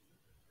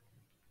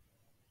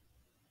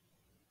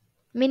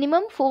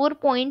 Minimum 4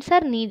 points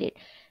are needed.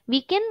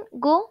 We can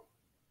go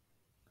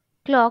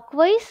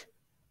clockwise,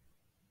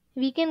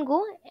 we can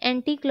go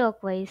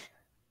anti-clockwise.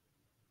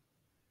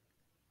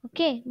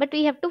 Okay, but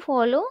we have to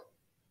follow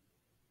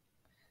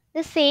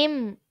the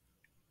same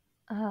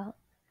uh,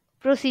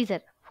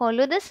 procedure.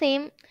 Follow the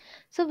same.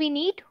 So we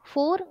need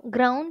 4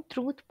 ground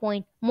truth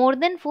point. More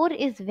than 4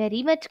 is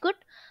very much good,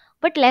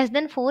 but less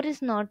than 4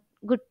 is not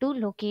good to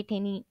locate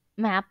any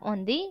map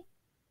on the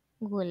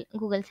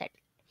Google set.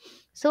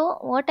 So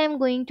what I'm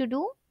going to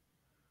do,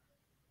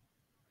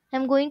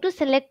 I'm going to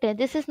select it.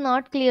 This is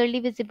not clearly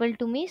visible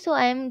to me, so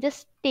I am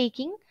just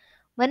taking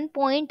one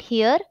point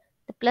here,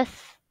 the plus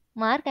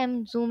mark.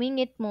 I'm zooming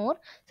it more.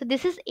 So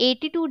this is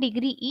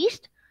 82°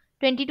 east,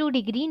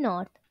 22°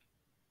 north.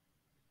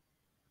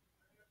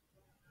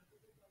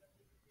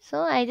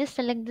 So I just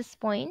select this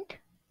point,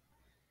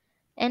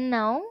 and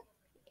now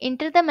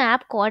enter the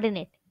map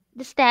coordinate.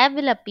 This tab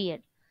will appear.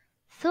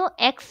 So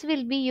X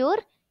will be your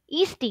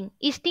easting.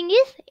 Easting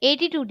is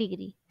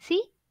 82°.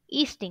 See,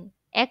 easting.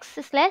 X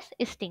slash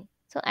easting.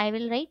 So I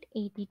will write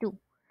 82.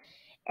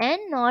 And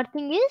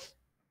northing is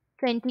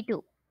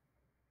 22.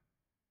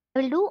 I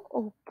will do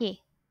OK.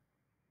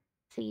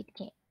 See, it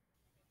came.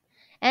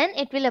 And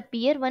it will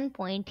appear one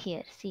point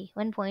here. See,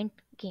 one point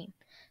came.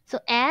 So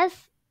as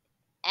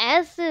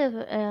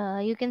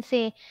you can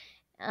say,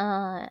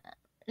 uh,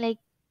 like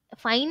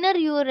finer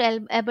you are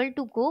able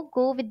to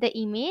go with the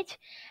image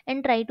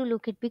and try to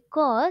look it,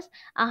 because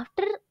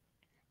after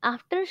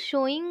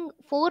showing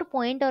 4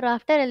 point or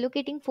after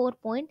allocating 4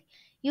 point,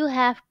 you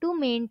have to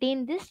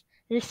maintain this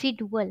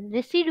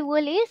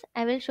residual is,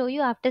 I will show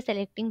you after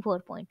selecting 4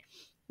 point,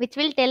 which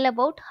will tell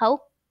about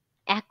how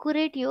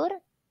accurate your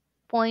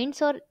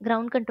points or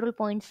ground control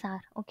points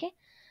are. Okay,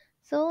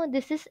 so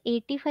this is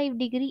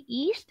 85°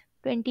 east,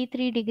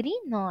 23°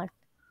 north.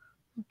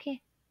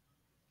 Okay,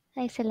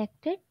 I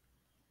selected.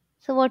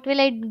 So what will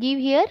I give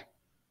here,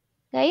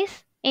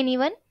 guys?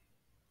 Anyone?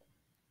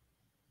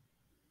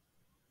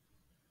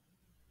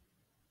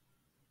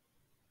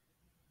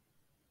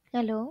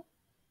 Hello?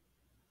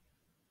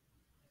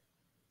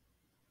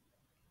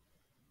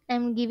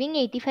 I'm giving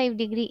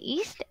 85°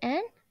 east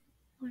and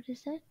what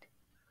is that?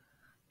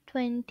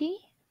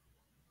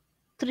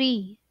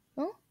 23.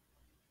 No?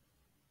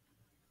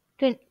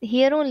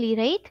 Here only,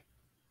 right?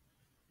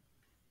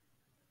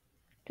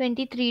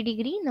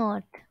 23°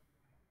 north.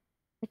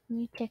 Let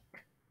me check.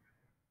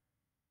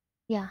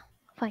 Yeah,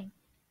 fine.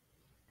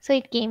 So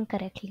it came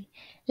correctly.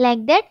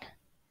 Like that,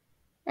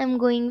 I'm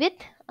going with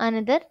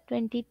another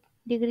 20°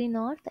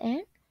 north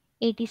and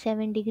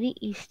 87°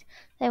 east.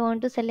 I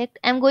want to select,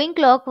 I'm going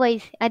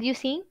clockwise. Are you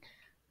seeing?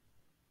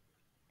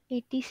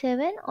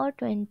 87 or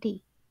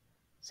 20.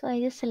 So I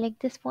just select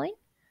this point.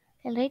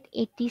 I'll write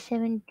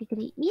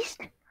 87°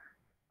 east,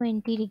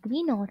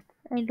 20° north.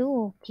 I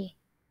do okay.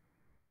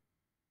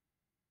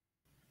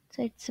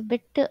 So it's a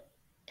bit,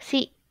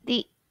 see,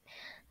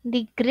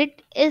 the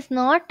grid is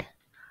not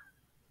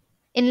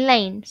in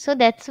line. So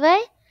that's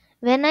why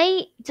when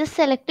I just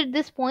selected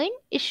this point,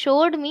 it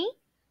showed me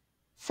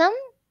some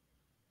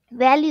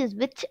values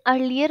which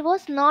earlier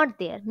was not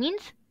there.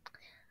 Means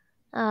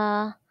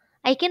I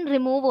can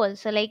remove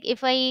also. Like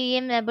if I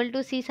am able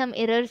to see some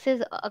errors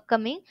is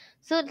coming,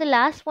 so the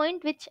last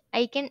point which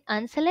I can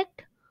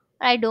unselect,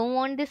 I don't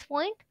want this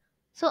point.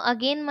 So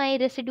again my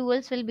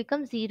residuals will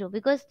become 0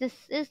 because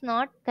this is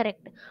not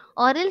correct.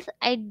 Or else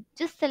I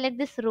just select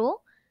this row.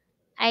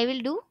 I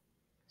will do.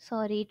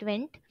 Sorry, it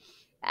went.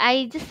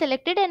 I just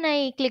selected and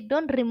I clicked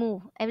on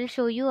remove. I will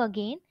show you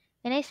again.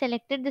 When I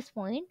selected this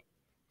point,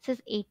 it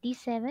says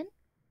 87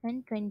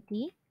 and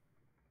 20,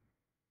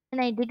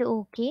 and I did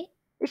OK.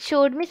 It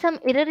showed me some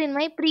error in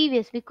my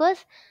previous,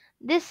 because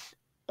this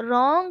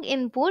wrong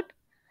input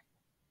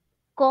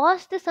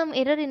caused some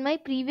error in my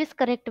previous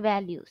correct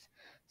values.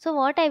 So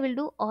what I will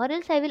do, or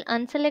else I will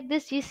unselect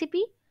this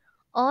GCP,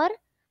 or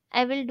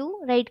I will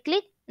do right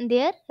click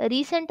there,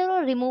 recenter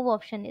or remove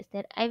option is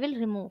there. I will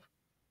remove.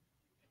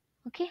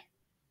 Okay.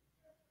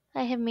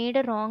 I have made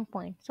a wrong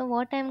point. So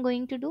what I am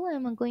going to do, I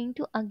am going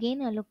to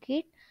again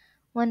allocate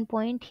 1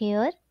 point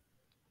here.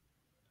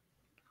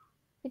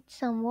 It's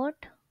somewhat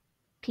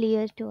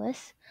clear to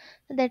us.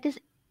 So that is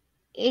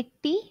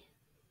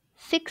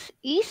 86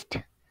 east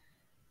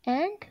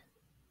and,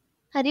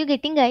 are you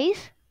getting,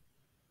 guys?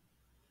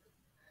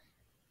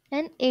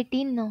 And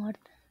 18 north.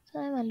 So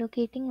I am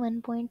allocating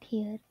 1 point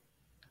here.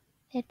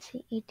 Let's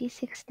see,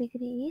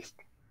 86° east,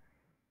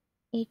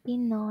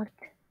 18 north.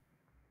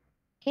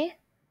 Okay.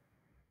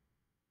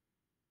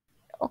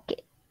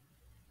 Okay.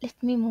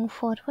 Let me move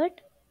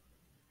forward.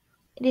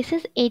 This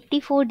is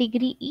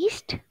 84°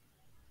 east.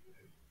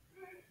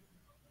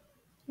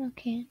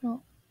 Okay,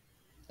 no.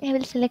 I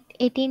will select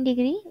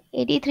 18°,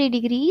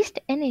 83° east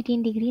and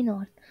 18°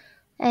 north.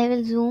 I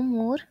will zoom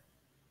more.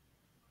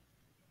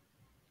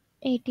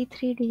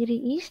 83°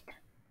 east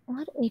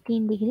or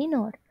 18°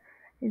 north.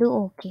 Do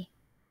OK.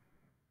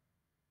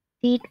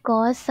 See, it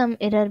caused some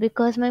error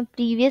because my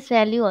previous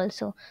value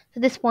also.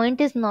 So this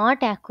point is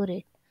not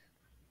accurate.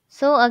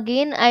 So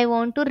again I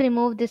want to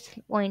remove this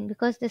point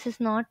because this is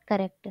not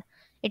correct.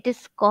 It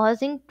is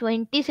causing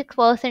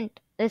 26%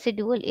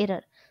 residual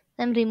error.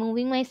 I'm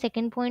removing my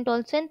second point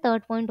also and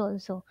third point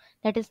also.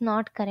 That is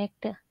not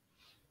correct.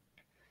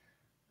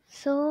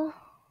 So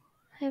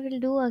I will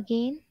do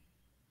again.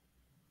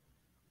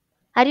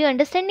 Are you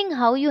understanding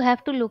how you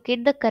have to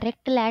locate the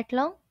correct lat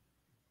long,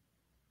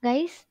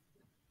 guys?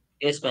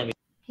 Yes, ma'am.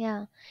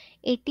 Yeah,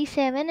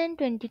 87 and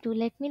 22.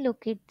 Let me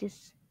locate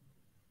this.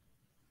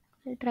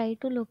 I'll try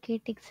to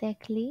locate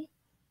exactly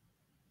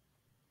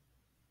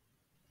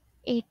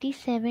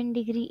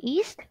 87°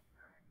 east,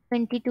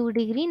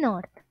 22°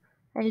 north.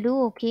 I'll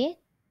do okay.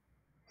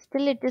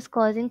 Still, it is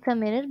causing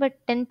some error, but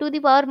 10 to the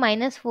power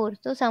minus 4,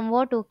 so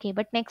somewhat okay.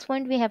 But next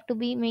point we have to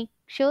be make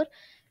sure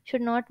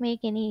should not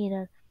make any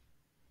error.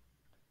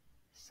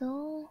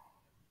 So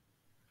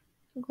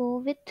go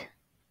with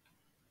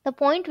the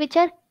point which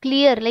are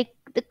clear, like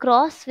the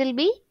cross will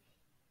be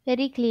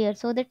very clear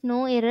so that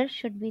no error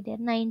should be there.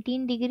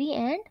 19°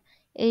 and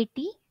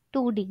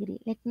 82°.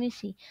 Let me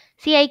see.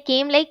 See, I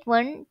came like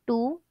 1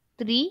 2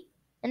 3,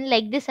 and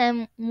like this I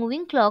am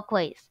moving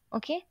clockwise.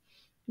 Okay,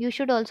 you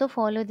should also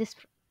follow this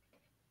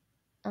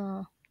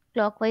uh,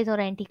 clockwise or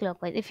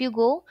anti-clockwise. If you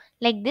go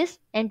like this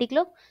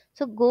anti-clock,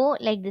 so go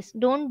like this,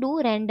 don't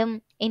do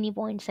random any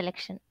point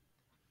selection.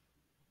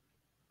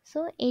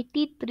 So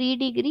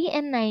 83°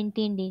 and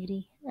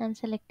 19°, I'm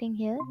selecting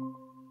here.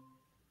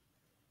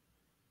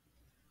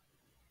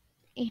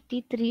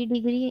 83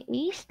 degree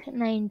east,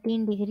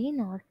 19 degree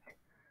north.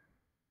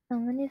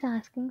 Someone is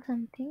asking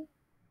something.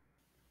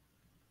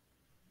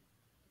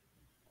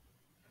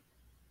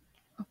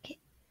 Okay.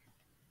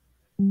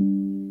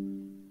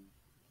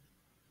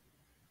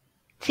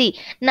 See,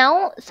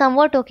 now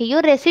somewhat okay.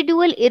 Your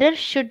residual error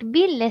should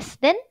be less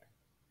than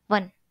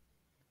 1.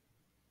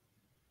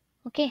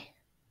 Okay.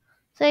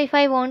 So if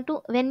I want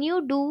to, when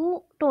you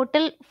do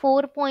total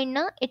 4 point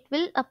na, it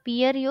will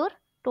appear your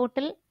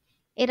total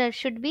error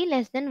should be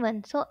less than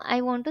 1. So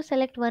I want to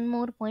select one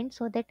more point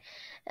so that,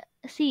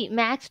 see,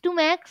 max to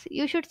max,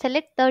 you should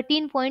select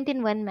 13 point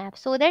in one map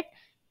so that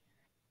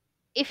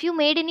if you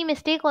made any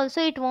mistake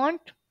also it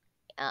won't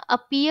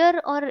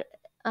appear or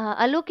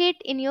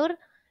allocate in your,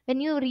 when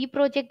you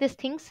reproject these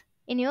things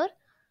in your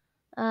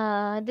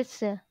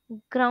this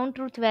ground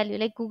truth value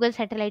like Google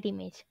satellite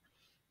image.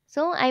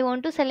 So I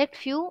want to select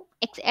few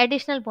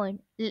additional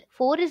point.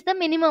 4 is the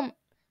minimum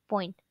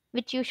point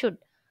which you should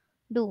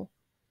do.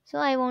 So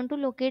I want to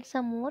locate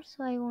some more.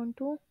 So I want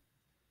to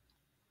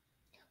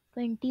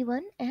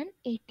 21 and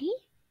 80.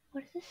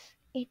 What is this?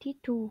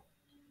 82.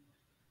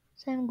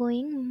 So I'm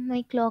going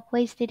my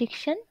clockwise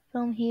direction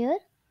from here.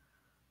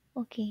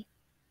 Okay.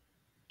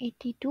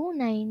 82,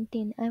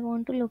 19. I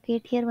want to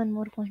locate here one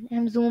more point.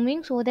 I'm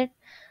zooming so that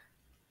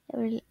I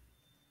will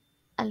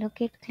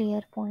allocate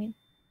clear point.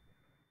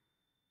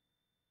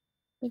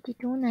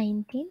 82,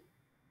 19.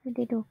 I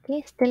did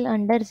okay. Still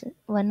under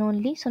 1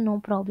 only, so no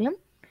problem.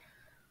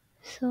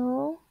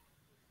 So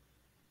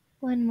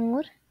one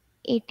more.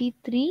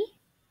 83,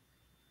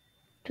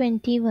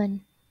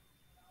 21.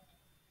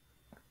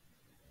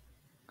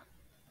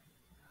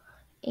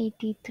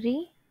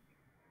 83,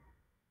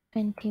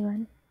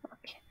 21.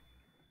 Okay,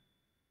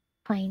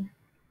 fine.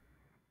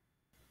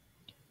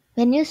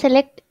 When you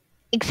select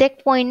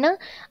exact point, na,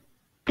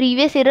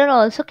 previous error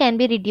also can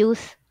be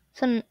reduced.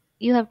 So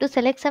you have to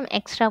select some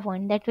extra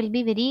point. That will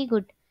be very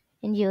good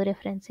in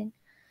georeferencing.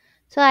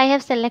 So I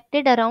have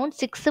selected around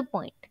 6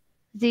 point.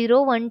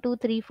 0, 1, 2,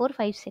 3, 4,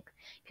 5, 6.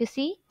 If you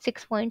see,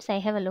 6 points I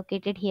have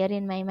allocated here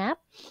in my map.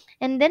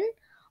 And then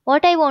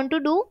what I want to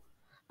do,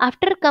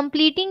 after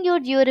completing your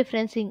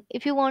georeferencing,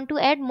 if you want to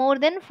add more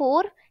than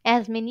 4,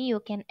 as many you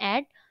can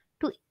add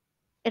to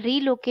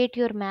relocate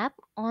your map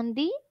on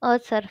the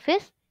earth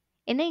surface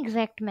in an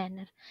exact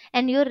manner.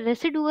 And your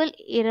residual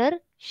error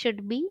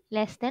should be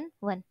less than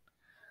 1.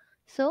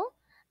 So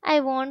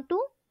I want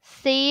to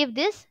save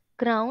this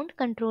ground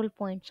control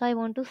point. So I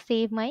want to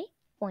save my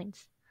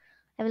points.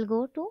 I will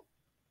go to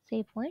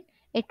save point.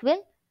 It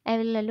will, I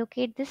will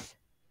allocate this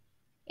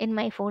in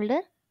my folder.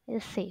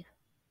 Just save.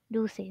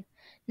 Do save.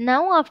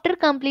 Now after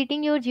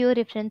completing your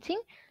georeferencing,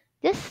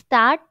 just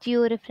start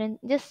georeference.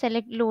 Just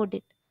select load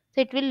it.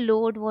 So it will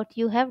load what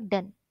you have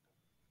done.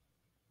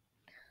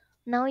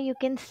 Now you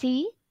can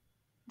see,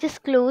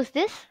 just close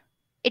this.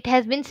 It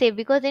has been saved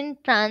because in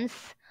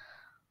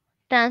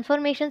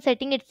transformation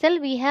setting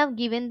itself we have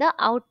given the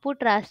output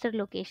raster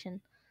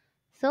location.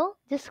 So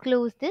just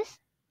close this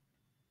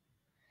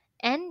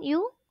and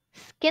you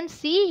can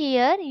see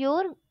here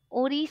your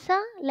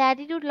Orissa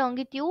latitude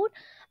longitude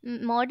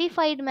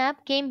modified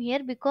map came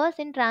here because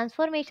in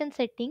transformation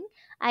setting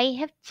I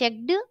have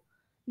checked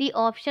the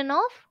option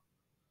of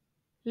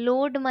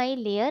load my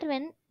layer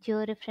when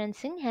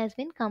georeferencing has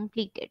been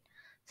completed.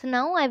 So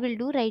now I will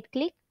do right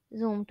click,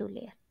 zoom to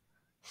layer.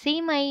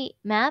 See my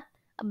map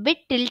a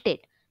bit tilted.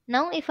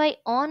 Now if I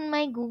on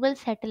my Google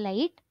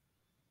satellite,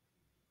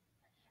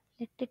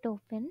 let it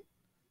open,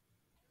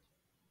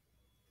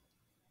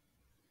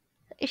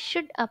 it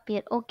should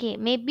appear. Okay,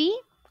 maybe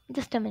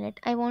just a minute.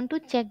 I want to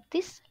check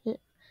this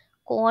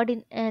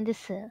coordinate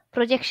this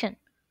projection.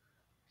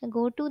 I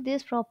go to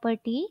this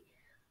property.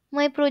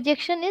 My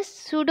projection is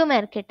pseudo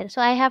marketer,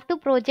 so I have to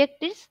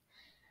project this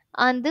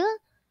on the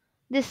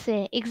this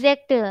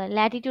exact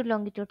latitude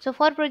longitude. So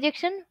for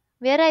projection,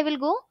 where I will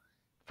go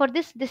for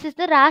this is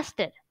the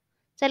raster.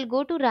 So I'll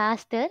go to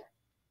raster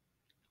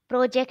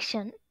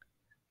projection.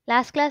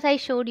 Last class I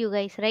showed you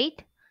guys,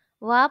 right?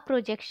 Va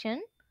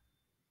projection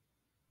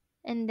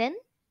and then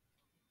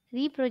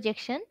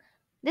reprojection.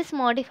 This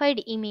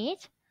modified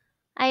image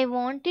I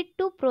wanted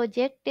to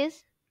project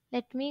is,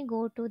 let me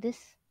go to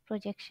this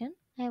projection.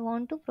 I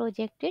want to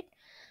project it.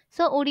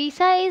 So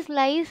Odisha is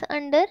lies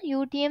under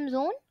UTM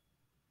zone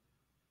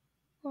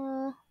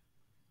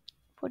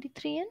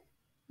 43N,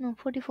 no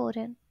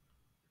 44N.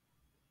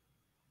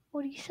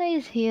 Odisha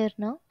is here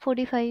now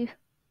 45,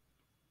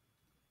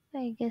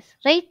 I guess,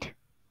 right?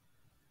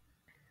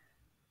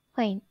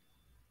 Fine.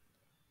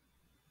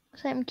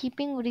 So I'm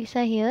keeping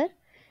Odisha here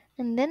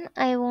and then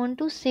I want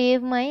to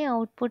save my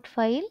output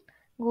file.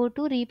 Go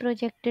to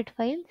reprojected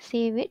file,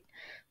 save it.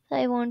 So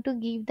I want to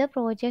give the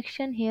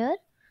projection here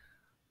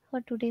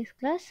for today's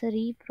class,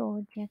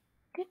 reprojected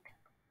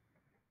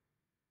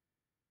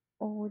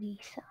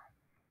Orissa.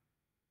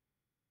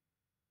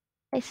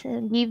 I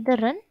give the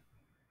run.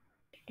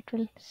 It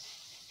will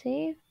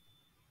save.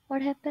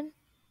 What happened?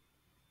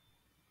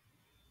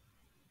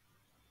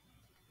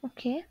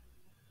 Okay.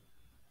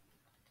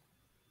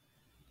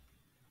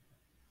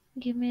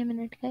 Give me a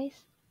minute,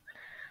 guys.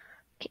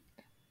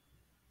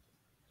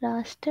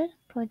 Raster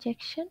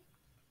projection,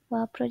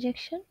 warp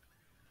projection,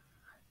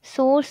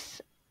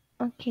 source.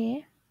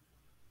 Okay,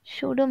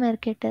 pseudo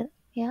marketer.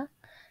 Yeah,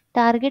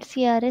 target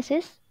CRS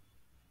is.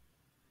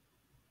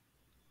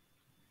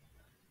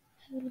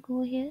 I will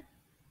go here.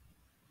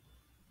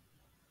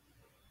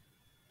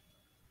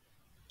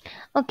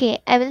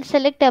 Okay, I will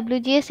select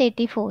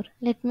WGS84.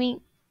 Let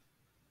me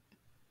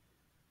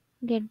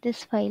get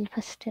this file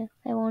first.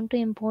 I want to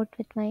import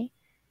with my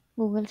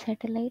Google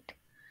satellite.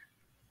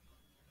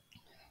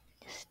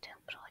 Just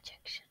a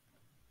projection.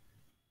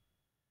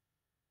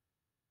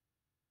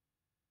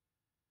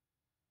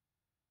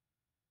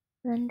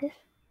 Run this.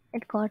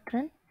 It got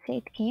run. Say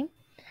it came.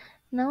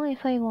 Now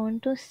if I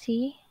want to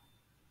see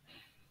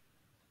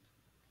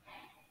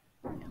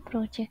the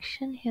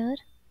projection here,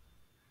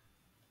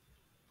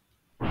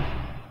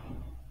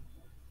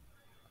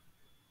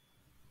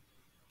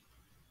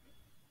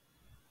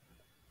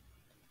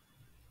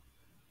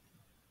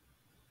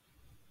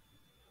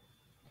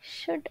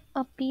 should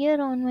appear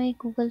on my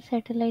Google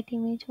satellite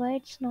image. Why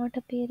it's not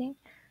appearing?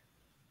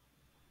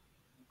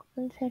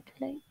 Google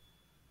satellite.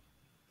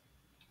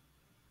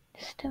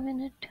 Just a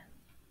minute.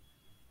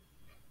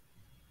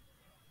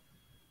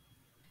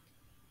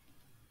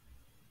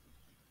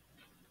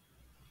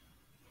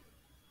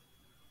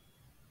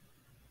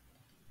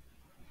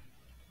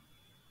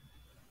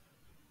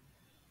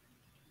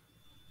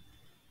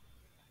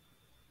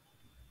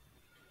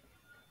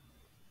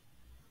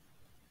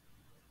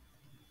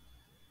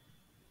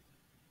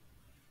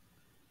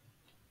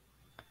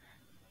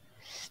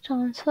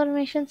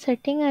 Transformation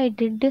setting. I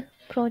did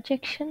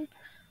projection.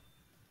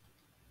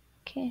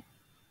 Okay.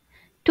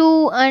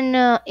 To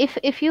and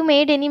if you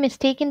made any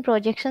mistake in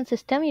projection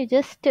system, you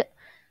just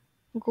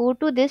go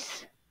to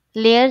this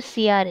layer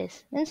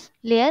CRS, means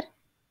layer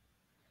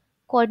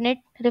coordinate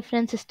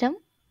reference system.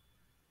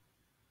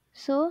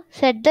 So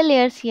set the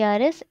layer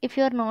CRS. If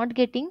you are not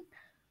getting,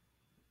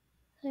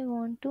 I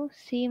want to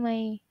see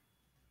my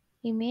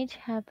image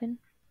have been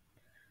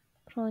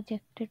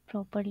projected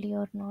properly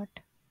or not.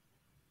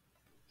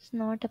 It's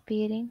not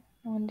appearing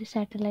on the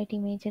satellite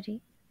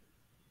imagery.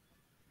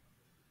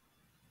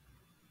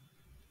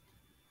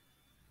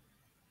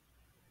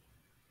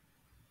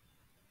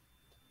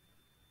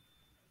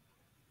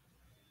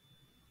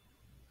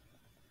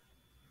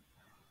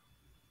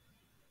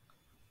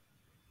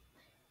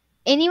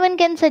 Anyone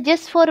can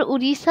suggest for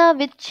Orissa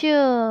which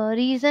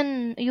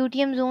region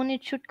UTM zone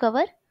it should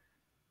cover?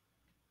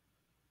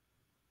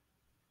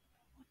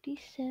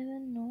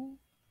 47, no.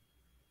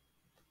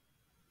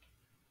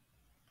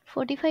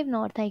 45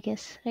 north, I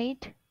guess,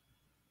 right?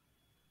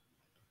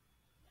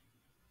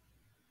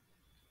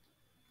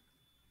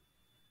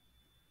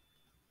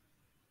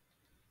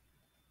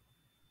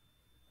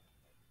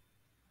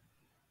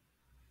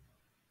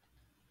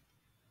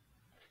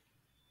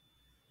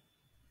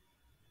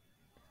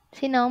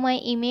 See, now my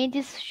image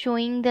is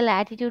showing the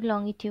latitude,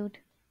 longitude.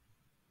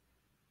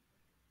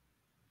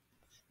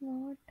 It's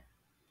not.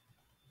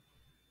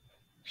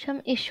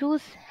 Some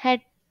issues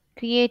had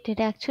created.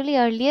 Actually,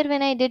 earlier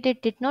when I did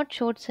it, did not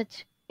show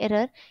such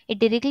error. It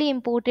directly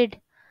imported.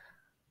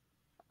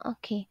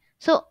 Okay.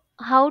 So,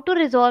 how to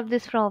resolve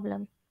this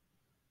problem?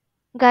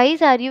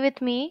 Guys, are you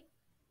with me?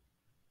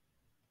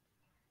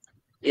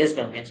 Yes,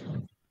 ma'am. Yes,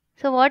 ma'am.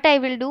 So, what I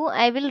will do,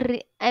 I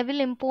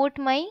will import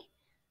my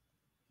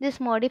this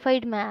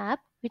modified map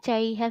which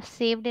I have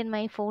saved in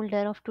my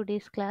folder of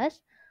today's class.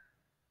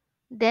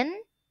 Then,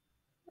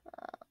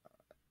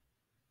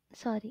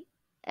 sorry,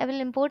 I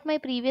will import my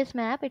previous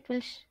map. It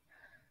will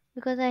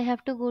because I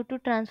have to go to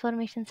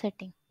transformation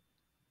setting.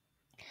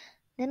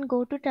 Then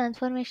go to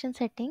transformation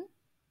setting.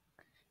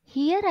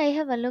 Here I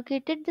have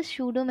allocated the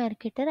pseudo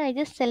marketer. I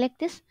just select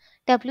this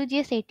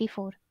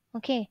WGS84.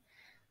 Okay.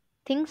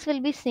 Things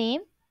will be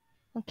same.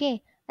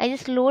 Okay. I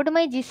just load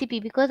my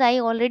GCP because I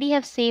already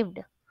have saved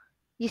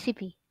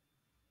GCP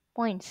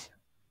points.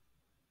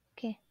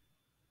 Okay.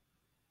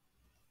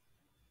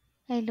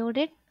 I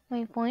loaded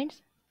my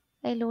points.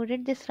 I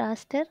loaded this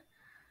raster.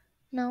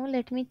 Now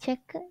let me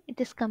check it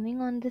is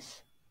coming on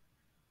this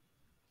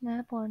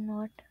map or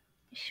not.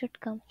 It should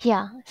come.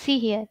 Yeah. See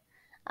here.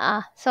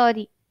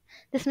 Sorry.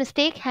 This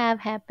mistake have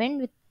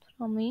happened with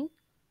from me.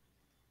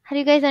 Are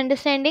you guys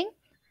understanding?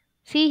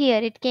 See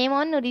here. It came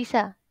on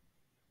Orissa.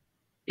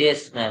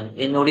 Yes, ma'am.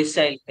 In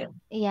Odisha, I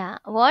can. Yeah,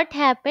 what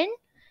happened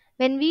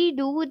when we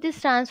do this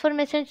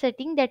transformation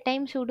setting? That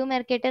time pseudo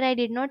marketer I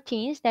did not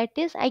change. That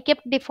is, I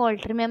kept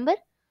default. Remember,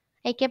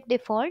 I kept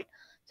default.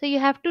 So you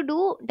have to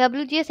do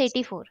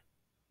WGS84.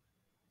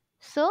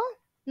 So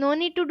no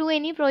need to do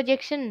any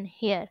projection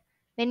here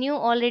when you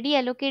already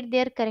allocate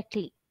there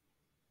correctly.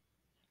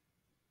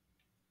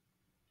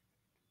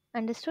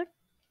 Understood?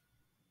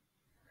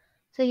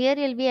 So here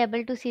you'll be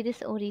able to see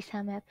this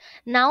Orissa map.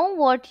 Now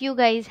what you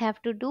guys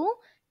have to do?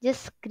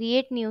 Just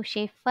create new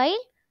shapefile.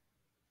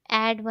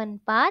 Add one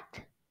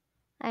path.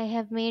 I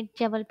have made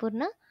Jabalpur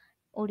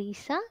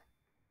Odisha.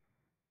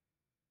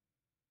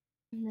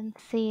 Then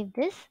save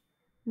this.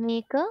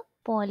 Make a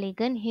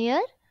polygon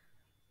here.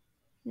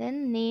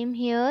 Then name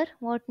here.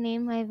 What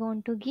name I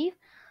want to give?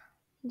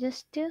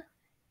 just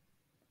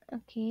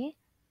okay,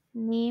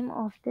 name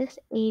of this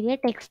area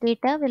text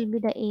data will be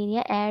the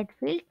area, add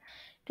field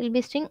it will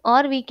be string,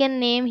 or we can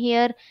name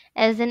here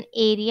as an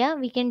area.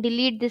 We can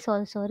delete this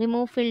also,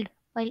 remove field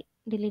while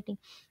deleting.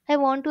 I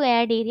want to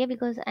add area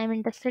because I'm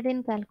interested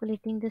in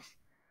calculating this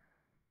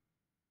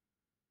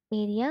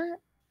area.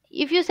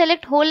 If you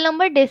select whole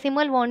number,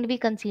 decimal won't be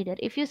considered.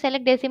 If you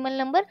select decimal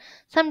number,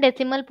 some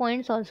decimal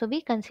points also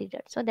be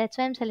considered. So that's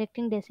why I'm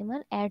selecting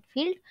decimal, add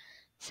field,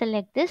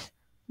 select this,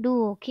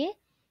 do okay.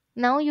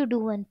 Now you do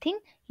one thing,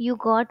 you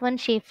got one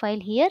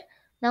shapefile here.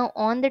 Now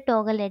on the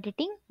toggle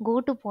editing,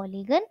 go to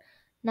polygon.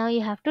 Now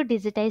you have to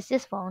digitize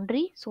this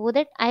boundary, so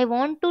that I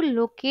want to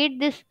locate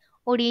this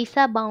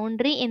Odisha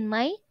boundary in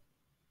my,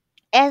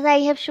 as I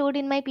have showed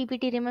in my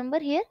PPT. Remember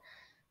here,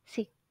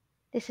 see,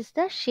 this is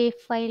the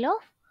shapefile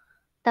of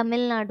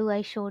Tamil Nadu.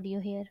 I showed you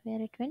here.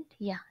 Where it went?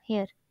 Yeah,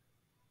 here.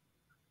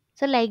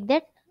 So like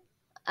that,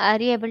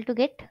 are you able to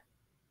get?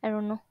 I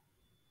don't know.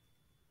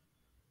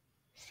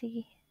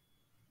 See,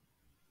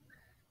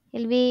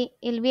 you'll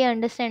be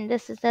understand.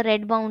 This is the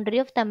red boundary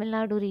of Tamil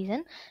Nadu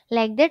region.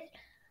 Like that,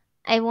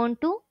 I want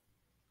to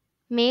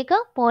make a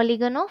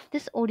polygon of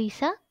this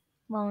Odisha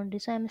boundary.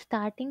 So I'm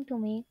starting to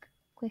make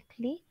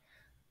quickly.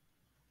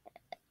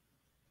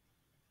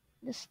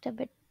 Just a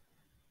bit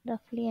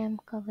roughly I'm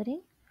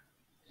covering.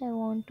 I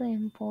want to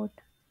import.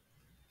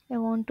 I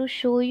want to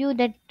show you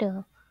that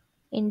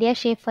India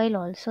shapefile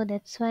also.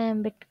 That's why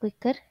I'm a bit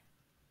quicker.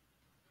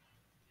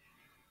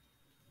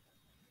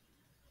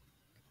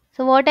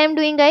 So what I'm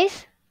doing,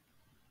 guys?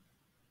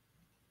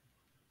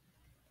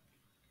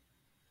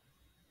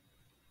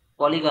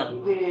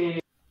 Polygon.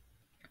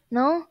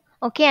 No?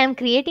 Okay, I'm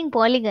creating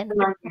polygon.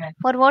 But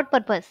for what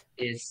purpose?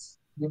 Yes.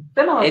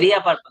 Area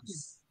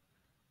purpose.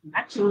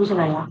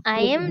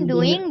 I am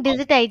doing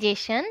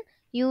digitization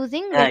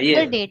using vector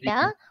Yes.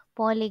 data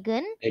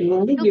polygon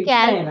to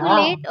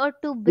calculate or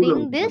to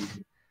bring this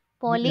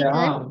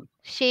polygon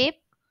shape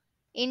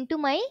into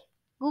my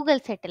Google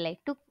satellite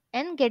to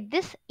and get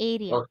this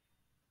area Okay.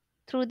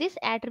 through this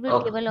attribute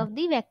Okay. table of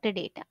the vector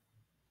data.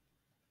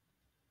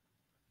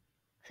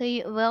 So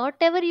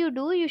whatever you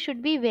do, you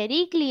should be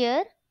very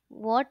clear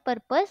what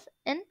purpose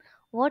and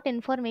what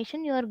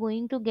information you are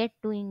going to get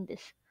doing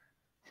this.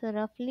 So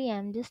roughly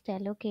I'm just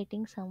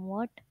allocating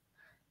somewhat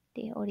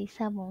the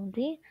Odisha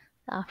boundary.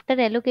 After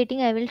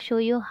allocating, I will show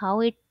you how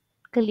it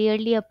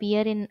clearly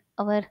appear in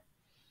our,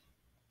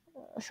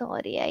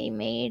 sorry, I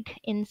made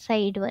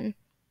inside one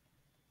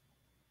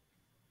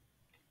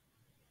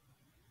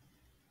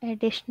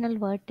additional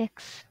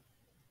vertex.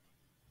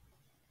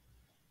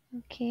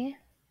 Okay.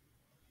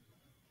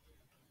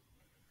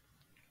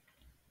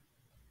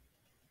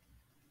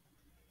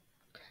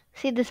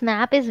 See, this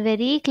map is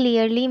very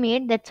clearly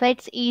made. That's why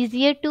it's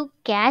easier to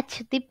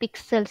catch the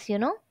pixels,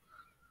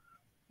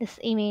 this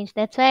image.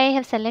 That's why I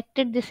have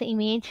selected this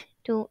image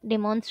to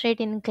demonstrate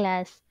in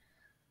class.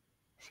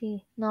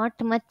 See, not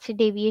much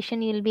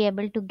deviation you'll be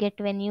able to get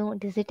when you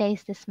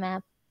digitize this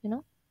map, you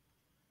know.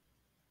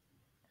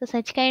 So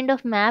such kind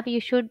of map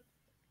you should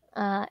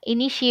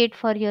initiate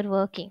for your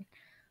working,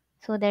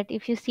 so that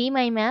if you see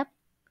my map,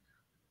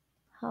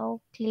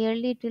 how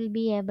clearly it will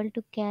be able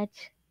to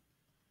catch.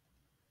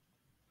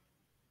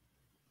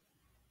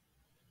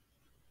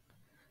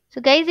 So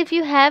guys, if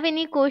you have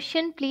any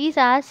question, please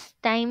ask.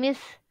 Time is,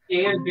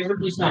 I'm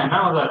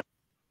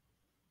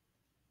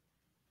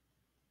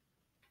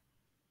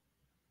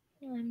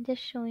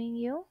just showing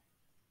you.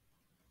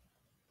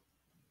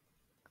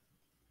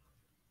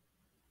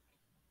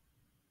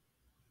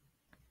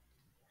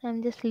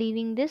 I'm just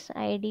leaving this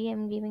ID.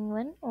 I'm giving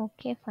one.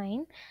 Okay,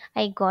 fine.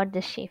 I got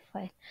the shape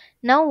file.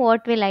 Now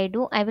what will I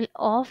do? I will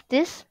off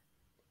this.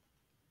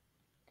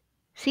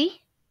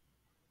 See,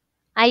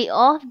 I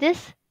off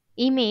this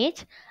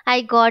image.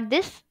 I got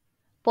this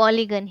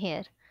polygon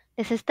here.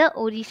 This is the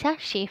Orissa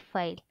shape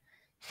file.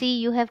 See,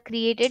 you have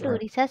created Sure.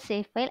 Orissa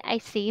shape file. I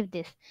save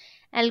this.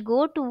 I'll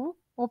go to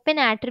open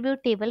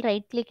attribute table,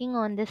 right clicking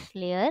on this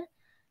layer,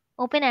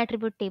 open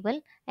attribute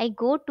table. I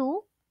go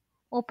to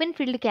open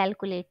field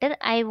calculator.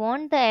 I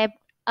want the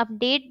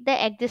update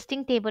the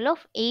existing table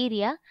of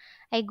area.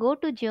 I go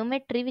to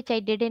geometry, which I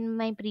did in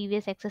my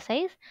previous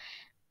exercise.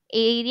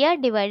 Area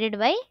divided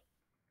by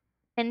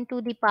 10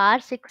 to the power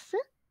 6,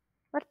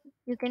 or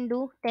you can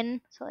do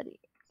 10, sorry,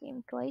 it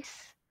came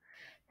twice.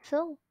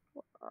 So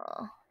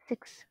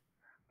 6.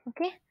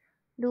 Okay,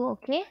 do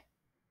okay.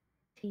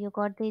 So you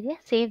got the area.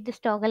 Save this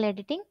toggle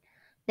editing.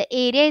 The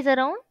area is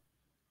around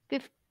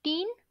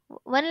 15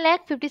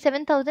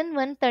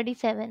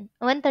 1,57,137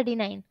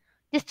 139.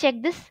 Just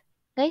check this,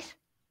 guys.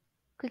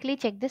 Quickly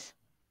check this.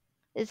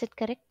 Is it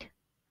correct?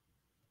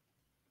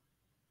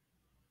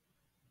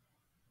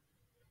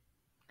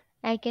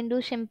 I can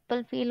do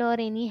simple fill or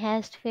any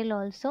hashed fill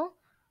also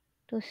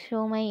to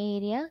show my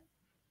area,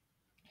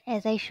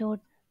 as I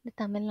showed the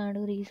Tamil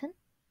Nadu region.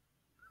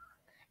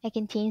 I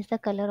can change the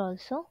color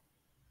also.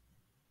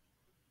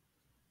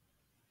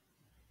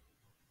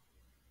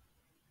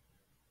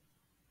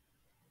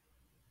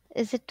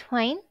 Is it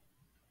fine?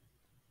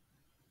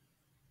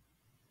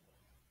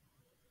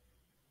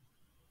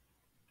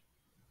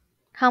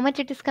 How much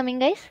it is coming,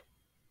 guys?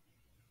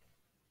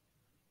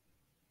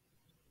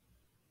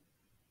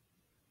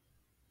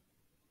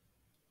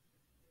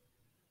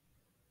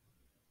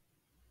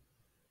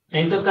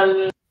 नहीं तो कल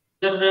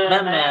इधर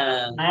ma'am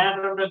नया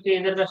product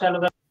इधर का चालू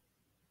कर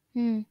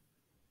Hmm.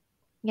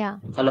 Yeah.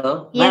 Hello,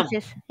 Yes, ma'am.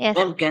 yes, yes.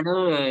 Ma'am, can you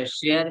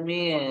share me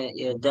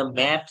the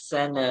maps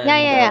and Yeah, yeah,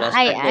 the yeah.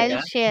 raster I'll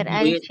data? share.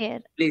 I'll Please,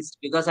 share. please,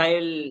 because I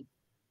will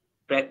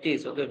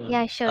practice. Okay, ma'am.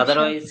 Yeah, sure, sure.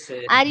 Otherwise,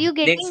 Are you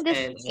getting next this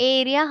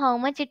area? How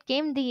much it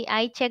came? The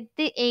I checked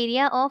the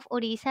area of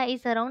Odisha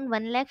is around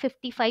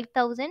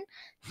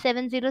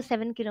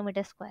 1,55,707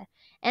 kilometer square.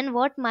 And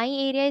what my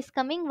area is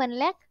coming? 1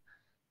 lakh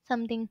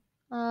something.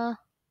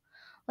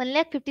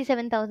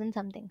 1,57,000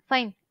 something.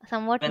 Fine,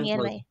 somewhat when for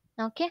nearby.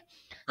 Okay.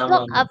 So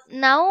someone. up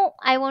now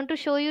I want to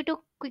show you to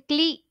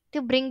quickly to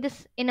bring this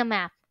in a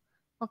map.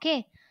 Okay.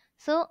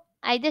 So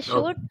I just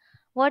showed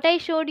Okay, what I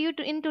showed you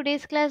to in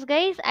today's class,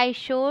 guys. I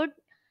showed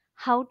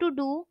how to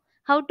do,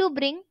 how to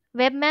bring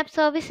web map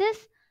services,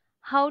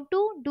 how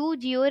to do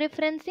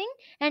georeferencing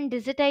and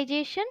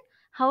digitization,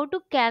 how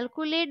to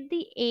calculate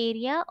the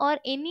area or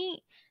any.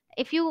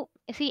 If you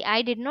see,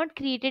 I did not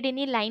created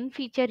any line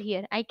feature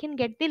here. I can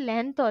get the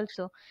length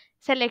also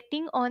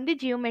selecting on the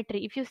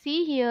geometry. If you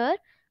see here,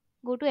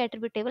 go to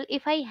attribute table.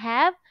 If I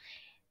have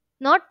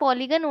not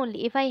polygon only,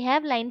 if I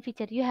have line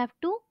feature, you have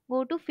to go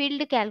to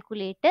field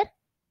calculator.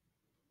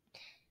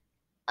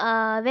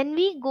 When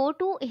we go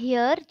to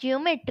here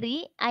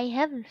geometry, I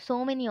have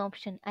so many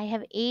options. I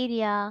have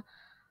area.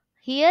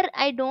 Here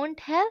I don't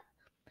have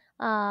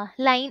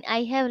line.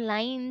 I have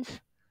lines,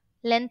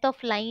 length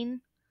of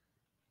line.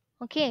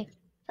 Okay.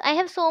 So I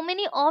have so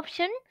many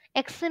option.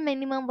 X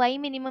minimum, Y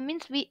minimum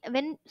means we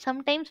when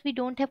sometimes we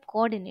don't have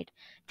coordinate.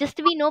 Just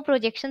we know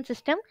projection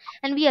system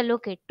and we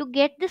allocate. To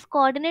get this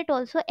coordinate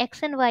also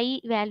X and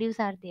Y values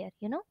are there,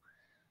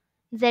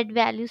 Z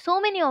value. So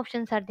many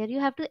options are there.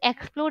 You have to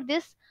explore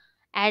this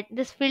at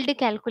this field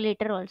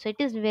calculator also. It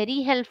is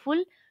very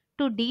helpful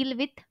to deal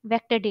with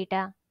vector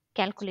data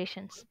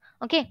calculations.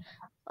 Okay.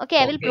 Okay,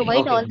 I will okay,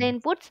 provide okay, all the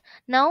ma'am. inputs.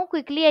 Now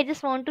quickly I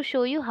just want to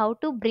show you how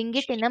to bring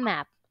it in a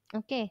map.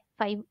 Okay.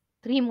 3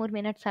 more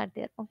minutes are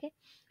there. Okay.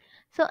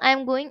 So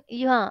I'm going,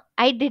 yeah,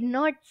 I did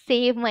not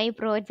save my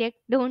project.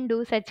 Don't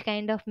do such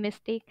kind of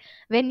mistake.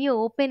 When you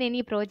open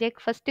any project,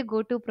 first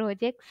go to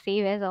project,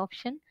 save as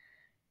option.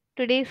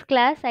 Today's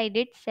class I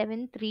did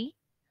 7.3.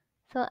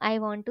 So I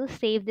want to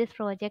save this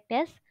project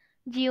as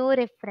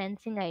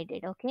geo-referencing I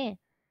did. Okay.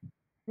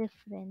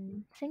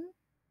 Referencing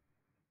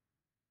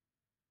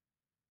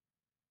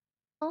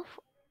of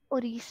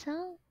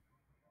Orissa.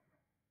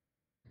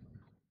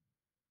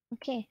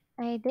 Okay.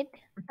 I did.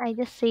 I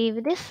just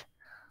save this.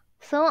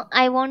 So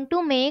I want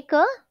to make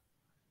a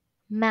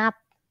map.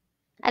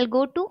 I'll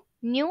go to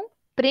new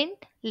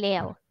print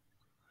layout.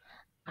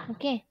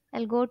 Okay.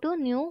 I'll go to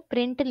new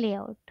print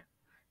layout.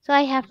 So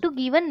I have to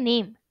give a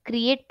name.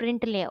 Create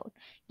print layout.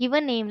 Give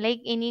a name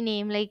like any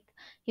name like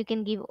you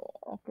can give.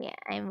 Okay.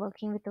 I'm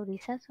working with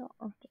Orissa. So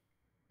okay.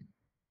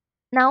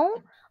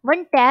 Now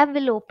one tab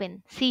will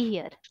open. See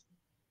here.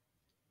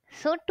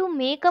 So to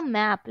make a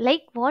map,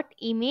 like what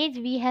image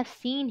we have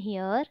seen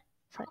here,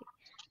 sorry,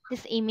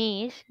 this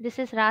image, this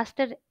is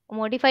raster,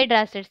 modified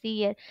raster. See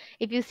here.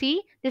 If you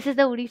see, this is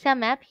the Odisha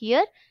map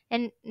here,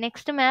 and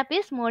next map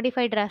is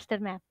modified raster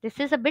map. This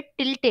is a bit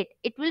tilted.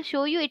 It will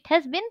show you it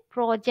has been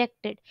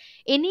projected.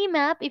 Any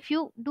map, if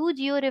you do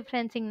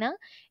georeferencing now,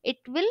 it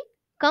will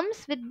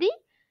comes with the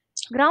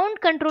ground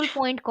control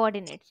point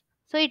coordinates,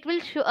 so it will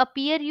show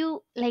appear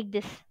you like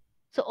this.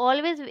 So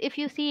always if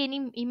you see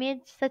any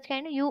image such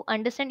kind, you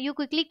understand, you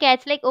quickly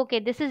catch like okay,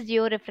 this is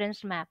geo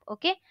referenced map.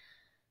 Okay,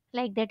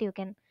 like that you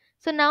can.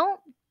 So now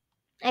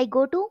I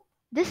go to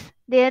this,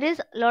 there is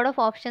a lot of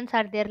options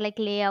are there like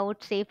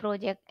layout, save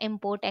project,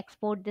 import,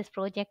 export this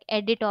project,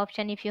 edit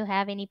option if you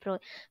have any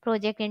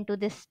project into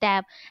this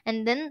tab,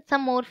 and then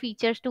some more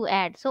features to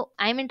add. So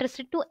I'm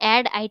interested to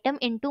add item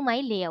into my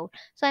layout,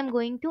 so I'm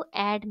going to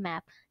add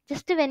map.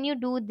 Just when you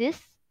do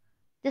this,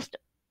 just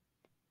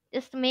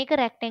just make a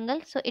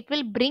rectangle, so it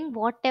will bring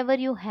whatever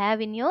you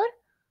have in your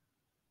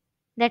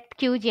that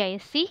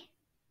QGIS. See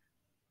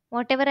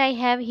whatever I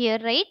have here,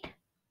 right?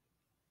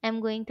 I'm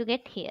going to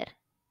get here.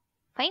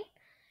 Fine.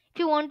 If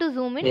you want to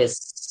zoom in,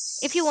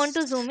 if you want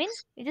to Yes. zoom in,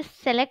 you just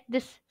select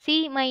this.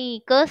 See my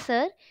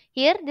cursor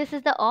here, this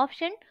is the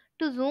option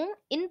to zoom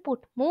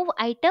input, move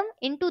item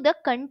into the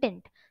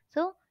content.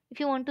 So if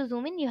you want to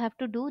zoom in, you have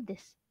to do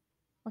this.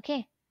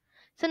 Okay.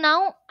 So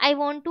now I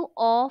want to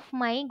off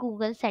my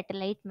Google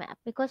satellite map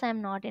because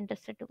I'm not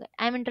interested to get,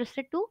 I'm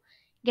interested to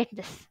get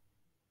this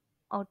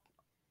out,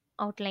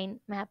 outline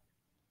map.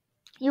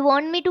 You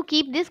want me to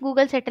keep this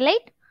Google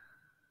satellite?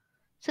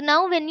 So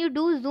now when you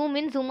do zoom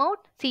in, zoom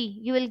out, see,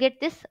 you will get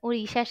this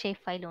Odisha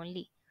shapefile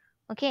only.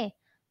 Okay.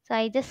 So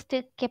I just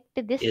kept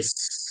this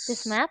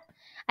Yes. map.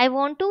 I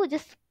want to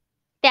just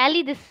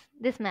tally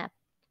this map.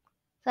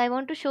 So I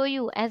want to show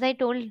you, as I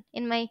told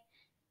in my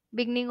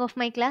beginning of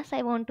my class,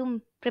 I want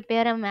to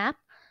prepare a map.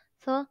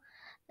 So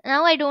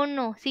now I don't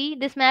know. See,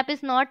 this map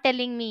is not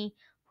telling me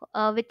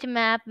which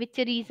map, which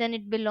region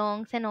it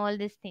belongs, and all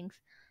these things.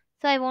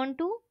 So I want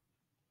to,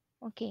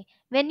 okay,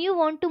 when you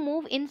want to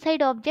move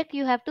inside object,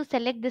 you have to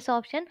select this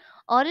option,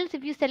 or else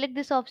if you select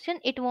this option,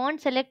 it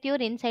won't select your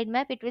inside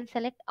map, it will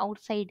select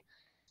outside.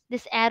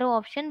 This arrow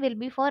option will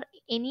be for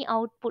any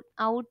output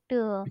out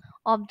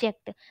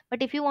object.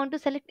 But if you want to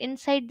select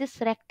inside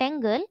this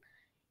rectangle,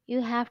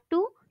 you have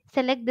to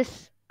select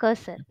this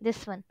cursor,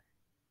 this one,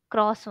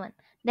 cross one.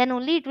 Then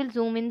only it will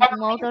zoom in,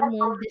 zoom out, or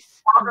move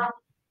this tool.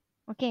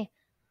 Okay,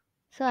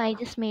 so I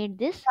just made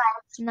this.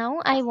 Now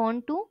I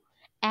want to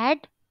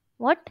add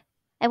what?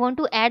 I want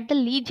to add the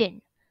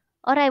legend,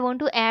 or I want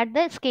to add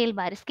the scale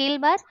bar. Scale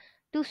bar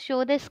to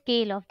show the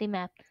scale of the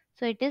map.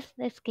 So it is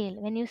the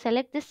scale. When you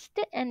select this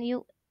and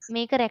you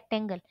make a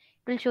rectangle, it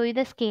will show you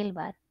the scale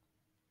bar.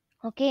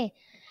 Okay.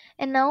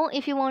 And now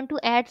if you want to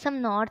add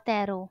some north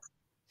arrow,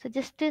 so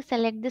just to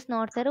select this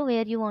north arrow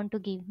where you want to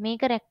give,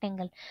 make a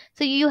rectangle.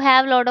 So you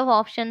have lot of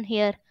option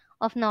here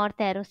of north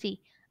arrow.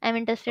 See, I'm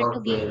interested to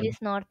give Okay.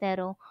 this north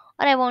arrow,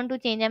 or I want to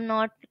change. I'm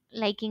not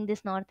liking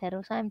this north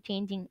arrow, so I'm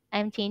changing.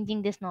 I'm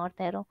changing this north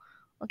arrow.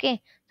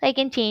 Okay, so I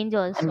can change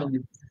I also.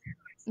 mean,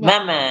 Yeah,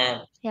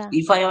 ma'am, yeah,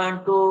 if I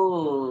want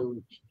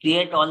to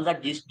create all the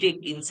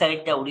district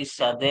inside the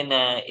Odisha, then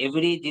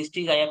every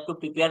district I have to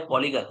prepare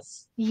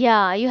polygons.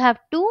 yeah. You have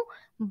to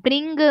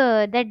bring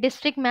that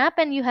district map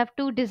and you have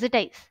to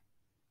digitize,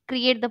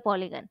 create the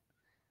polygon.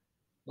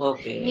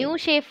 New Okay,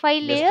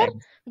 shapefile layer,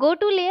 understand. go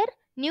to layer,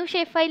 new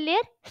shapefile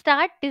layer,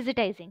 start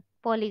digitizing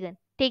polygon,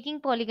 taking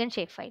polygon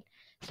shapefile,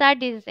 start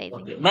digitizing.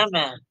 Okay,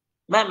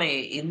 ma'am,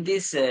 in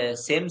this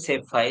same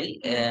shape file,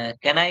 Hmm.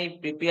 can I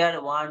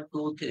prepare one,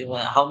 two, three?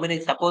 How many?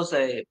 Suppose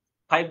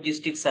five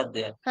districts are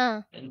there,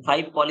 Huh, and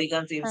five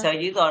polygons huh.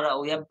 inside it,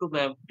 or we have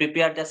to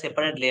prepare the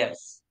separate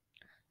layers.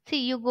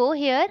 See, you go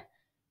here,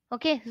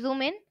 okay,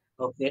 zoom in.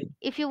 Okay.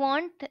 If you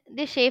want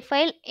the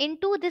shapefile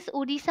into this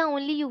Odisha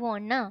only, you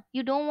want, na?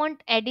 You don't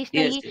want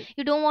Yes. additionally,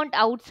 you don't want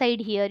outside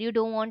here, you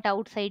don't want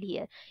outside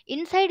here.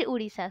 Inside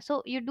Odisha.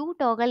 So you do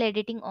toggle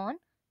editing on,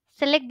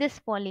 select this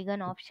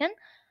polygon option,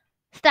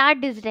 start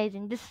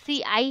digitizing. This,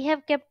 see, I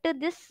have kept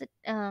this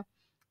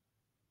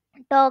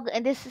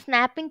this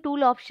snapping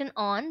tool option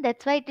on,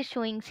 that's why it is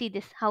showing. See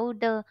this, how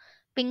the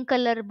pink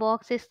color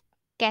box is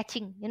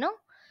catching, so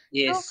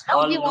Yes.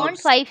 if you All want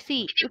nodes.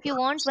 5c, if you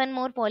want one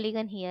more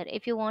polygon here,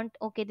 if you want,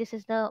 okay, this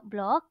is the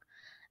block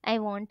I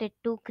wanted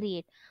to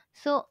create.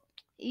 So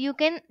you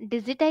can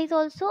digitize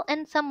also,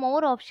 and some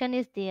more option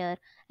is there.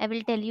 I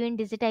will tell you in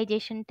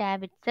digitization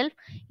tab itself.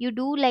 You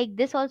do like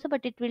this also,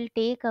 but it will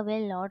take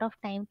away a lot of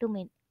time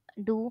to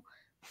do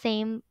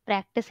same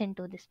practice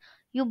into this.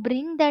 You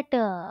bring that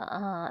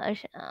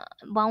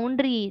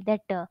boundary,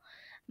 that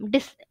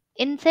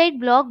inside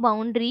block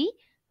boundary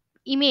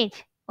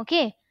image,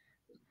 okay,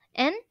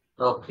 and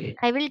Okay.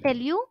 I will tell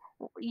you,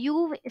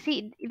 you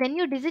see, when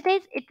you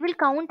digitize, it will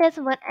count as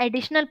one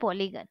additional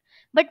polygon.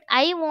 But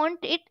I want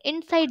it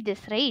inside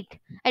this, right?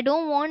 I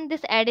don't want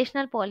this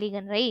additional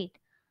polygon, right?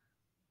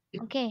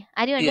 Okay.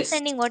 Are you Yes.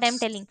 understanding what I'm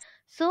telling?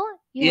 So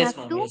Yes,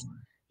 ma'am. Yes.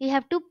 you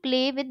have to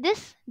play with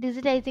this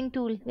digitizing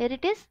tool. Where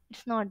it is?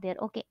 It's not there.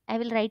 Okay. I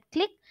will right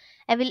click.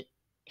 I will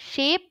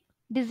shape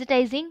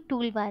digitizing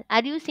toolbar.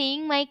 Are you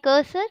seeing my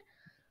cursor?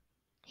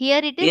 Here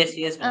it is, Yes.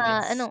 Yes, ma'am.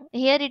 Yes. no,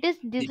 here it is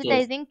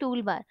Details. digitizing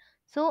toolbar.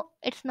 So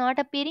it's not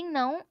appearing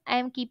now. I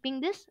am keeping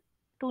this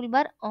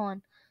toolbar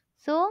on.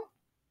 So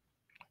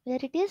where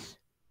it is,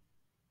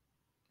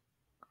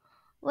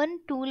 one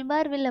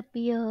toolbar will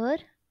appear.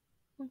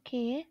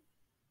 Okay,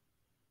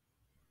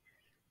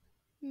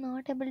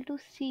 not able to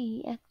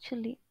see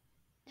actually.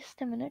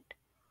 Just a minute.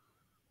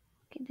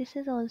 Okay, this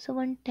is also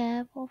one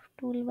tab of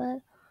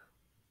toolbar.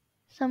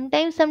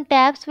 Sometimes some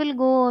tabs will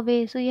go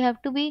away, so you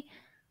have to be.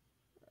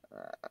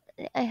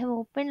 I have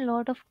opened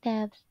lot of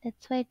tabs.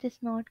 That's why it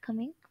is not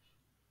coming.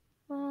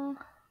 Uh,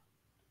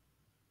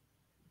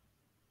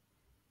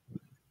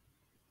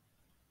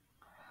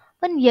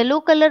 one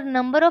yellow color,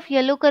 number of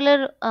yellow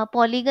color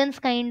polygons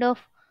kind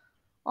of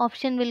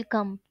option will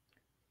come.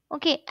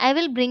 Okay, I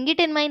will bring it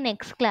in my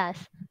next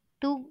class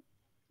to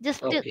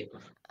just Okay.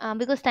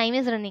 because time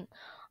is running.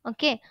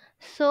 Okay,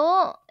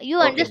 so you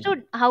Okay, ma'am.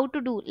 understood how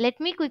to do. Let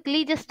me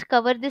quickly just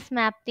cover this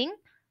map thing.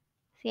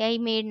 See, I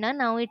made na,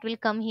 now it will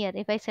come here.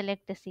 If I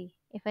select the C,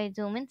 if I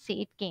zoom in,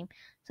 see, it came.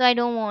 So I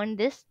don't want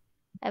this.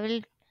 I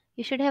will,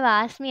 you should have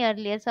asked me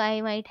earlier, so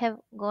I might have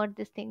got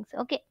these things.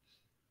 Okay,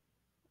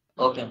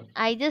 Okay, ma'am.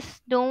 I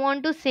just don't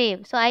want to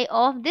save. So I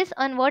off this,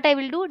 and what I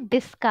will do,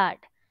 discard.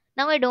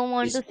 Now I don't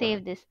want to This save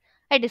one. this.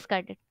 I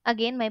discard it.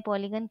 Again my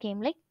polygon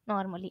came like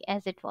normally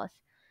as it was.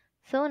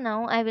 So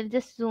now I will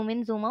just zoom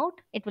in, zoom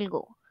out, it will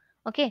go.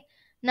 Okay.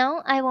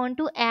 Now I want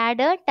to add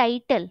a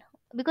title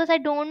because I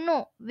don't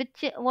know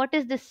which, what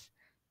is this.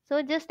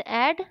 So just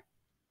add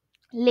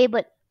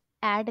label.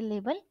 Add a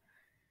label.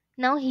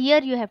 Now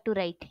here you have to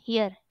write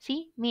here.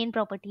 See, main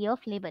property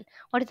of label.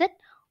 What is that?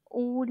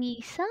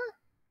 Odisha.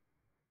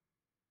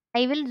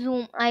 I will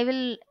zoom. I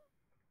will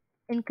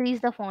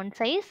increase the font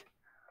size.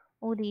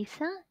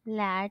 Odisha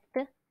lat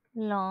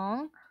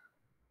long.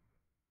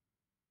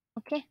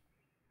 Okay.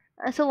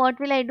 So what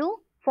will I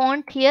do?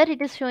 Font here,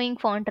 it is showing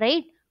font,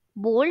 right?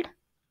 Bold.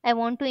 I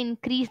want to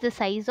increase the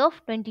size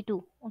of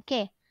 22.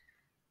 Okay.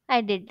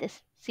 I did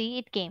this. See,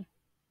 it came.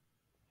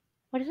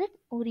 What is it?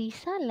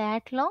 Orissa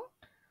lat long.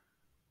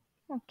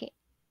 Okay.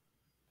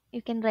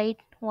 You can write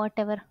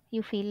whatever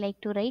you feel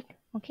like to write.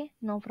 Okay.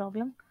 No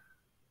problem.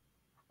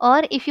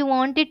 Or if you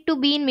want it to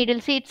be in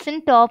middle, say it's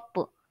in top,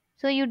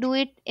 so you do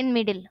it in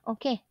middle.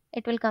 Okay,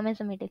 it will come as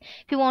a middle.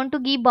 If you want to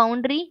give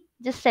boundary,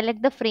 just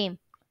select the frame,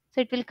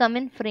 so it will come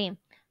in frame.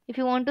 If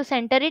you want to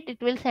center it,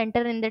 it will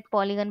center in that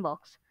polygon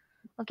box.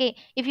 Okay,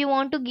 if you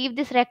want to give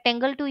this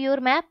rectangle to your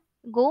map,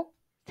 go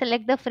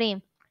select the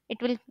frame.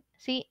 It will,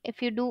 see,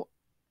 if you do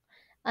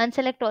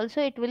unselect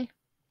also, it will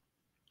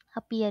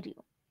appear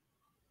you.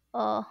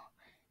 uh,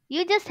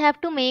 you just have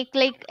to make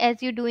like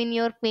as you do in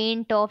your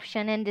paint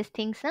option and these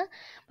things, huh?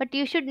 But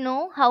you should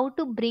know how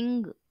to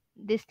bring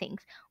these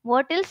things.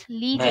 What else?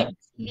 Map.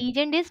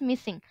 Legend is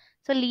missing.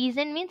 So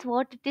legend means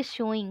what it is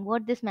showing,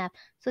 what this map.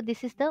 So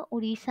this is the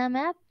Odisha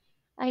map.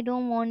 I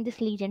don't want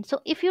this legend.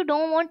 So if you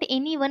don't want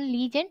any one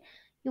legend,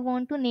 you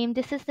want to name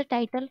this is the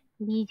title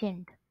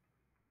legend.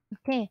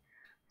 Okay,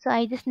 so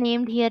I just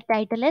named here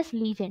title as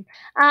legend.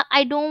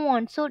 I don't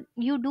want, so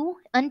you do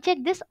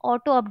uncheck this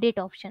auto update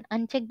option,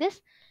 uncheck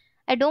this.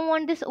 I don't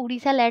want this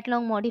Odisha lat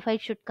long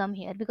modified should come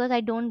here because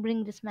I don't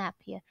bring this map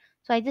here.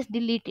 So I just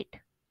delete it.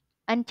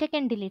 Uncheck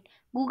and delete.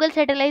 Google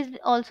satellite is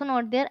also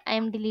not there. I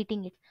am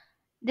deleting it.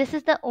 This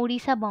is the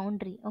Odisha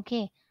boundary.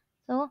 Okay.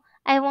 So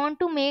I want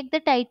to make the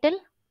title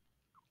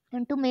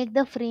and to make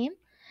the frame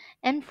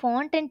and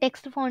font and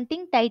text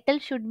fonting, title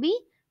should be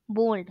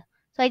bold.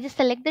 So I just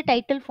select the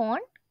title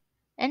font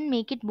and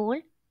make it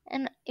bold.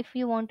 And if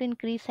you want to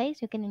increase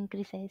size, you can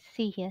increase size.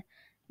 See here.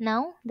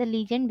 Now the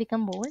legend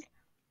become bold.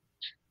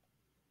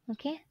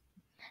 Okay.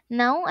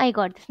 Now I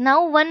got this.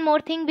 Now one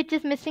more thing which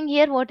is missing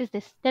here. What is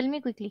this? Tell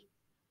me quickly.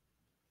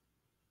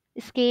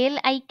 Scale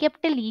I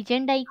kept,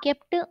 legend I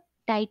kept,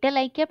 title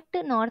I kept,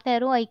 north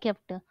arrow I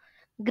kept.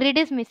 Grid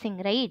is missing,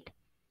 right?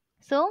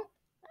 So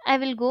I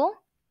will go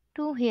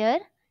to here,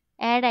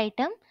 add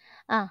item.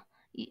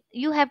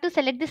 You have to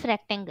select this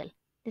rectangle.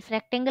 This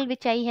rectangle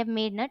which I have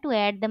made na, to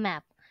add the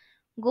map.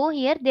 Go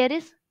here. There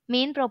is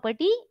main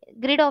property.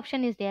 Grid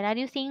option is there. Are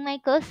you seeing my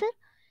cursor?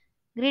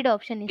 Grid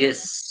option is there.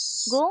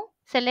 Yes. Go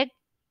select,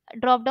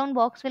 drop down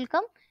box will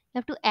come. You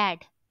have to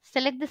add.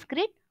 Select this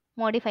grid,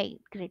 modify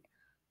grid.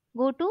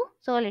 Go to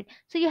solid.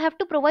 So you have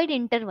to provide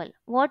interval.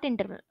 What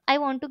interval? I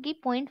want to give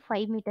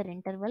 0.5 meter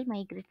interval.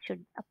 My grid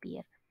should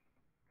appear.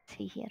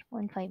 See here,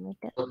 0.5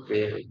 meter.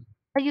 Okay.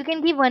 Or you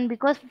can give one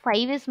because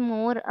 5 is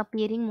more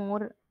appearing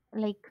more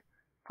like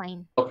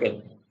fine.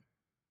 Okay.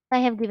 I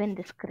have given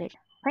this grid.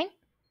 Fine.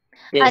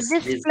 Yes,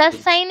 This this plus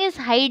good. sign is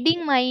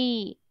hiding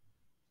my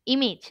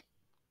image.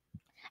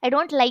 I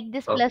don't like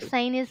this plus Okay.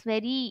 sign is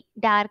very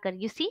darker.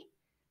 You see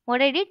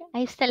what I did?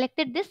 I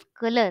selected this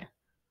color.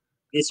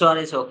 This one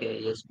is okay.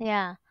 Yes.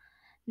 Yeah.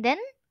 Then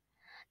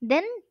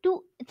then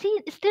to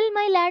see still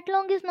my lat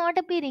long is not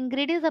appearing.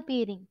 Grid is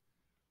appearing.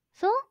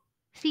 So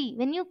see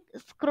when you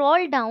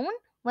scroll down,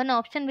 one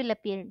option will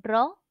appear.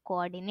 Draw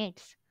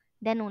coordinates.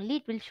 Then only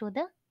it will show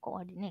the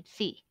coordinates.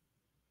 See.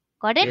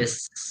 Got it?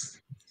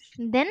 Yes.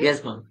 Then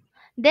Yes, ma'am.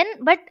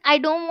 but I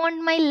don't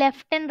want my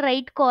left and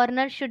right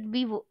corner should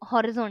be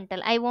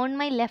horizontal. I want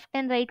my left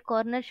and right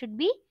corner should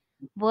be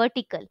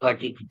vertical.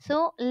 Got it.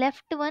 So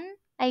left one,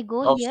 I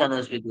go here. Option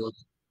is with you.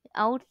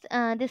 Out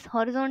this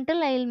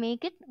horizontal, I will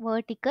make it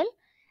vertical.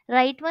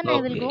 Right one,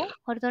 I will Okay. go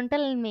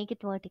horizontal. I'll make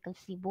it vertical.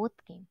 See, both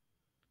came.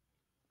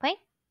 Fine,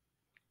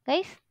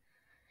 guys.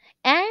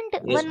 And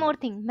Yes, one more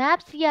ma'am. thing,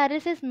 map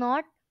CRS is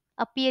not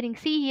appearing.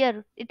 See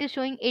here, it is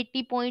showing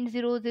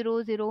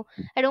 80.000.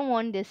 I don't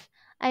want this.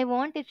 I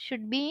want it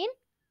should be in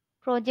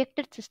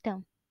projected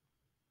system.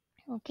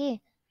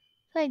 Okay,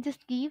 so I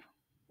just give.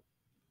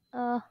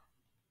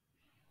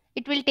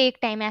 It will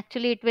take time.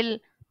 Actually, it will.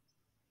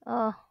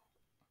 Uh,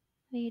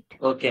 wait.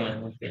 Okay,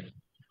 ma'am. Okay.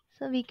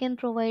 So we can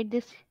provide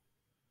this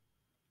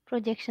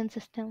projection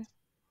system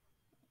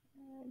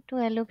to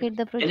allocate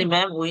the Actually, project.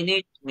 ma'am, we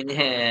need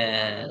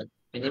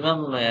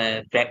minimum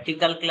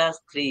practical class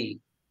 3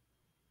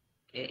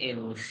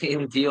 in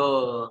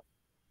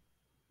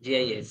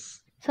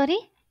GIS.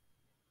 Sorry.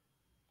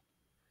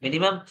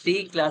 Minimum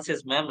 3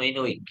 classes, ma'am, in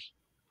a week.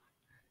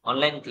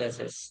 Online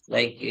classes,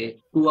 like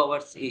 2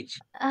 hours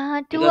each.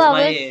 Two Because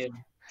hours. my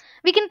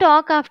We can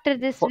talk after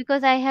this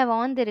because I have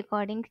on the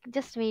recording.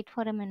 Just wait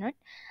for a minute.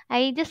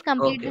 I just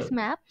complete okay, this okay.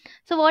 map.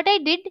 So what I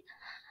did,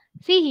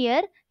 see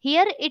here.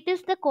 Here it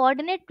is the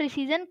coordinate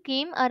precision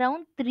came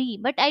around 3,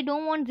 but I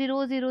don't want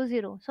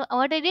 000. So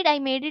what I did, I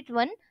made it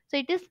 1. So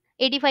it is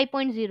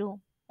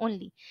 85.0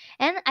 only.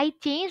 And I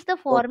changed the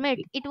format.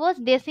 Okay. It was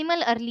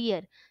decimal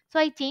earlier. So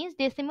I changed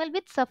decimal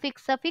with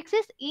suffix. Suffix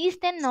is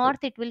east and So,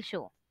 north it will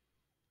show.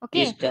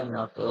 Okay. Eastern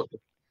North. Okay.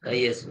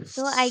 Yes,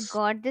 So I yes.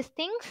 got these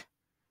things,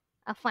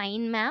 a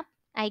fine map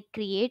I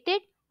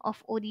created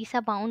of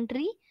Odisha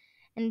boundary,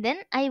 and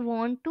then I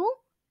want to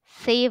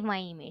save my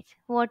image.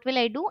 What will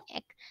I do?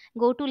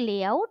 Go to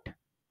layout.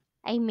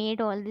 I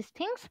made all these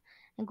things.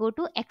 go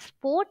to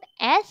export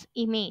as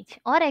image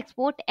or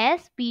export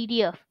as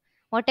PDF,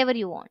 whatever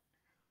you want.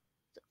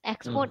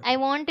 Export, Mm. I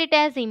want it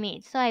as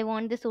image, so I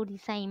want this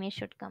Odisha image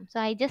should come. So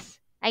I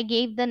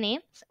gave the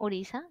name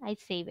Odisha, I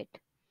save it.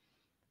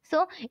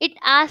 So it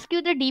asks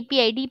you the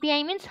DPI.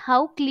 DPI means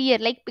how clear,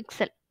 like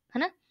pixel,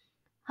 है ना?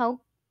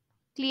 How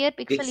clear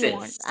pixel you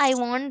want. I Pixels.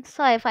 want,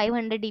 so I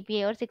 500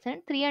 dpi or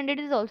 600, 300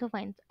 is also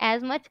fine,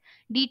 as much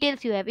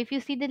details you have. If you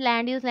see the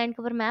land use land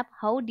cover map,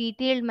 how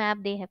detailed map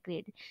they have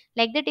created,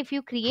 like that if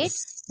you create,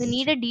 you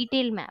need a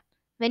detailed map.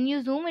 When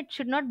you zoom, it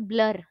should not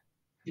blur.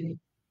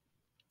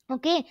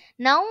 Okay,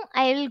 now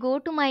I will go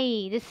to my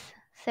this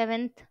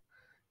seventh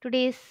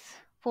today's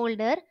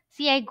folder.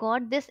 See, I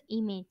got this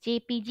image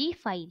jpg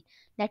file,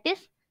 that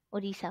is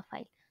Odisha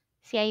file.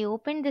 See, I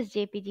opened this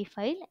jpg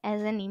file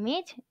as an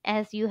image,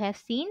 as you have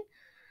seen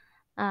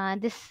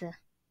this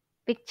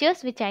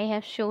pictures which I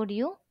have showed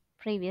you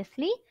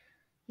previously,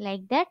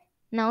 like that.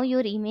 Now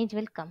your image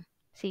will come.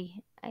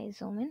 See, I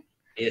zoom in.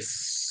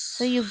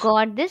 So you Yes.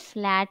 got this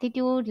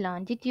latitude,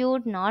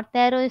 longitude, north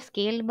arrow,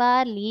 scale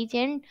bar,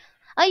 legend.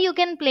 You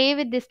can play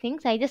with these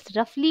things. I just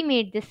roughly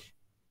made this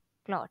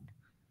plot.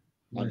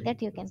 Like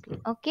that you can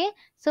play. Okay.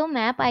 So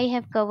map I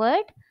have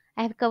covered.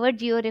 I have covered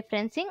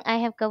geo-referencing. I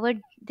have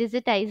covered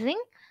digitizing.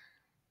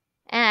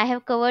 And I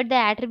have covered the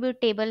attribute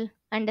table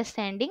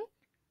understanding.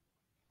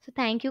 So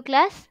thank you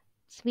class.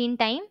 It's been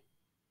time.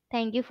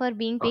 Thank you for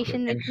being Okay.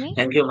 patient with me.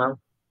 Thank you, ma'am.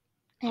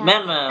 Yeah,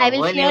 Ma'am, I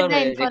will when share your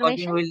the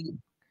recording information. will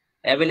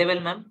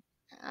available, ma'am?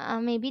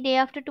 Maybe day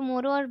after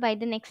tomorrow or by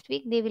the next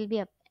week they will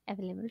be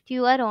available. If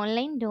you are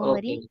online, don't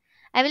worry. Okay.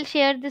 I will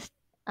share this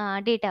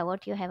data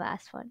what you have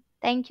asked for.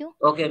 Thank you.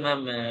 Okay,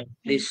 ma'am.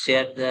 Hmm. Please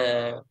share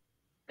the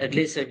at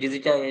least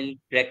digital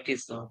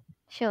practice.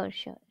 Sure,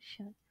 sure,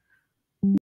 sure.